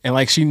year. And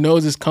like she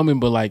knows it's coming,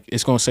 but like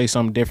it's gonna say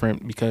something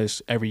different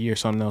because every year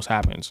something else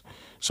happens.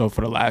 So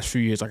for the last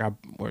few years, like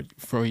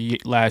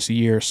last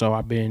year or so,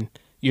 I've been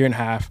year and a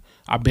half,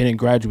 I've been in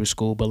graduate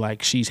school, but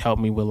like she's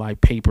helped me with like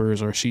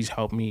papers, or she's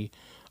helped me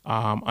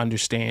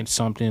understand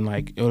something.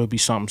 Like it'll be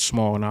something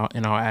small, and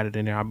I'll add it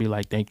in there. I'll be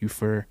like, thank you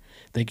for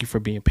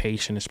being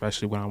patient,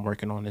 especially when I'm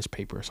working on this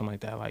paper or something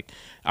like that. Like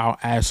I'll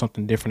add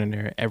something different in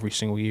there every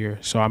single year.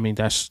 So I mean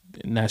that's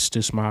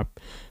just my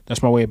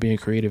way of being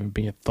creative and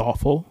being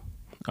thoughtful.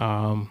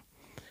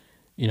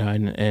 You know,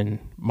 and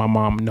my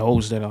mom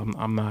knows that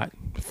I'm not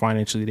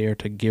financially there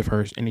to give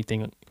her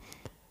anything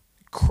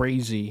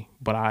crazy,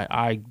 but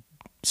I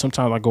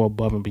sometimes I go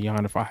above and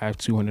beyond. If I have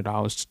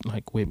 $200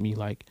 like with me,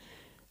 like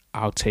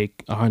I'll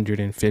take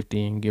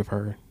 150 and give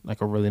her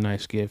like a really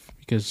nice gift,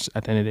 because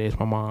at the end of the day, it's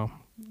my mom.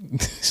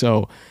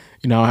 So,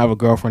 you know, I don't have a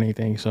girlfriend or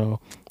anything, so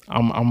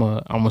I'm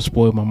a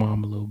spoil my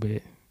mom a little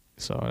bit.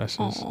 So that's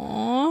just,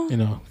 you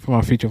know, for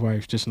my future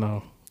wife, just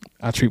know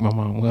I treat my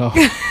mom well.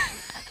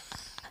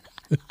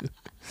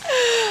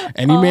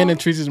 Any man that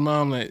treats his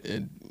mom like,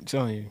 I'm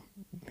telling you,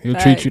 he'll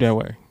treat you that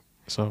way.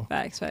 So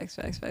facts. All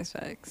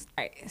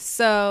right,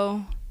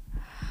 so.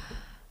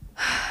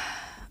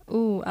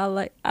 Ooh, I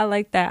like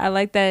that. I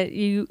like that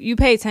you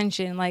pay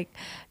attention. Like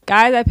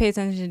guys that pay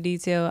attention to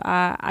detail,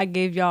 I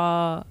gave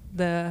y'all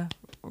the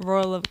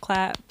roll of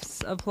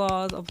claps,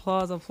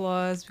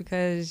 applause,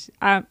 because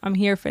I'm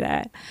here for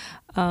that.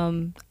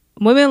 Women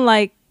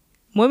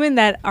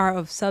that are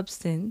of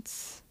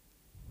substance,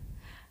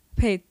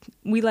 we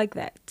like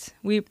that.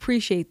 We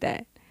appreciate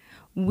that.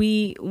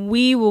 We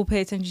will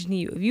pay attention to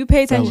you. If you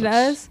pay attention to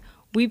us,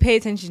 we pay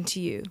attention to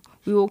you.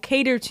 We will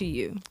cater to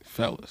you.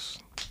 Fellas.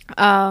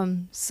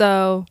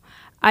 So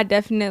I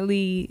think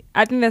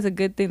that's a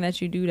good thing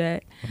that you do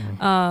that.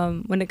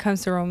 When it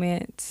comes to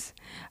romance,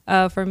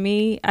 for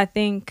me, I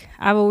think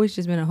I've always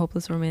just been a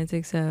hopeless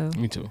romantic. So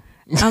me too.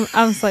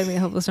 I'm slightly a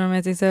hopeless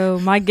romantic. So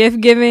my gift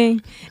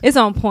giving is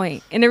on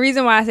point. And the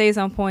reason why I say it's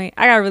on point,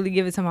 I gotta really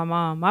give it to my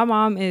mom. My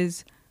mom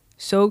is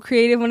so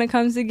creative when it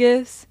comes to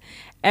gifts.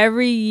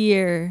 Every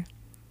year,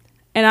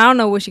 and I don't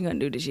know what she's going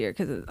to do this year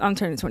because I'm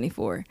turning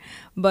 24.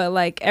 But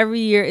like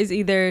every year is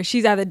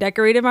she's either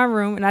decorated my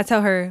room, and I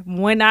tell her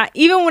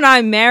even when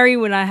I'm married,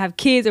 when I have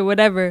kids or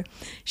whatever,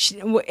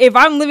 if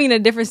I'm living in a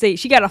different state,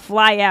 she got to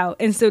fly out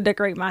and still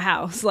decorate my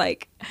house.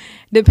 Like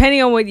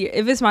depending on what year,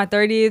 if it's my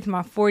 30th,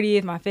 my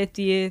 40th, my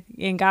 50th,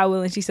 and God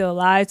willing, she's still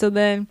alive. So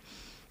then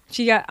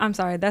I'm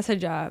sorry, that's her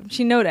job.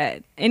 She know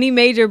that. Any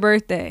major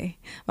birthday,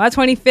 my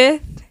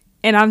 25th,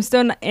 and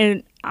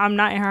I'm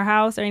not in her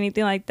house or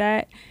anything like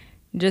that,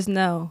 just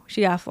know she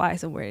gotta fly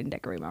somewhere and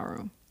decorate my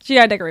room. She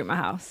gotta decorate my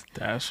house.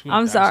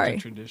 I'm sorry.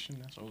 The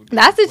tradition.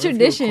 That's the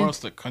tradition. Across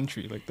the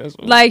country, like that's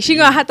like she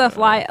gonna have to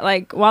fly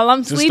like while I'm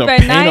just asleep to at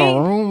paint night. A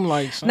room,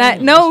 like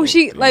No,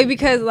 she like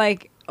because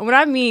like what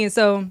I mean.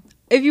 So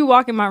if you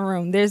walk in my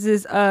room, there's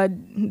this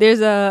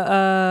there's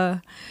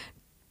a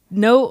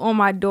note on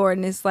my door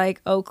and it's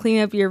like, oh, clean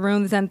up your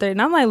room this and third.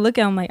 And I'm like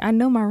looking, I'm like, I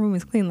know my room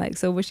is clean. Like,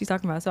 so what's she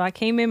talking about? So I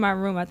came in my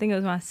room, I think it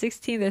was my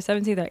 16th or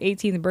 17th or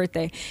 18th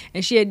birthday,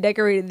 and she had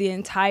decorated the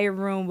entire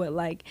room with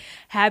like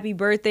happy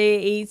birthday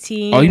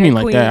 18. Oh, you mean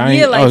like queen. That?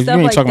 Yeah, like stuff you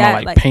ain't like talking that.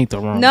 About like paint the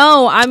room.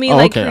 No, I mean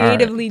like okay,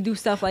 creatively do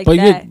stuff like but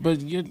that.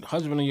 But your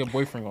husband and your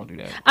boyfriend gonna do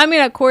that. I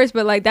mean, of course,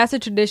 but like that's a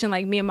tradition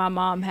like me and my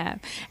mom have.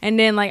 And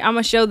then like I'm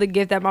gonna show the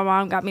gift that my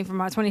mom got me for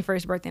my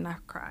 21st birthday, and I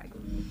cried.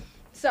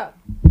 So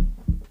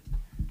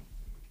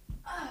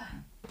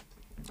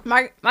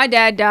My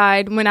dad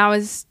died when I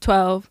was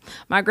 12.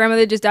 My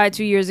grandmother just died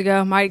 2 years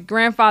ago. My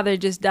grandfather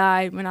just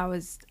died when I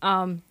was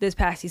this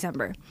past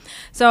December.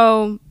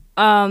 So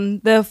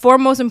the four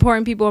most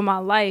important people in my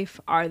life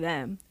are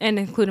them, and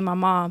including my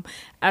mom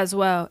as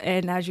well.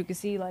 And as you can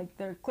see, like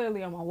they're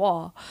clearly on my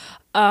wall.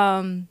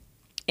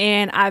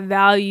 And I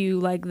value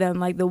like them,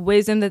 like the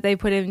wisdom that they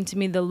put into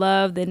me, the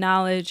love, the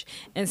knowledge.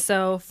 And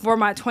so for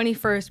my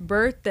 21st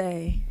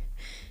birthday,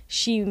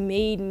 she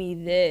made me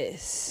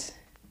this.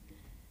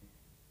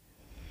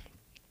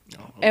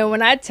 And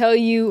when I tell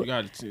you,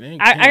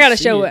 I gotta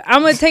show it.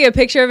 I'm gonna take a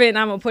picture of it and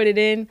I'm gonna put it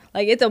in.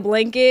 Like it's a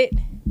blanket,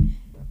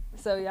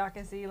 so y'all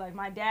can see. Like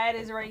my dad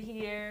is right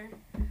here,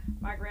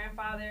 my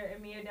grandfather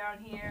and me are down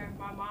here,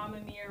 my mom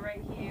and me are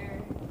right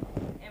here,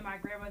 and my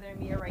grandmother and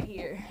me are right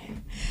here.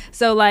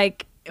 So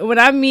like when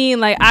I mean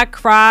like I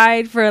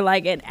cried for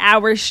like an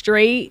hour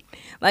straight,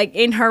 like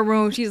in her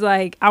room, she's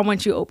like, "I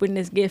want you to open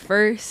this gift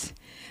first."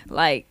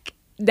 Like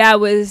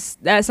that's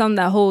something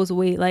that holds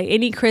weight. Like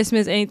any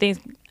Christmas, any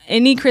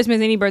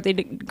birthday,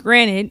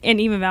 granted, and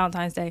even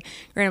Valentine's Day.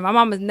 Granted, my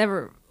mom has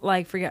never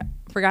like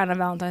forgotten on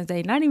Valentine's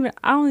Day. I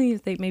don't even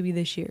think maybe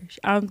this year.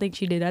 I don't think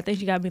she did. I think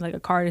she got me like a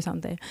card or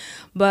something.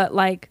 But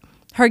like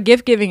her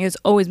gift giving has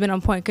always been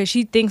on point because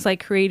she thinks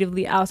like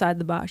creatively outside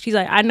the box. She's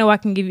like, I know I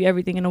can give you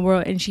everything in the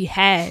world, and she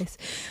has,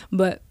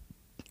 but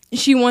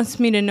she wants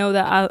me to know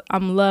that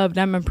I'm loved,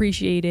 I'm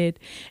appreciated,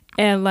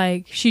 and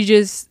like she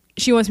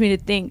wants me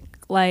to think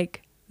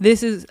like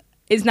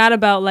it's not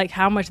about like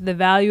how much the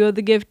value of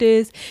the gift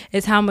is,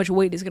 it's how much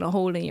weight it's going to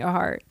hold in your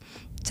heart.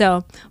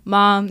 So,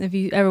 Mom, if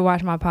you ever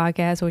watch my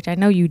podcast, which I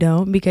know you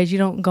don't because you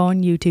don't go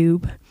on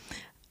YouTube.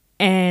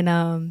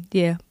 And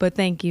yeah, but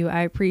thank you.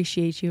 I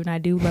appreciate you and I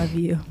do love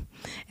you.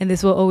 And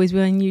this will always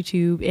be on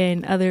YouTube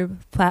and other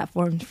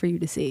platforms for you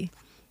to see.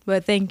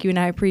 But thank you and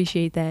I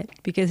appreciate that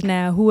because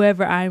now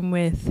whoever I'm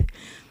with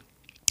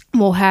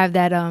will have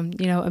that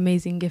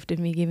amazing gift of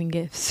me giving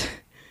gifts.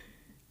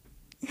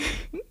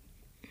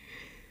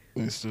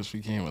 This just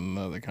became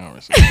another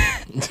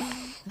conversation.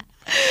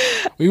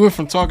 We went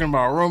from talking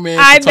about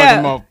romance to talking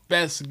about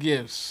best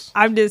gifts.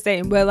 I'm just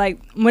saying, but like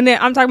when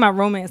I'm talking about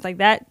romance, like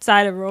that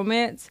side of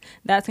romance,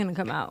 that's gonna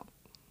come out.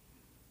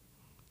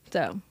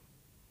 So,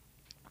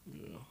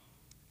 yeah.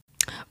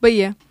 But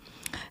yeah,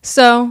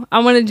 so I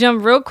want to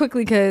jump real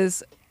quickly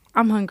because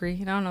I'm hungry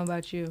and I don't know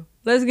about you.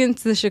 Let's get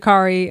into the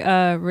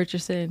Sha'Carri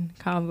Richardson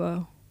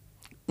combo.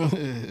 Yeah.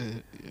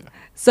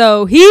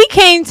 So he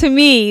came to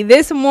me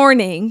this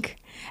morning.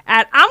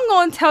 And I'm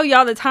gonna tell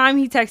y'all the time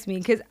he texted me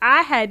because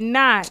I had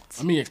not.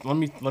 Let me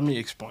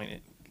explain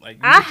it. Like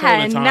I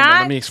had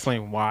not. Let me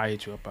explain why I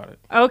hit you about it.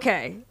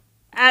 Okay,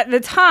 at the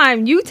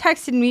time you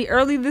texted me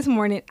early this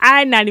morning, I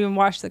had not even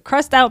washed the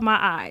crust out my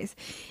eyes.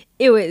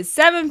 It was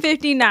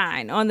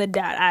 7:59 on the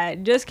dot. I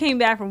just came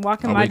back from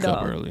walking my dog.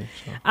 Up early,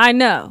 so. I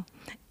know,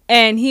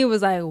 and he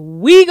was like,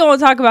 "We gonna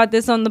talk about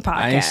this on the podcast."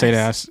 I didn't say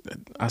that.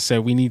 I said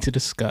we need to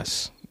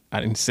discuss. I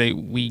didn't say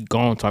we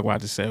gonna talk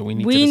about this. We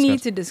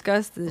need to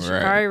discuss the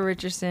Sha'Carri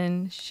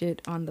Richardson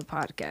shit on the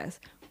podcast.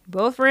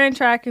 Both ran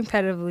track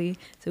competitively,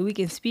 so we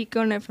can speak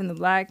on it from the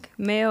black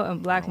male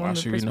and black woman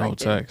perspective. No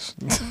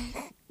text.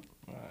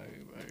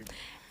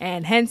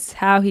 And hence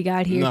how he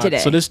got here today.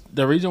 So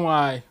the reason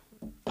why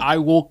I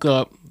woke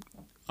up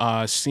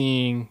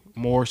seeing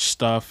more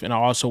stuff, and I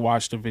also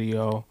watched the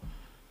video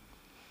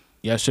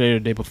yesterday or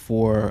the day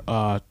before.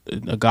 A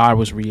guy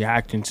was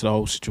reacting to the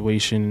whole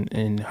situation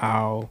and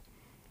how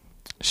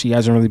she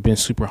hasn't really been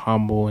super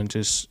humble and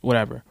just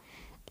whatever.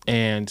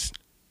 And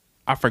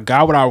I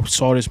forgot what I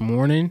saw this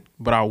morning,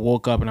 but I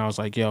woke up and I was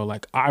like, yo,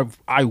 like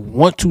I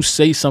want to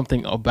say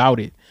something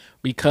about it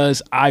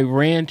because I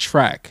ran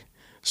track.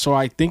 So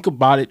I think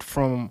about it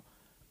from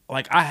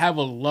like I have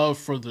a love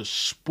for the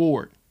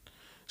sport.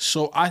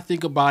 So I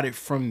think about it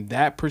from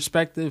that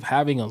perspective,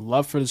 having a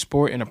love for the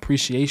sport and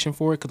appreciation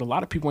for it, because a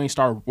lot of people ain't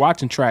started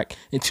watching track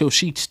until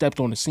she stepped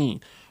on the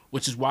scene,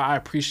 which is why I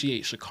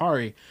appreciate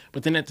Sha'Carri.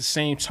 But then at the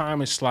same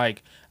time, it's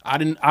like I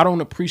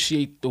don't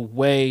appreciate the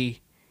way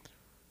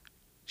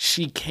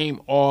she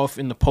came off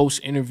in the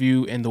post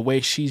interview and the way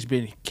she's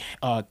been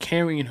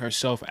carrying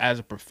herself as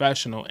a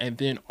professional, and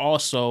then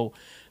also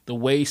the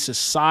way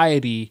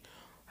society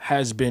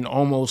has been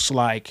almost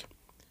like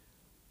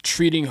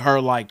treating her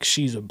like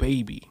she's a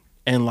baby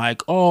and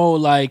like, oh,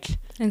 like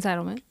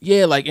Entitlement.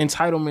 yeah, like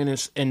entitlement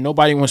is, and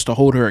nobody wants to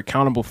hold her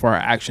accountable for her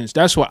actions.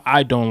 That's what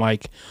I don't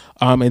like.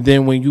 And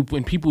then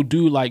when people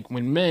do, like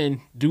when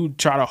men do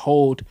try to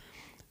hold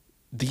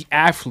the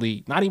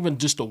athlete, not even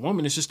just a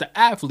woman, it's just the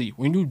athlete.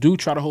 When you do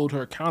try to hold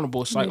her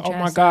accountable, it's like, oh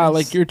my God,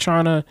 like you're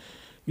trying to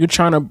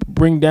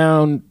bring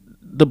down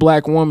the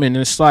black woman.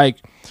 And it's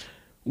like,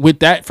 with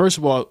that, first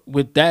of all,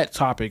 with that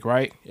topic,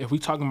 right? If we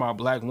talking about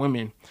black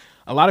women,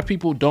 a lot of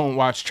people don't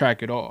watch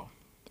track at all.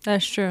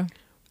 That's true.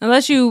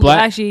 Unless you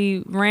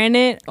actually ran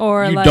it,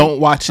 or you like,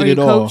 don't watch it or at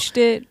you all. Coached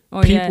it,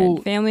 or people, you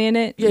had family in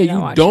it. Yeah,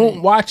 you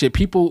don't watch it.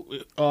 People,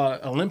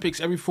 Olympics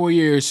every 4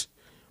 years.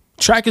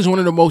 Track is one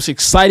of the most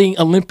exciting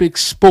Olympic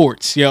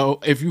sports,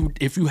 yo. If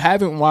you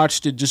haven't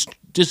watched it, just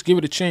give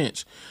it a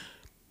chance.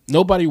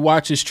 Nobody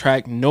watches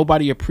track.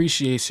 Nobody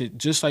appreciates it.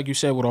 Just like you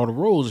said with all the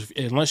roles,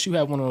 unless you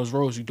have one of those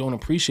roles, you don't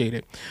appreciate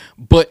it.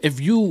 But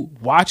if you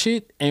watch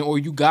it or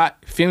you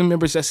got family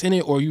members that's in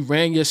it, or you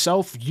ran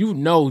yourself, you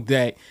know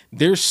that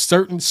there's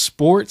certain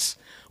sports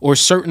or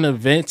certain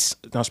events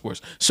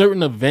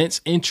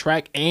in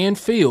track and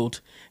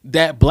field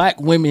that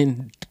black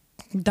women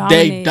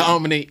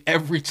dominate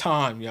every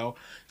time, yo.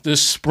 The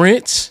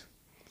sprints,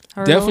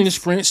 definitely the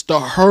sprints, the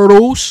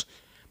hurdles,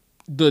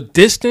 the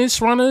distance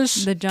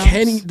runners, the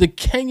jumps. The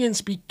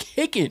Kenyans be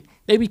kicking.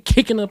 They be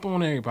kicking up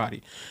on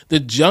everybody.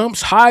 The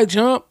jumps, high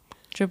jump,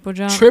 triple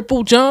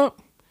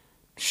jump.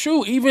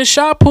 Shoot, even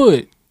shot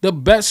put.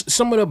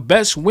 Some of the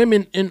best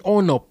women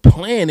on the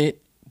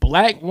planet,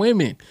 black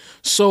women.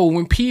 So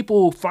when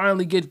people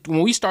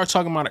when we start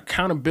talking about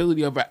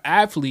accountability of an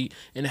athlete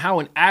and how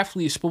an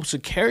athlete is supposed to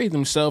carry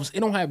themselves, it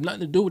don't have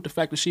nothing to do with the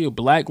fact that she a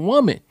black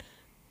woman.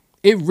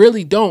 It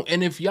really don't.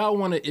 And if y'all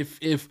want to,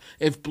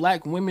 if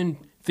black women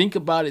think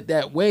about it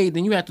that way,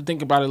 then you have to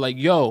think about it like,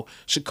 yo,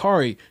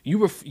 Sha'Carri,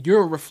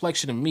 you're a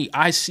reflection of me.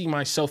 I see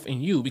myself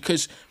in you,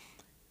 because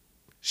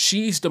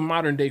she's the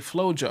modern day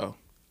FloJo.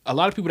 A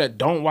lot of people that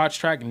don't watch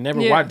track and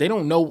never watch, they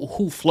don't know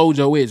who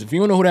FloJo is. If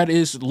you don't know who that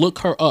is, look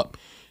her up.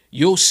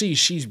 You'll see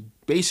she's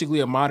basically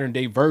a modern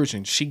day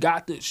version. She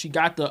got the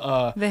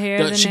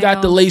hair, she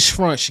got the lace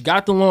front. She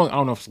got the long. I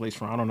don't know if it's lace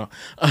front. I don't know.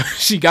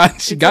 She got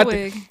the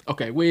wig.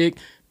 Okay, wig.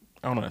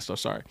 I don't know that stuff.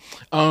 Sorry.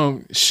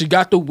 She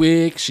got the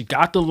wig. She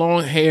got the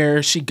long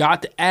hair. She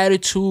got the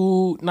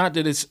attitude. Not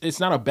that it's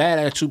not a bad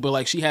attitude, but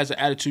like she has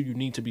the attitude you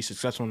need to be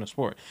successful in the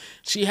sport.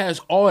 She has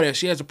all that.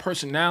 She has a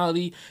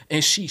personality,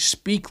 and she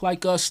speak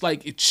like us.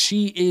 Like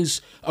she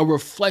is a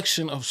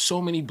reflection of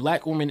so many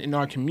black women in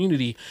our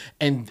community.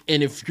 And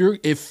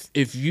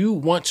if you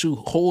want to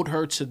hold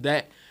her to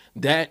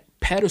that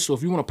pedestal,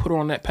 if you want to put her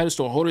on that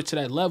pedestal, hold her to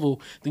that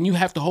level, then you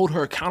have to hold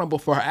her accountable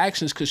for her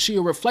actions, because she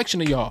a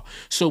reflection of y'all.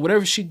 So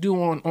whatever she do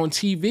on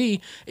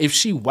TV, if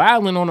she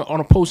wilding on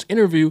a post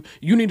interview,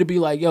 you need to be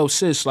like, yo,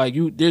 sis, like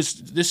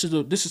this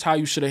is how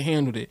you should have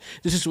handled it.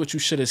 This is what you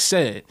should have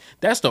said.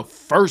 That's the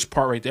first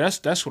part right there.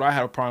 That's what I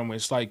have a problem with.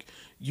 It's like,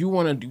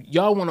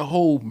 y'all want to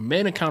hold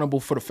men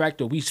accountable for the fact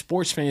that we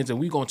sports fans and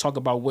we going to talk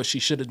about what she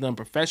should have done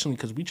professionally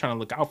because we trying to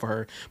look out for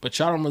her, but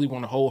y'all don't really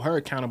want to hold her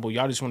accountable.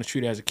 Y'all just want to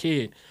treat her as a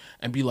kid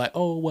and be like,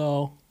 oh,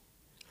 well,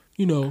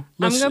 I'm going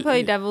to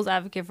play devil's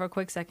advocate for a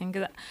quick second,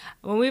 because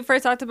when we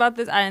first talked about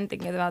this, I didn't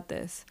think about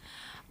this.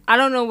 I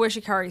don't know where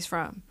Sha'Carri's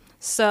from.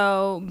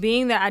 So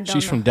being that I don't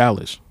She's from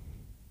Dallas.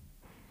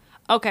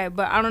 Okay,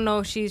 but I don't know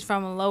if she's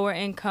from a lower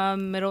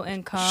income, middle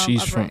income.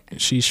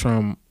 She's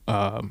from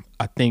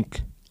I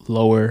think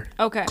lower,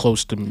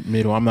 close to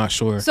middle. I'm not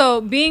sure. So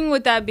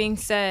with that being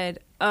said,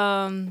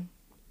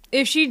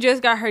 if she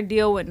just got her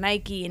deal with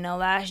Nike in the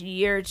last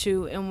year or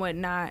two and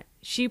whatnot,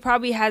 she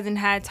probably hasn't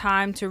had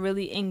time to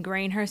really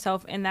ingrain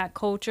herself in that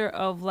culture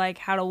of like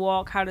how to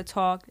walk, how to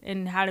talk,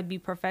 and how to be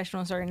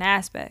professional in certain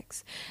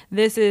aspects.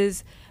 This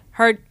is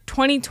her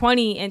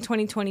 2020 and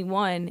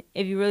 2021,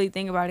 if you really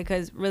think about it,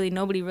 because really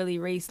nobody really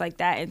raced like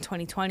that in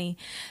 2020.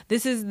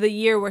 This is the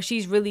year where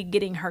she's really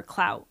getting her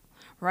clout,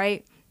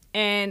 right?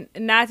 And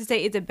not to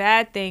say it's a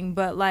bad thing,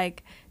 but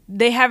like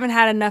they haven't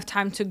had enough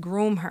time to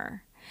groom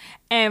her.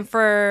 And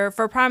for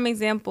prime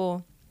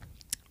example,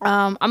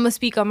 I'm gonna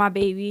speak on my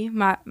baby,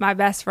 my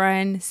best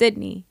friend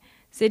Sydney.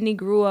 Sydney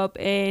grew up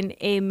in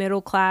a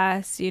middle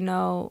class,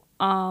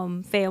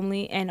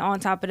 family, and on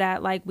top of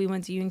that, like we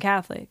went to Union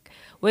Catholic.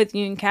 With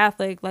Union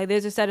Catholic, like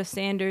there's a set of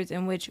standards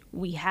in which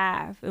we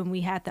have and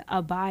we have to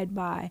abide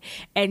by.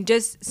 And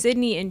just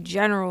Sydney in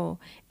general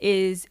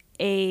is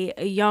a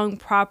young,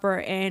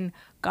 proper, and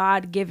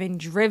God-given,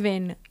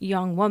 driven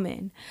young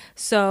woman.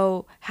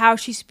 So how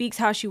she speaks,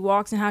 how she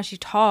walks, and how she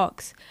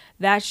talks,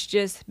 that's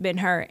just been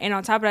her. And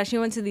on top of that, she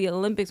went to the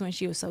Olympics when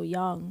she was so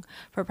young,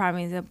 for prime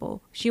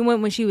example. She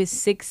went when she was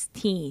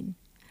 16.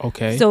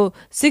 Okay. So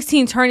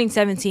 16 turning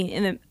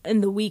 17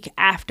 in the week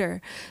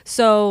after.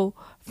 So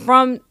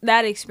from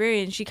that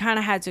experience, she kind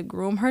of had to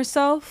groom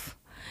herself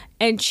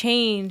and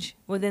change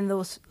in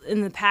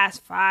the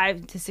past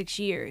 5 to 6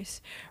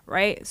 years,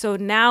 right? So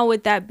now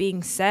with that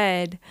being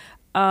said,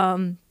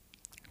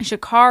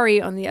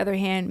 Sha'Carri, on the other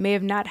hand, may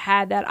have not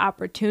had that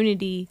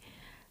opportunity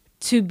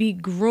to be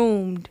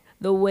groomed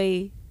the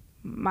way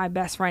my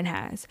best friend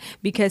has,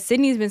 because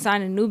Sydney's been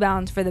signing New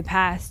Balance for the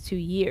past 2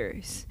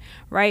 years,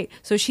 right?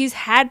 So she's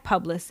had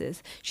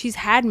publicists, she's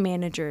had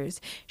managers,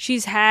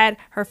 she's had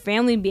her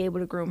family be able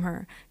to groom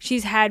her,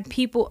 she's had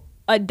people,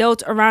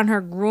 adults around her,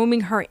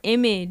 grooming her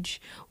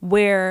image,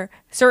 where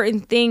certain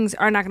things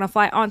are not going to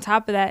fly. On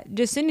top of that,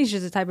 just Sydney's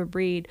just a type of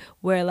breed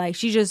where like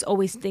she just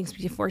always thinks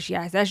before she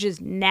acts. That's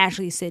just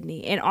naturally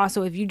Sydney. And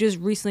also, if you just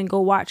recently go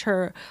watch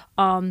her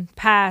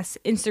past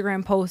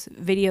Instagram post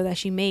video that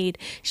she made,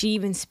 she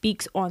even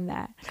speaks on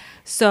that.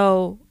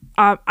 So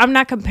I'm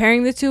not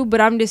comparing the two, but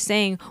I'm just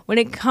saying when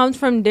it comes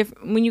from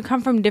when you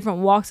come from different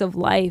walks of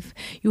life,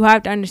 you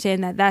have to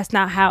understand that that's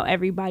not how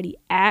everybody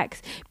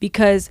acts,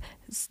 because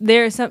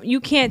there's some, you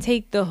can't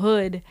take the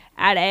hood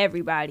out of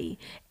everybody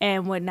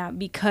and whatnot,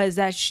 because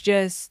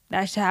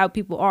that's how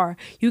people are.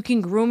 You can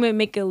groom it,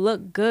 make it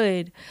look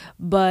good,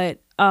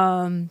 but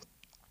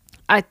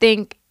I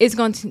think it's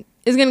gonna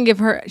give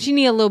her, she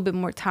needs a little bit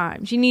more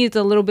time. She needs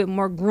a little bit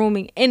more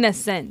grooming in a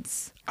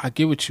sense. I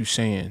get what you're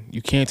saying.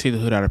 You can't take the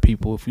hood out of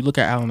people. If you look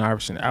at Allen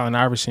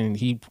Iverson,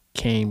 he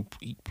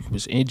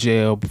was in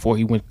jail before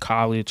he went to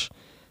college.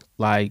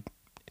 Like,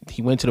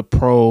 he went to the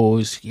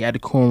pros. He had the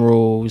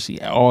cornrows. He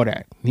had all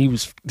that. He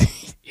was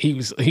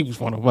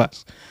one of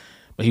us,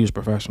 but he was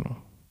professional.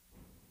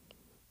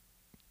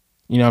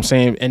 You know what I'm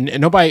saying? And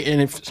nobody.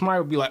 And if somebody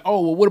would be like,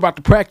 "Oh, well, what about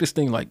the practice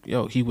thing?" Like,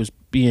 yo, he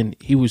wasn't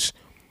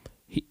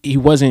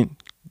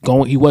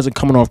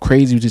coming off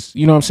crazy. He was just,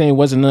 you know what I'm saying? It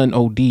wasn't nothing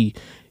OD.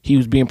 He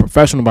was being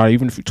professional about it.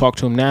 Even if you talk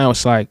to him now,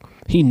 it's like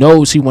he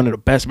knows he's one of the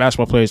best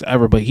basketball players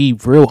ever, but he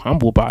real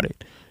humble about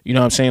it. You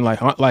know what I'm saying? Like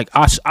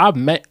I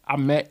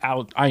met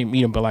Al. I didn't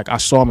meet him, but like I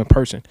saw him in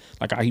person.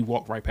 Like he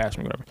walked right past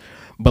me, whatever.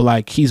 But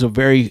like he's a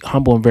very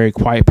humble and very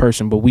quiet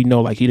person. But we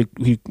know like he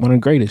one of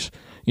the greatest.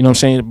 You know what I'm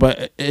saying?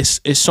 But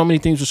it's so many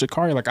things with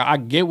Sha'Carri. Like I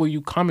get where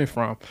you coming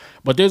from,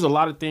 but there's a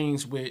lot of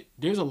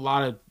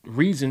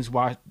reasons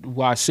why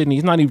Sydney.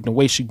 It's not even the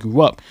way she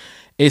grew up.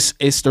 There's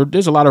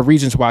a lot of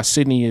reasons why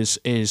Sydney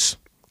is.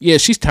 Yeah,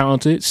 she's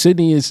talented.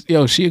 Sydney is,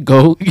 she a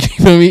GOAT.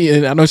 You know what I mean?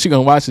 And I know she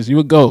gonna watch this. You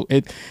a GOAT.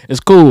 It's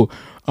cool.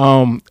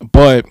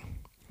 But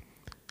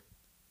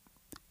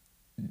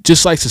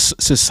just like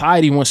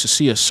society wants to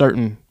see a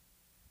certain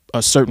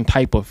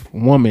type of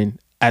woman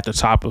at the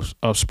top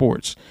of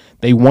sports.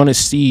 They want to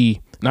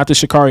see, not that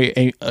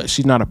Sha'Carri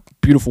she's not a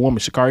beautiful woman.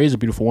 Sha'Carri is a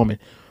beautiful woman,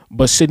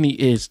 but Sydney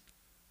is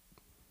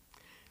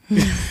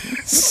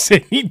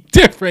Sydney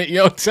different.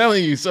 I'm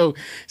telling you. So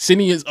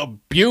Sydney is a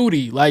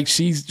beauty. Like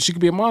she could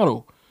be a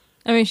model.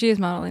 I mean, she is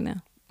modeling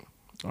now.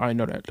 I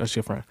know that. That's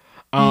your friend.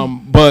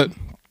 But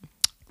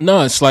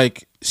no, it's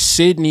like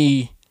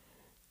Sydney,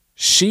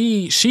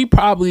 she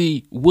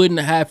probably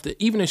wouldn't have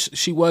to, even if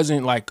she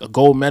wasn't like a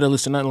gold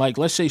medalist or nothing, like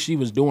let's say she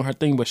was doing her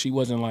thing, but she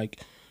wasn't like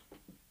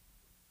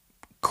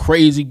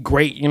crazy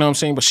great, you know what I'm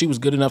saying? But she was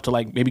good enough to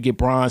like maybe get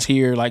bronze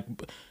here. Like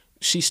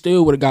she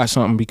still would have got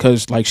something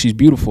because like she's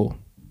beautiful.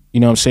 You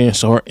know what I'm saying?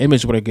 So her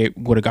image would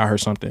have got her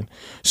something.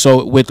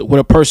 So with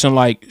a person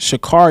like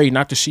Sha'Carri,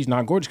 not that she's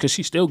not gorgeous, because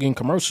she's still getting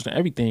commercials and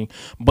everything,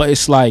 but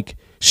it's like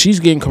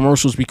she's getting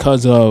commercials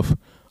because of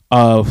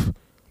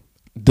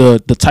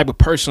the type of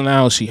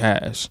personality she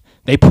has.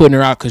 They putting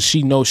her out because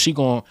she knows they're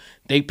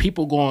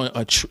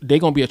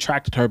gonna be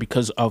attracted to her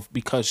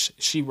because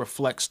she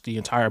reflects the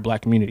entire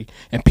black community,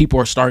 and people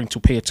are starting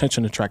to pay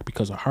attention to the track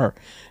because of her.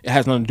 It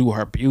has nothing to do with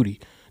her beauty.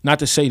 Not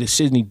to say that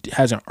Sydney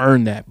hasn't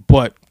earned that,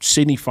 but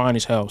Sydney fine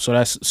as hell. So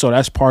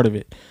that's part of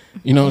it.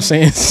 You know what I'm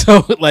saying?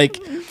 So like,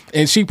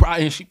 and she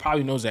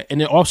probably knows that.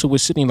 And then also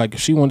with Sydney, like if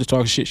she wanted to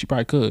talk shit, she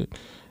probably could.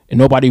 And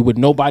nobody would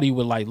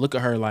like look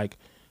at her like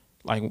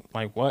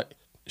what?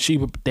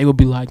 They would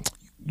be like,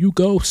 you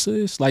go,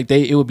 sis. Like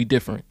it would be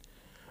different.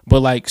 But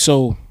like,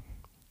 so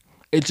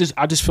I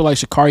just feel like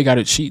Sha'Carri got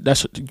it. She's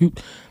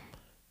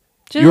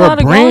a lot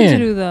of growing to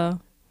do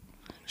though.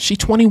 She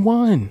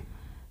 21.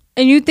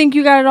 And you think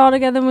you got it all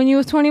together when you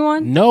was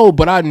 21? No,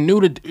 but I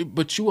knew that.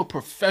 But you a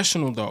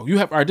professional though. You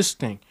have, all right, this is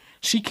the thing.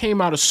 She came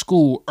out of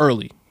school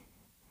early.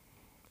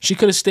 She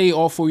could have stayed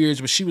all 4 years,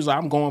 but she was like,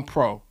 I'm going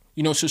pro.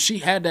 So she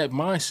had that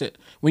mindset.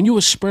 When you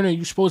a sprinter,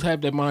 you're supposed to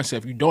have that mindset.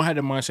 If you don't have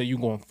that mindset, you're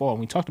going to fall.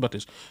 We talked about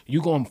this.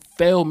 You're going to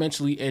fail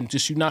mentally, and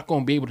just you're not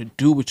going to be able to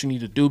do what you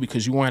need to do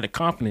because you won't have the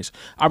confidence.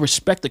 I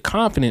respect the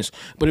confidence,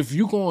 but if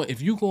you're going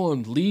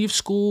to leave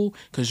school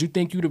because you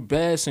think you're the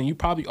best, and you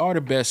probably are the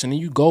best, and then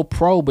you go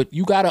pro, but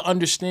you got to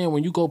understand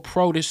when you go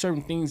pro, there's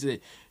certain things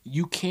that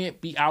you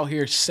can't be out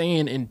here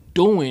saying and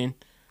doing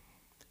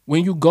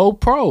when you go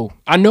pro.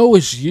 I know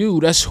it's you,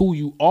 that's who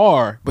you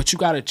are, but you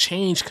got to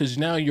change because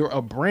now you're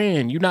a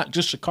brand. You're not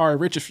just Sha'Carri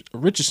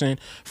Richardson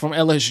from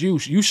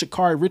LSU. You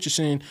Sha'Carri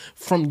Richardson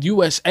from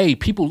USA.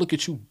 People look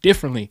at you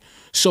differently.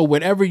 So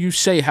whatever you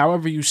say,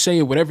 however you say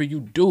it, whatever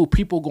you do,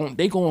 people going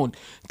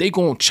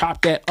to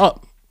chop that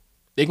up.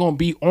 They're going to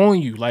be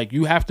on you. Like,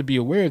 you have to be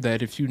aware of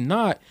that. If you're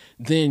not,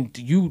 then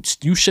you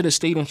should have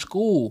stayed in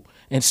school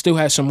and still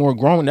had some more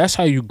growing. That's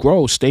how you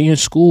grow. Stay in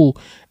school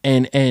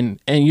and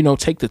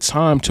take the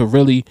time to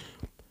really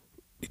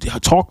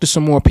talk to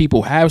some more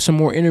people, have some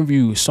more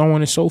interviews, so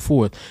on and so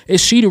forth.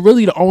 Is she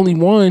really the only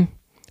one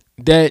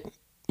that,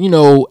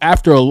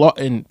 after a lot,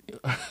 and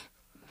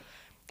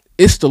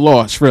it's the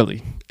loss,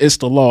 really. It's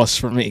the loss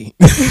for me.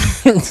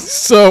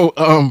 So,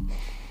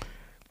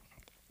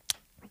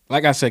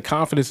 like I said,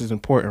 confidence is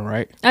important,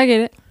 right? I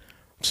get it.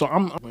 So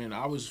when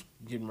I was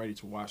getting ready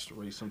to watch the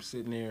race, I'm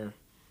sitting there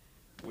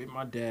with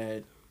my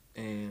dad,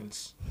 and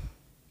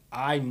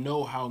I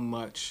know how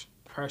much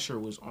pressure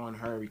was on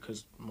her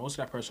because most of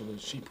that pressure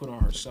was she put on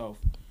herself.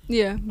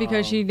 Yeah,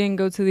 because she didn't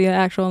go to the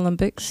actual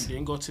Olympics. She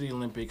didn't go to the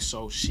Olympics,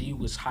 so she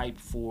was hyped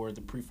for the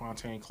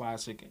Prefontaine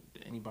Classic.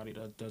 Anybody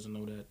that doesn't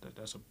know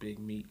that's a big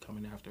meet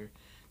coming after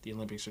the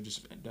Olympics, or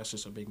that's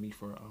just a big meet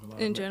for a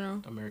lot in of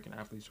general American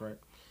athletes, right?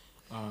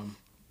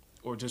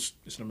 Or just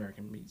it's an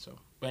American meet. So,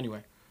 but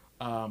anyway,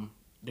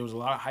 there was a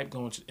lot of hype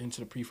going into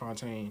the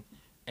Prefontaine,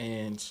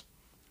 and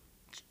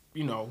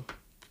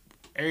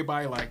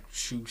everybody like,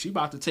 shoot, she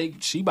about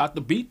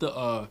to beat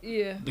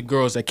the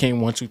girls that came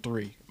 1, 2,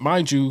 3.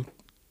 Mind you,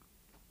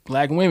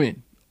 black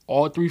women,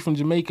 all 3 from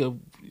Jamaica.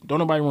 Don't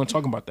nobody want to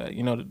talk about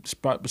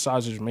that.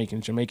 Besides the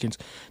Jamaicans,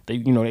 they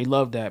they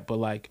love that, but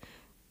like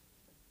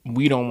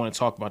we don't want to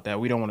talk about that.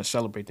 We don't want to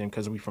celebrate them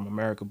because we from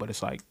America. But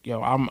it's like,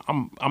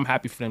 I'm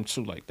happy for them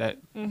too. Like that.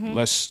 Mm-hmm.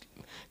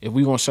 If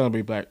we want to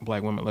celebrate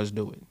black women, let's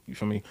do it. You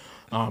feel me?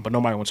 But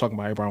nobody want to talk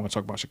about it. Everybody want to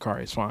talk about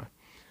Sha'Carri. It's fine.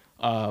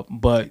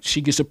 But she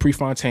gets to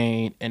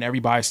Prefontaine, and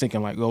everybody's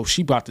thinking like, oh,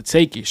 she about to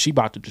take it. She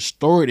about to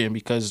destroy them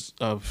because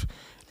of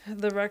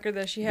the record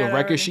that she had. The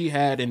record she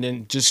had, and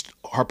then just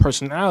her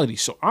personality.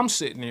 So I'm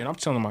sitting there, and I'm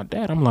telling my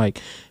dad, I'm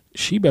like,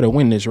 she better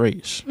win this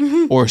race,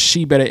 or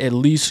she better at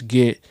least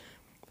get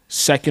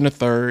second or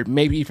third,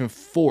 maybe even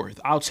fourth.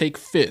 I'll take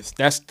fifth.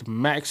 That's the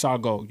max I'll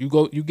go.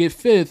 You get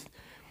fifth.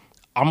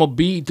 I'm gonna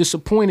be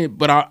disappointed,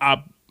 but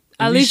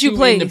at least you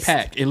play in the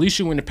pack. At least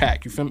you win the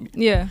pack. You feel me?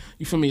 Yeah.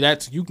 You feel me?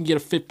 You can get a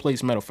 5th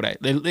place medal for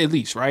that. At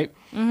least, right?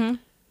 Mm-hmm.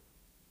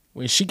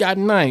 When she got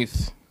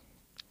 9th,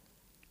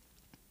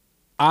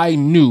 I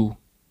knew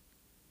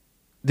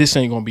this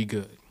ain't gonna be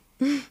good.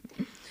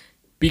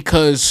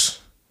 Because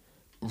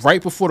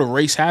right before the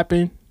race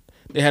happened,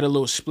 they had a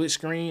little split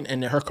screen,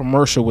 and her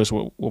commercial was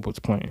what was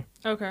playing.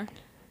 Okay.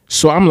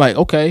 So I'm like,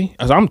 okay.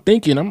 As I'm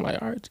thinking, I'm like,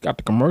 all right, got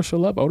the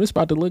commercial up. Oh, this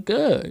about to look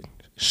good.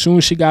 As soon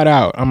as she got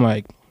out, I'm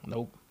like,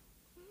 nope.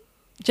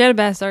 She had a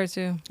bad start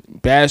too.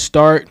 Bad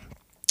start,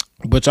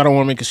 but I don't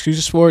want to make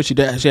excuses for it. She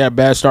had a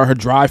bad start. Her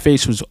dry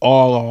face was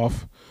all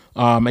off.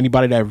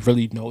 Anybody that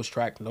really knows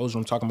track knows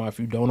what I'm talking about. If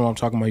you don't know what I'm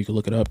talking about, you can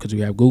look it up because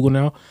we have Google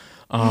now.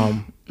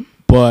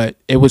 But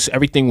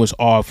everything was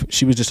off.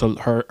 She was just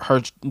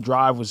her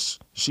drive was,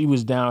 she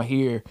was down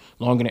here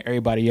longer than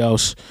everybody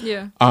else.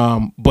 Yeah.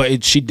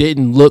 But she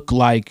didn't look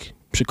like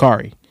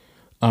Sha'Carri.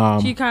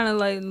 She kind of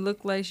like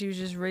looked like she was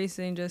just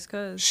racing just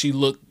cause. She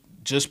looked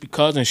just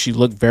because, and she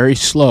looked very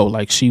slow,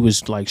 like she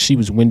was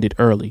winded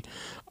early.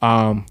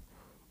 But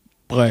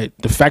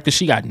the fact that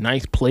she got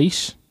 9th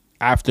place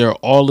after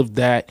all of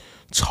that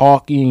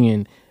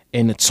talking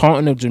and the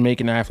taunting of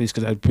Jamaican athletes,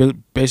 because that's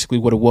basically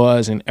what it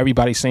was, and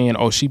everybody saying,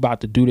 oh, she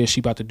about to do this, she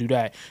about to do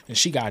that, and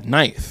she got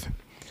 9th.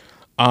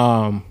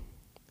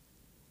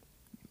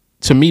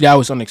 To me, that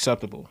was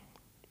unacceptable.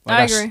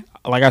 I agree.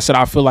 Like I said,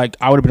 I feel like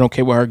I would have been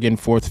okay with her getting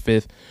 4th,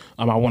 5th.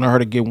 I wanted her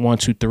to get 1,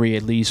 2, 3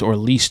 at least, or at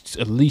least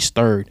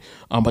 3rd.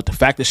 But the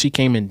fact that she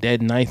came in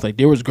dead 9th, like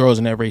there was girls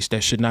in that race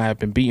that should not have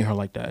been beating her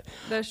like that.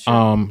 That's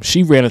true.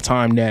 She ran a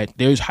time that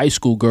there's high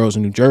school girls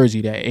in New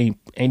Jersey that ain't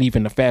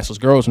even the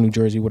fastest girls in New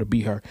Jersey would have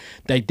beat her.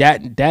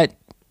 That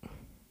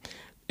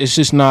it's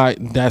just not,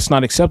 that's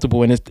not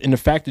acceptable. And the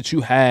fact that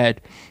you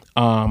had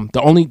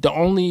the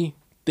only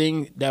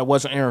thing that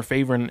wasn't in her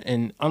favor,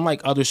 and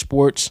unlike other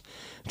sports,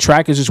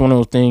 track is just one of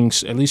those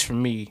things, at least for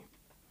me,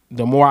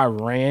 the more I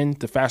ran,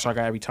 the faster I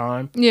got every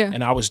time. Yeah.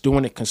 And I was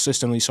doing it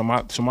consistently. So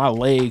my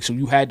legs, so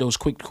you had those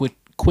quick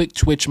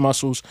twitch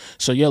muscles.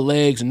 So your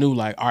legs knew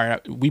like, all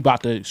right, we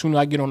about to, as soon as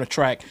I get on the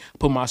track,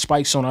 put my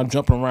spikes on, I'm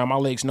jumping around, my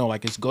legs know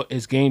like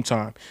it's game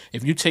time.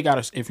 If you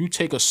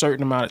take a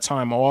certain amount of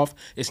time off,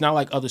 it's not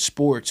like other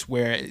sports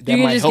where that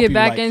you might just help get you.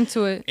 Back like,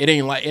 into it. It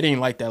ain't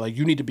like that. Like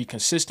you need to be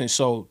consistent.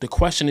 So the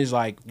question is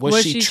like,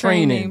 was she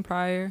training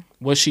prior?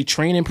 Was she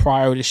training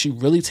prior? Did she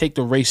really take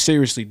the race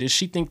seriously? Did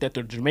she think that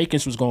the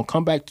Jamaicans was going to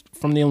come back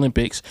from the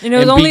Olympics and it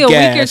was only a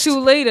week or two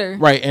later,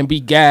 right? And be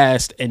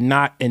gassed and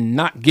not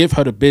give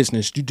her the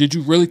business? Did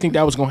you really think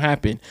that was going to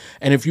happen?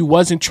 And if you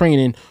wasn't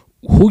training,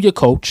 who your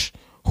coach,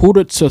 who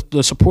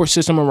the support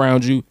system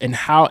around you, and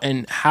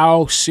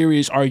how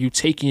serious are you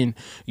taking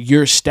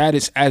your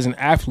status as an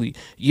athlete?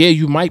 Yeah,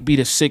 you might be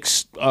the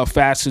 6th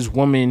fastest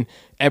woman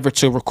ever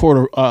to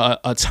record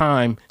a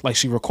time like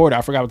she recorded.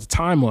 I forgot what the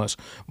time was,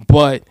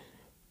 but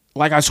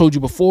like I told you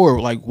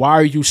before, like, why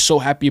are you so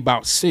happy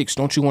about 6?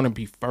 Don't you want to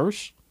be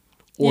 1st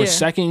or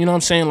 2nd? You know what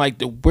I'm saying?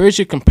 Like, where's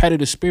your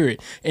competitive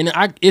spirit? And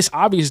it's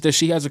obvious that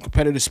she has a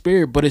competitive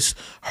spirit, but it's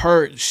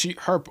her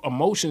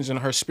emotions and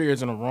her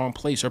spirit's in the wrong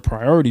place. Her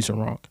priorities are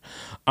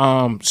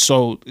wrong.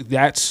 So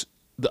that's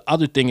the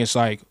other thing. Is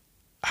like,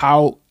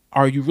 how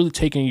are you really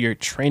taking your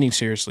training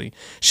seriously?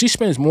 She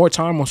spends more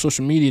time on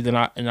social media than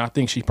I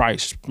think she probably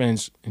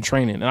spends in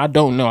training. And I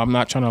don't know. I'm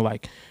not trying to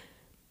like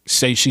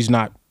say she's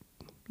not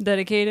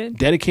dedicated,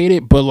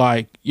 but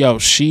like, yo,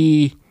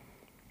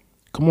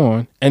 come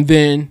on. And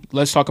then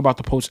let's talk about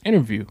the post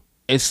interview.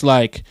 It's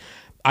like,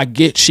 I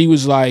get she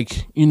was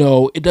like, you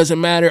know, it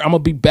doesn't matter. I'm gonna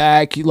be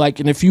back. Like,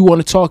 and if you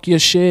want to talk your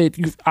shit,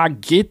 I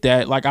get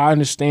that. Like, I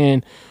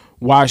understand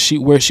where she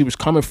was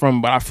coming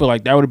from, but I feel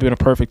like that would have been a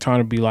perfect time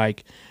to be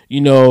like,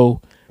 you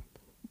know,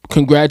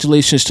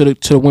 congratulations to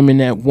the women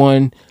that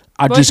won.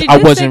 I wasn't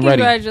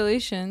ready.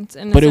 Congratulations,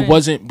 but it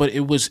wasn't. But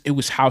it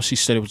was how she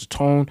said it. It was a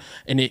tone,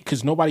 and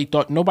because nobody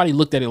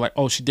looked at it like,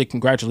 oh, she did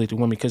congratulate the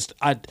women. Because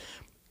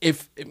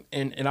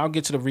and I'll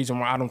get to the reason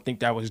why I don't think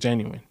that was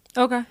genuine.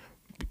 Okay.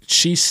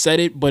 She said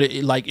it, but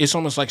it's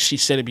almost like she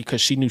said it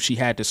because she knew she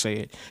had to say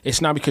it.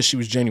 It's not because she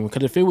was genuine.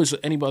 Because if it was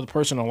any other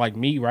person or like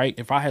me, right?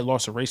 If I had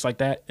lost a race like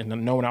that and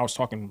knowing I was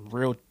talking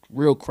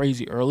real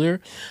crazy earlier,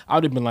 I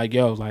would have been like,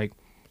 yo, like,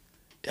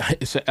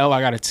 it's an L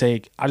I got to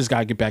take. I just got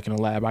to get back in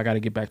the lab. I got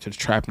to get back to the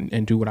trap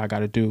and do what I got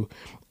to do.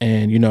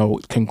 And, you know,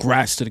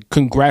 congrats to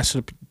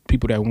the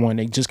people that won.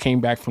 They just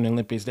came back from the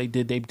Olympics. They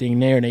did their thing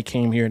there and they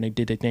came here and they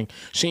did their thing.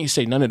 She didn't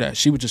say none of that.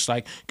 She was just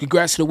like,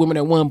 congrats to the women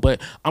that won,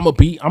 but I'm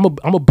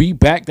gonna be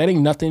back. That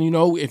ain't nothing, you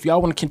know. If y'all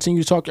want to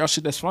continue to talk y'all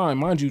shit, that's fine.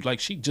 Mind you, like,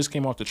 she just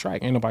came off the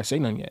track. Ain't nobody say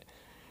nothing yet.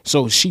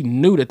 So she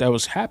knew that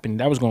was happening.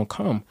 That was gonna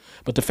come.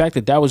 But the fact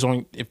that was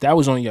if that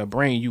was on your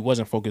brain, you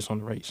wasn't focused on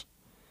the race.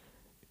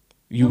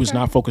 You was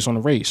not focused on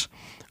the race.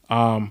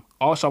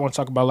 Also, I want to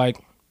talk about, like,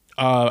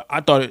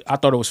 I thought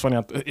it was funny.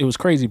 It was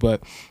crazy,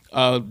 but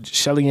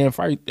Shelly Ann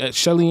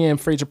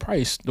Fraser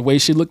Price, the way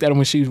she looked at him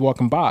when she was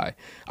walking by.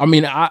 I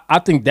mean, I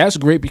think that's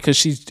great because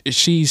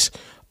she's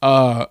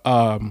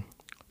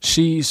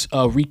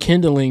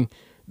rekindling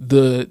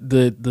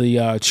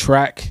the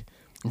track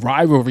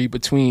rivalry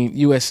between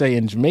USA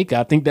and Jamaica.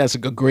 I think that's a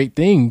great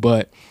thing,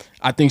 but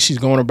I think she's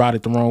going about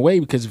it the wrong way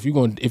because if you're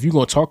going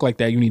to talk like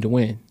that, you need to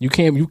win. You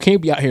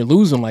can't be out here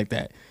losing like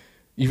that.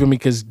 You feel me?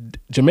 Because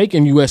Jamaica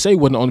and USA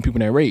wasn't the only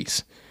people in that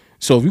race.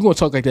 So if you're going to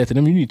talk like that to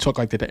them, you need to talk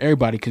like that to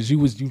everybody because you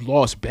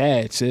lost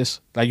bad, sis.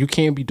 Like, you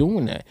can't be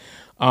doing that.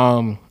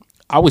 When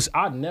I was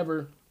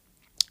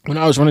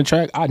running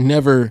track,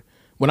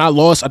 when I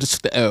lost, I just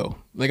took the L.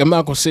 Like, I'm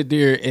not going to sit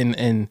there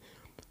and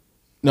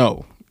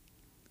no.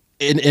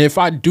 And if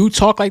I do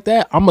talk like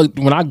that,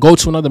 when I go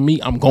to another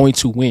meet, I'm going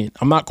to win.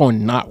 I'm not going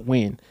to not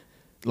win.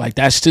 Like,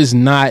 that's just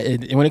not.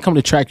 And when it comes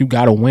to track, you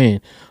gotta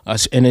win.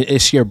 And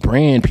it's your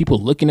brand. People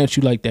looking at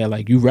you like that,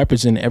 like you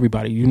represent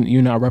everybody.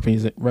 You're not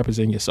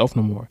representing yourself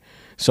no more.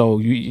 So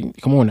you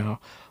come on now.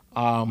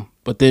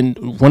 But then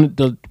one of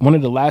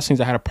the last things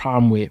I had a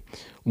problem with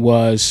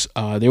was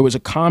there was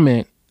a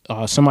comment.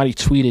 Somebody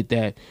tweeted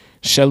that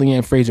Shelly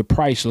Ann Fraser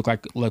Price looked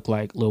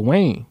like Lil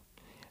Wayne,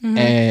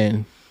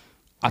 and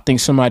I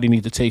think somebody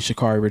needs to take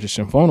Sha'Carri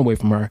Richardson's phone away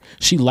from her.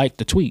 She liked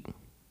the tweet.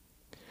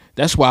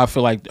 That's why I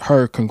feel like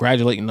her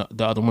congratulating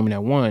the other women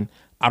that won,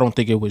 I don't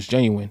think it was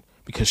genuine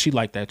because she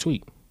liked that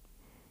tweet.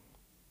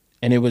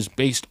 And it was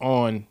based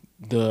on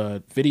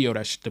the video,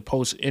 the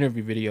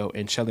post-interview video,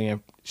 and Shelly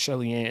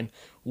Ann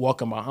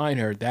walking behind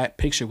her. That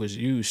picture was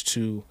used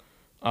to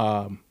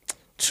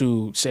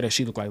say that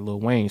she looked like Lil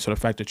Wayne. So the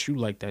fact that you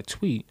like that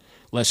tweet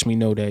lets me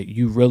know that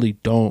you really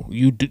don't.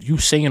 You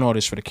saying all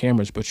this for the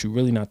cameras, but you're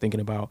really not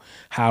thinking about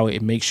how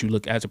it makes you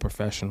look as a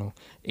professional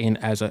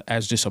and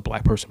as just a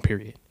black person,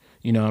 period.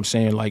 You know what I'm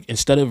saying? Like,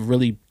 instead of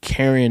really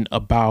caring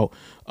about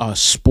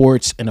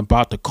sports and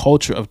about the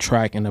culture of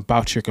track and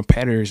about your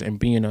competitors and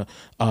being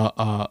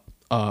a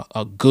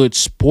good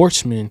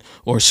sportsman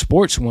or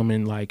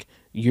sportswoman, like,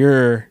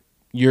 you're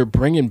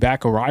bringing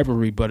back a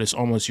rivalry, but it's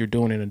almost you're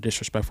doing it in a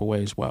disrespectful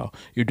way as well.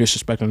 You're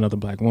disrespecting another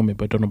black woman,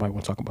 but don't nobody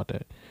want to talk about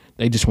that.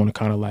 They just want to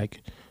kind of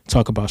like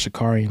talk about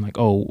Sha'Carri and like,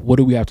 oh, what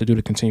do we have to do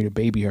to continue to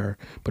baby her?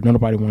 But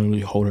nobody want to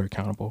really hold her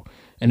accountable.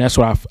 And that's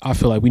what I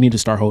feel like we need to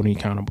start holding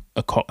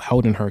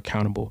her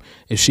accountable.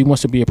 If she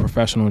wants to be a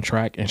professional in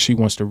track and she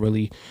wants to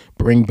really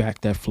bring back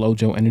that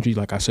FloJo energy,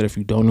 like I said, if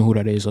you don't know who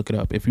that is, look it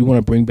up. If you want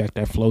to bring back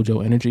that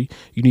FloJo energy,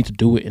 you need to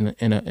do it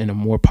in a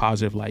more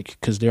positive, like,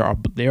 because there are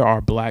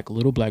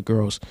little black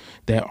girls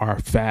that are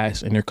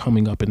fast and they're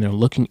coming up and they're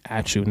looking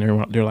at you and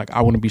they're like,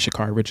 I want to be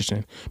Sha'Carri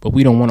Richardson, but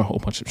we don't want a whole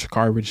bunch of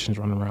Sha'Carri Richardsons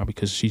running around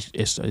because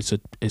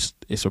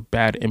it's a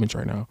bad image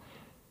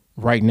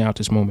right now at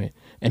this moment.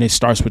 And it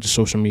starts with the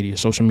social media.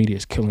 Social media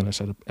is killing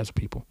us as a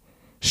people.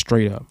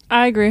 Straight up.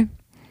 I agree.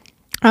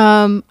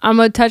 I'm going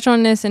to touch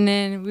on this and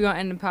then we're going to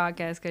end the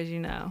podcast because,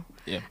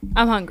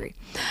 I'm hungry.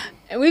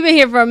 And we've been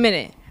here for a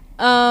minute.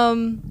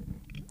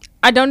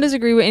 I don't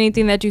disagree with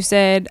anything that you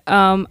said.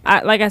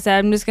 Like I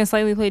said, I'm just going to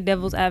slightly play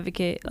devil's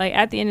advocate. Like,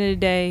 at the end of the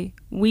day,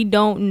 we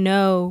don't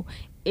know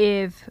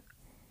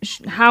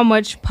how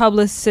much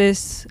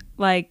publicists,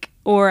 like,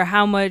 or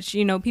how much,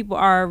 people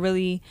are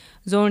really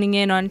zoning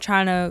in on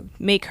trying to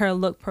make her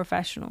look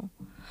professional.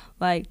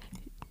 Like,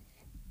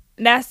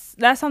 that's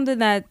something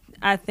that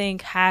I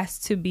think has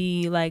to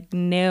be, like,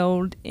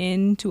 nailed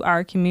into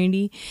our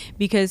community,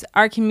 because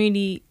our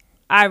community,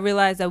 I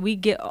realized that we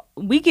get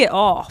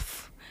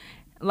off,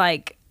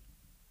 like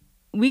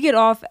we get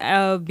off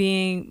of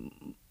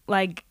being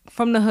like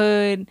from the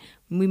hood.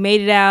 We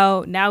made it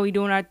out. Now we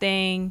doing our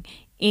thing,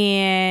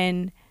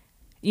 and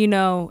you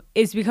know,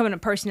 it's becoming a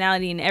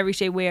personality in every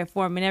shape, way, or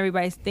form, and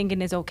everybody's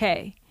thinking it's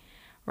okay,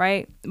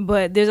 right?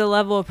 But there's a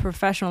level of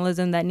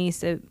professionalism that needs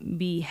to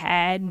be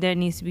had, that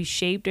needs to be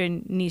shaped,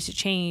 and needs to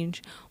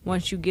change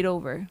once you get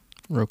over.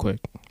 Real quick,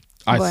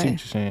 I see what you're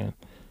saying.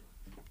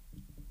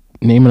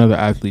 Name another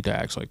athlete that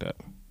acts like that.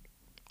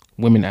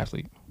 Women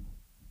athlete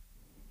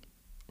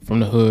from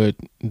the hood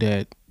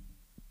that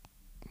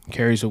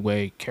carries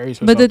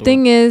herself. But the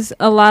thing is,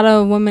 a lot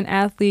of women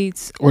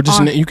athletes, or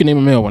just you can name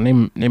a male one.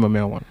 Name a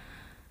male one.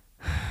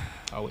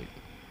 Oh wait.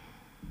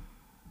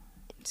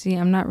 See,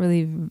 I'm not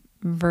really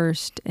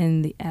versed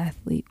in the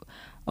athlete.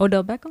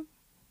 Odell Beckham.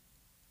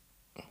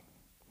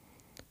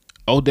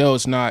 Odell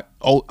is not.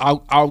 Oh,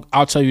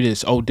 I'll tell you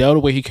this. Odell, the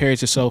way he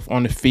carries himself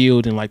on the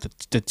field and like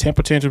the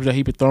temper tantrums that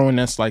he be throwing,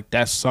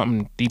 that's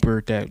something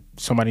deeper that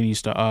somebody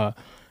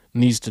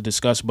needs to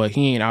discuss. But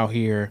he ain't out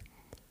here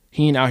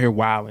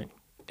wilding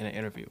in an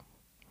interview.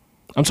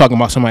 I'm talking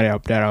about somebody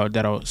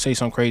that'll say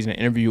something crazy in an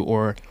interview,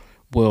 or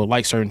will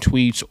like certain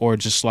tweets, or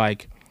just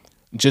like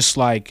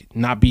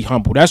not be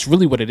humble. That's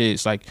really what it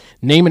is. Like,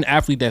 name an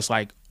athlete that's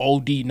like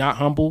OD not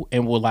humble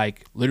and will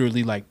like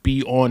literally like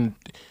be on.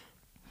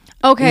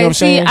 Okay, you know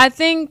see, I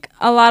think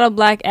a lot of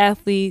black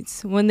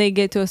athletes, when they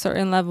get to a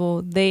certain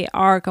level, they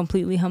are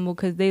completely humble,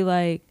 because they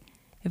like,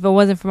 if it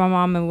wasn't for my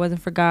mom and it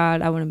wasn't for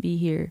God, I wouldn't be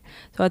here.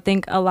 So I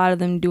think a lot of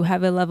them do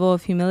have a level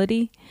of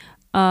humility.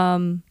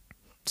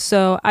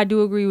 So I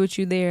do agree with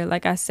you there.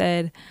 Like I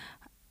said,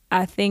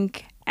 I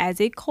think as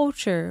a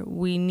culture,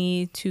 we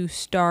need to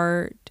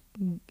start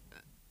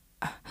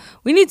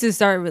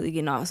really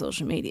getting off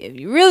social media. If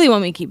you really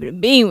want me to keep it a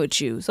bean with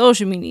you,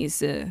 social media needs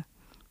to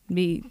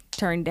be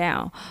turned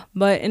down.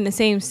 But in the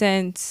same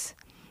sense,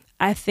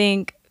 I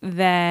think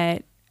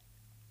that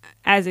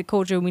as a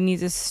culture, we need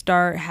to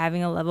start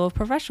having a level of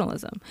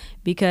professionalism,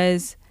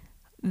 because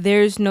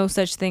there's no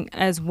such thing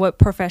as what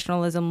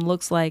professionalism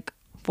looks like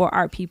for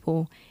our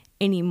people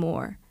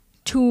anymore,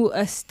 to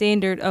a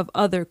standard of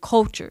other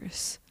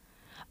cultures.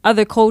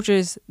 Other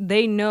cultures,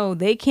 they know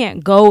they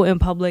can't go in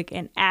public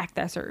and act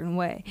a certain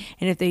way.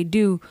 And if they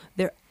do,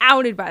 they're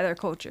outed by their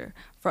culture.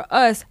 For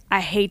us, I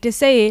hate to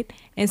say it,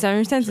 in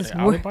certain senses, so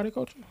outed by the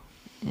culture?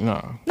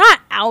 No. Not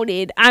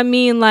outed. I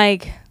mean,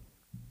 like,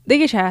 they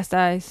get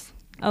chastised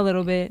a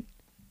little bit.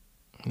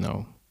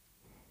 No.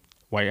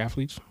 White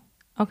athletes?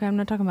 Okay, I'm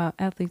not talking about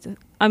athletes.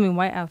 I mean,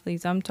 white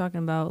athletes. I'm talking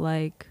about,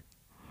 like,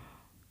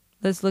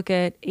 let's look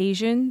at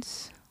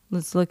Asians.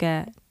 Let's look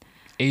at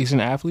Asian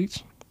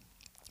athletes.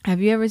 Have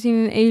you ever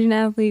seen an Asian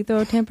athlete throw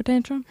a temper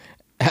tantrum?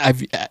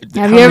 Have you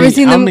ever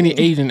seen them? How many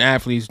Asian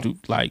athletes do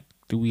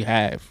we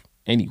have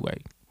anyway?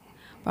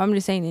 I'm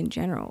just saying in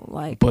general,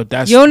 like. But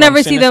that's you'll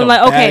never see them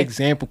like okay.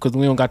 Example, because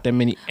we don't got that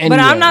many. Anyway.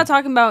 But I'm not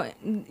talking about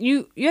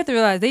you. You have to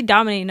realize they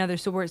dominate in other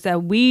sports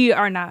that we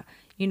are not,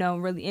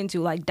 really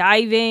into, like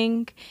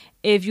diving.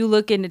 If you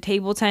look into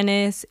table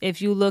tennis,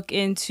 if you look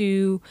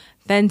into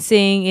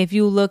fencing, if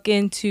you look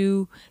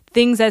into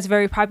things that's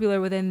very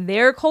popular within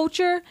their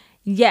culture,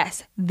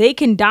 yes, they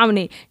can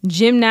dominate.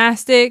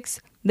 Gymnastics,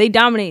 they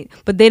dominate,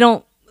 but they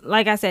don't.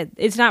 Like I said,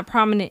 it's not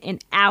prominent in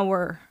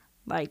our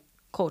like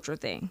culture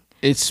thing.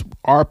 It's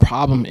our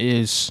problem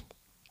is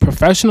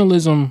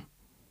professionalism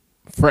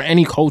for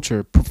any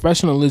culture.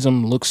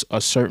 Professionalism looks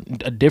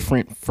a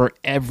different for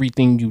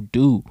everything you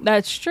do.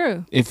 That's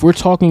true. If we're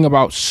talking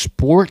about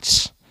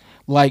sports,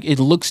 like it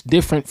looks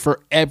different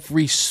for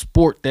every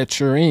sport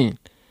that you're in.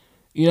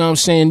 You know what I'm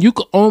saying? You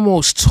could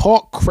almost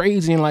talk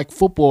crazy in like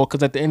football,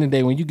 because at the end of the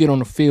day, when you get on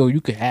the field,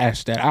 you could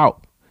hash that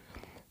out.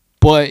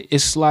 But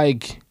it's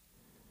like,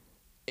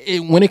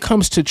 when it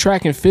comes to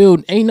track and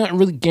field, ain't nothing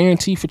really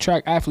guaranteed for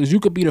track athletes. You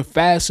could be the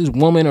fastest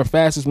woman or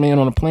fastest man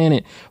on the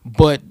planet,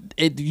 but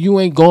you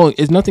ain't going.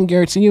 It's nothing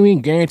guaranteed. You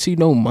ain't guaranteed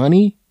no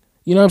money.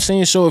 You know what I'm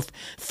saying? So if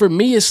for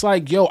me, it's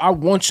like, yo, I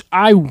want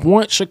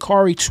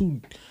Sha'Carri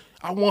to.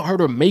 I want her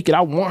to make it.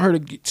 I want her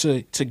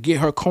to get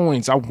her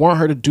coins. I want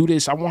her to do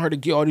this. I want her to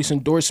get all these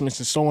endorsements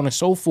and so on and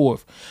so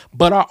forth.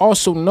 But I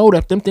also know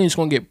that them things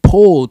going to get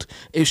pulled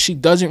if she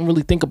doesn't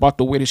really think about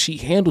the way that she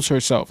handles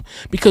herself.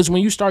 Because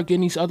when you start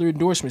getting these other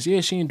endorsements, yeah,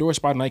 she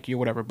endorsed by Nike or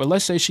whatever. But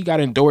let's say she got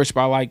endorsed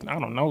by like, I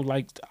don't know,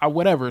 like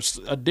whatever,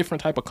 a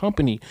different type of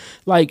company.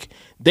 Like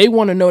they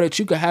want to know that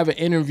you could have an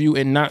interview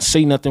and not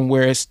say nothing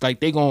where it's like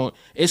it's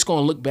going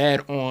to look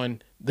bad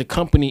on the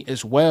company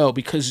as well,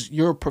 because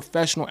you're a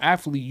professional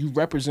athlete. You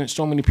represent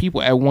so many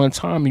people at one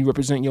time. You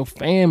represent your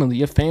family.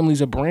 Your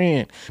family's a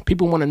brand.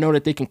 People want to know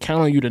that they can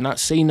count on you to not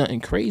say nothing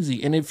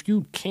crazy. And if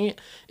you can't,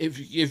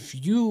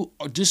 if you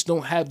just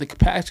don't have the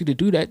capacity to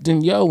do that,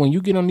 then when you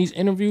get on these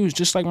interviews,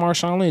 just like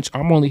Marshawn Lynch,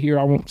 I'm only here.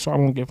 I won't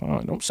get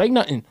fined. Don't say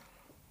nothing.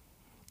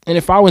 And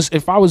if I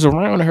was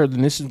around her,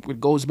 then this is what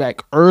goes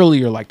back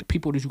earlier, like the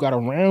people that you got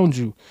around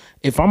you.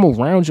 If I'm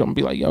around you, I'm gonna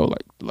be like, yo,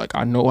 like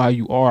I know how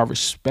you are. I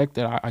respect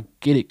that. I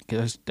get it,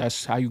 because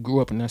that's how you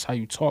grew up and that's how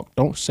you talk.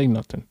 Don't say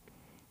nothing.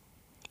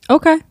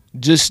 Okay.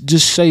 Just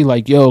say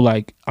like, yo,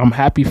 like I'm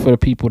happy for the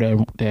people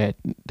that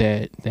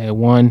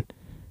won,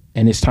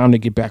 and it's time to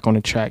get back on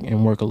the track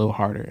and work a little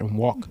harder and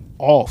walk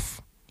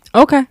off.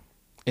 Okay.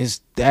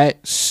 It's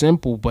that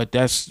simple, but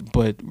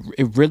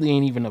it really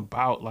ain't even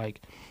about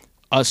like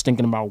us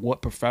thinking about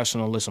what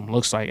professionalism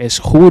looks like. It's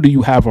who do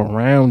you have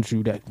around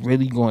you that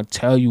really going to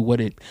tell you what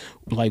it,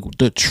 like,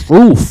 the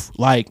truth.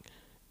 Like,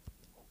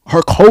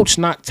 her coach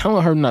not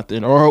telling her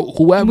nothing, or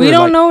whoever. We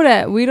don't know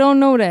that. We don't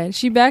know that.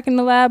 She back in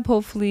the lab,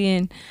 hopefully,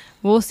 and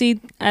we'll see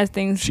as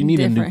things She need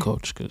different. a new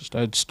coach, because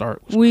that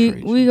start was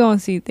crazy. We gonna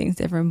see things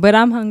different. But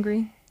I'm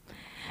hungry.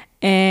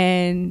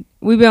 And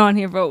we've been on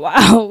here for a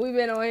while. We've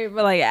been on here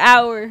for like an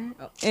hour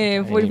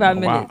and 45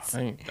 minutes.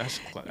 That's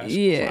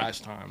yeah. class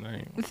time.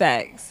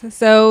 Facts.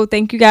 So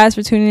thank you guys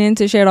for tuning in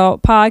to Share It All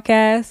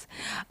podcast.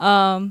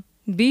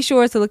 Be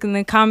sure to look in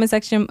the comment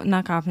section,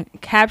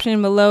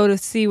 caption below, to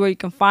see where you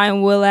can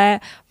find Will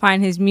at,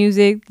 find his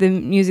music. The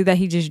music that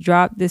he just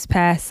dropped this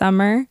past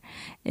summer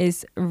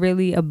is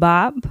really a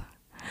bop.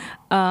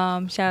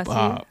 Shout out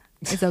to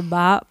you. It's a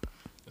bop.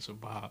 It's a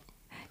bop.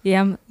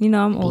 Yeah, I'm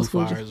Blue old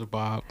school. Fire is a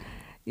bop.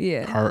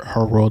 Yeah.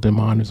 Her World in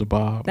Mine is a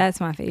bop.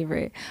 That's my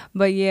favorite.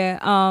 But yeah,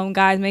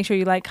 guys, make sure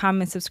you like,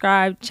 comment,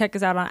 subscribe. Check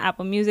us out on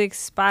Apple Music,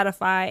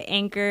 Spotify,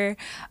 Anchor.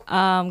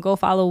 Go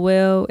follow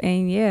Will.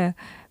 And yeah,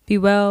 be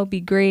well,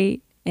 be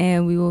great.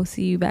 And we will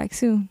see you back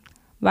soon.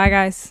 Bye,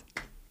 guys.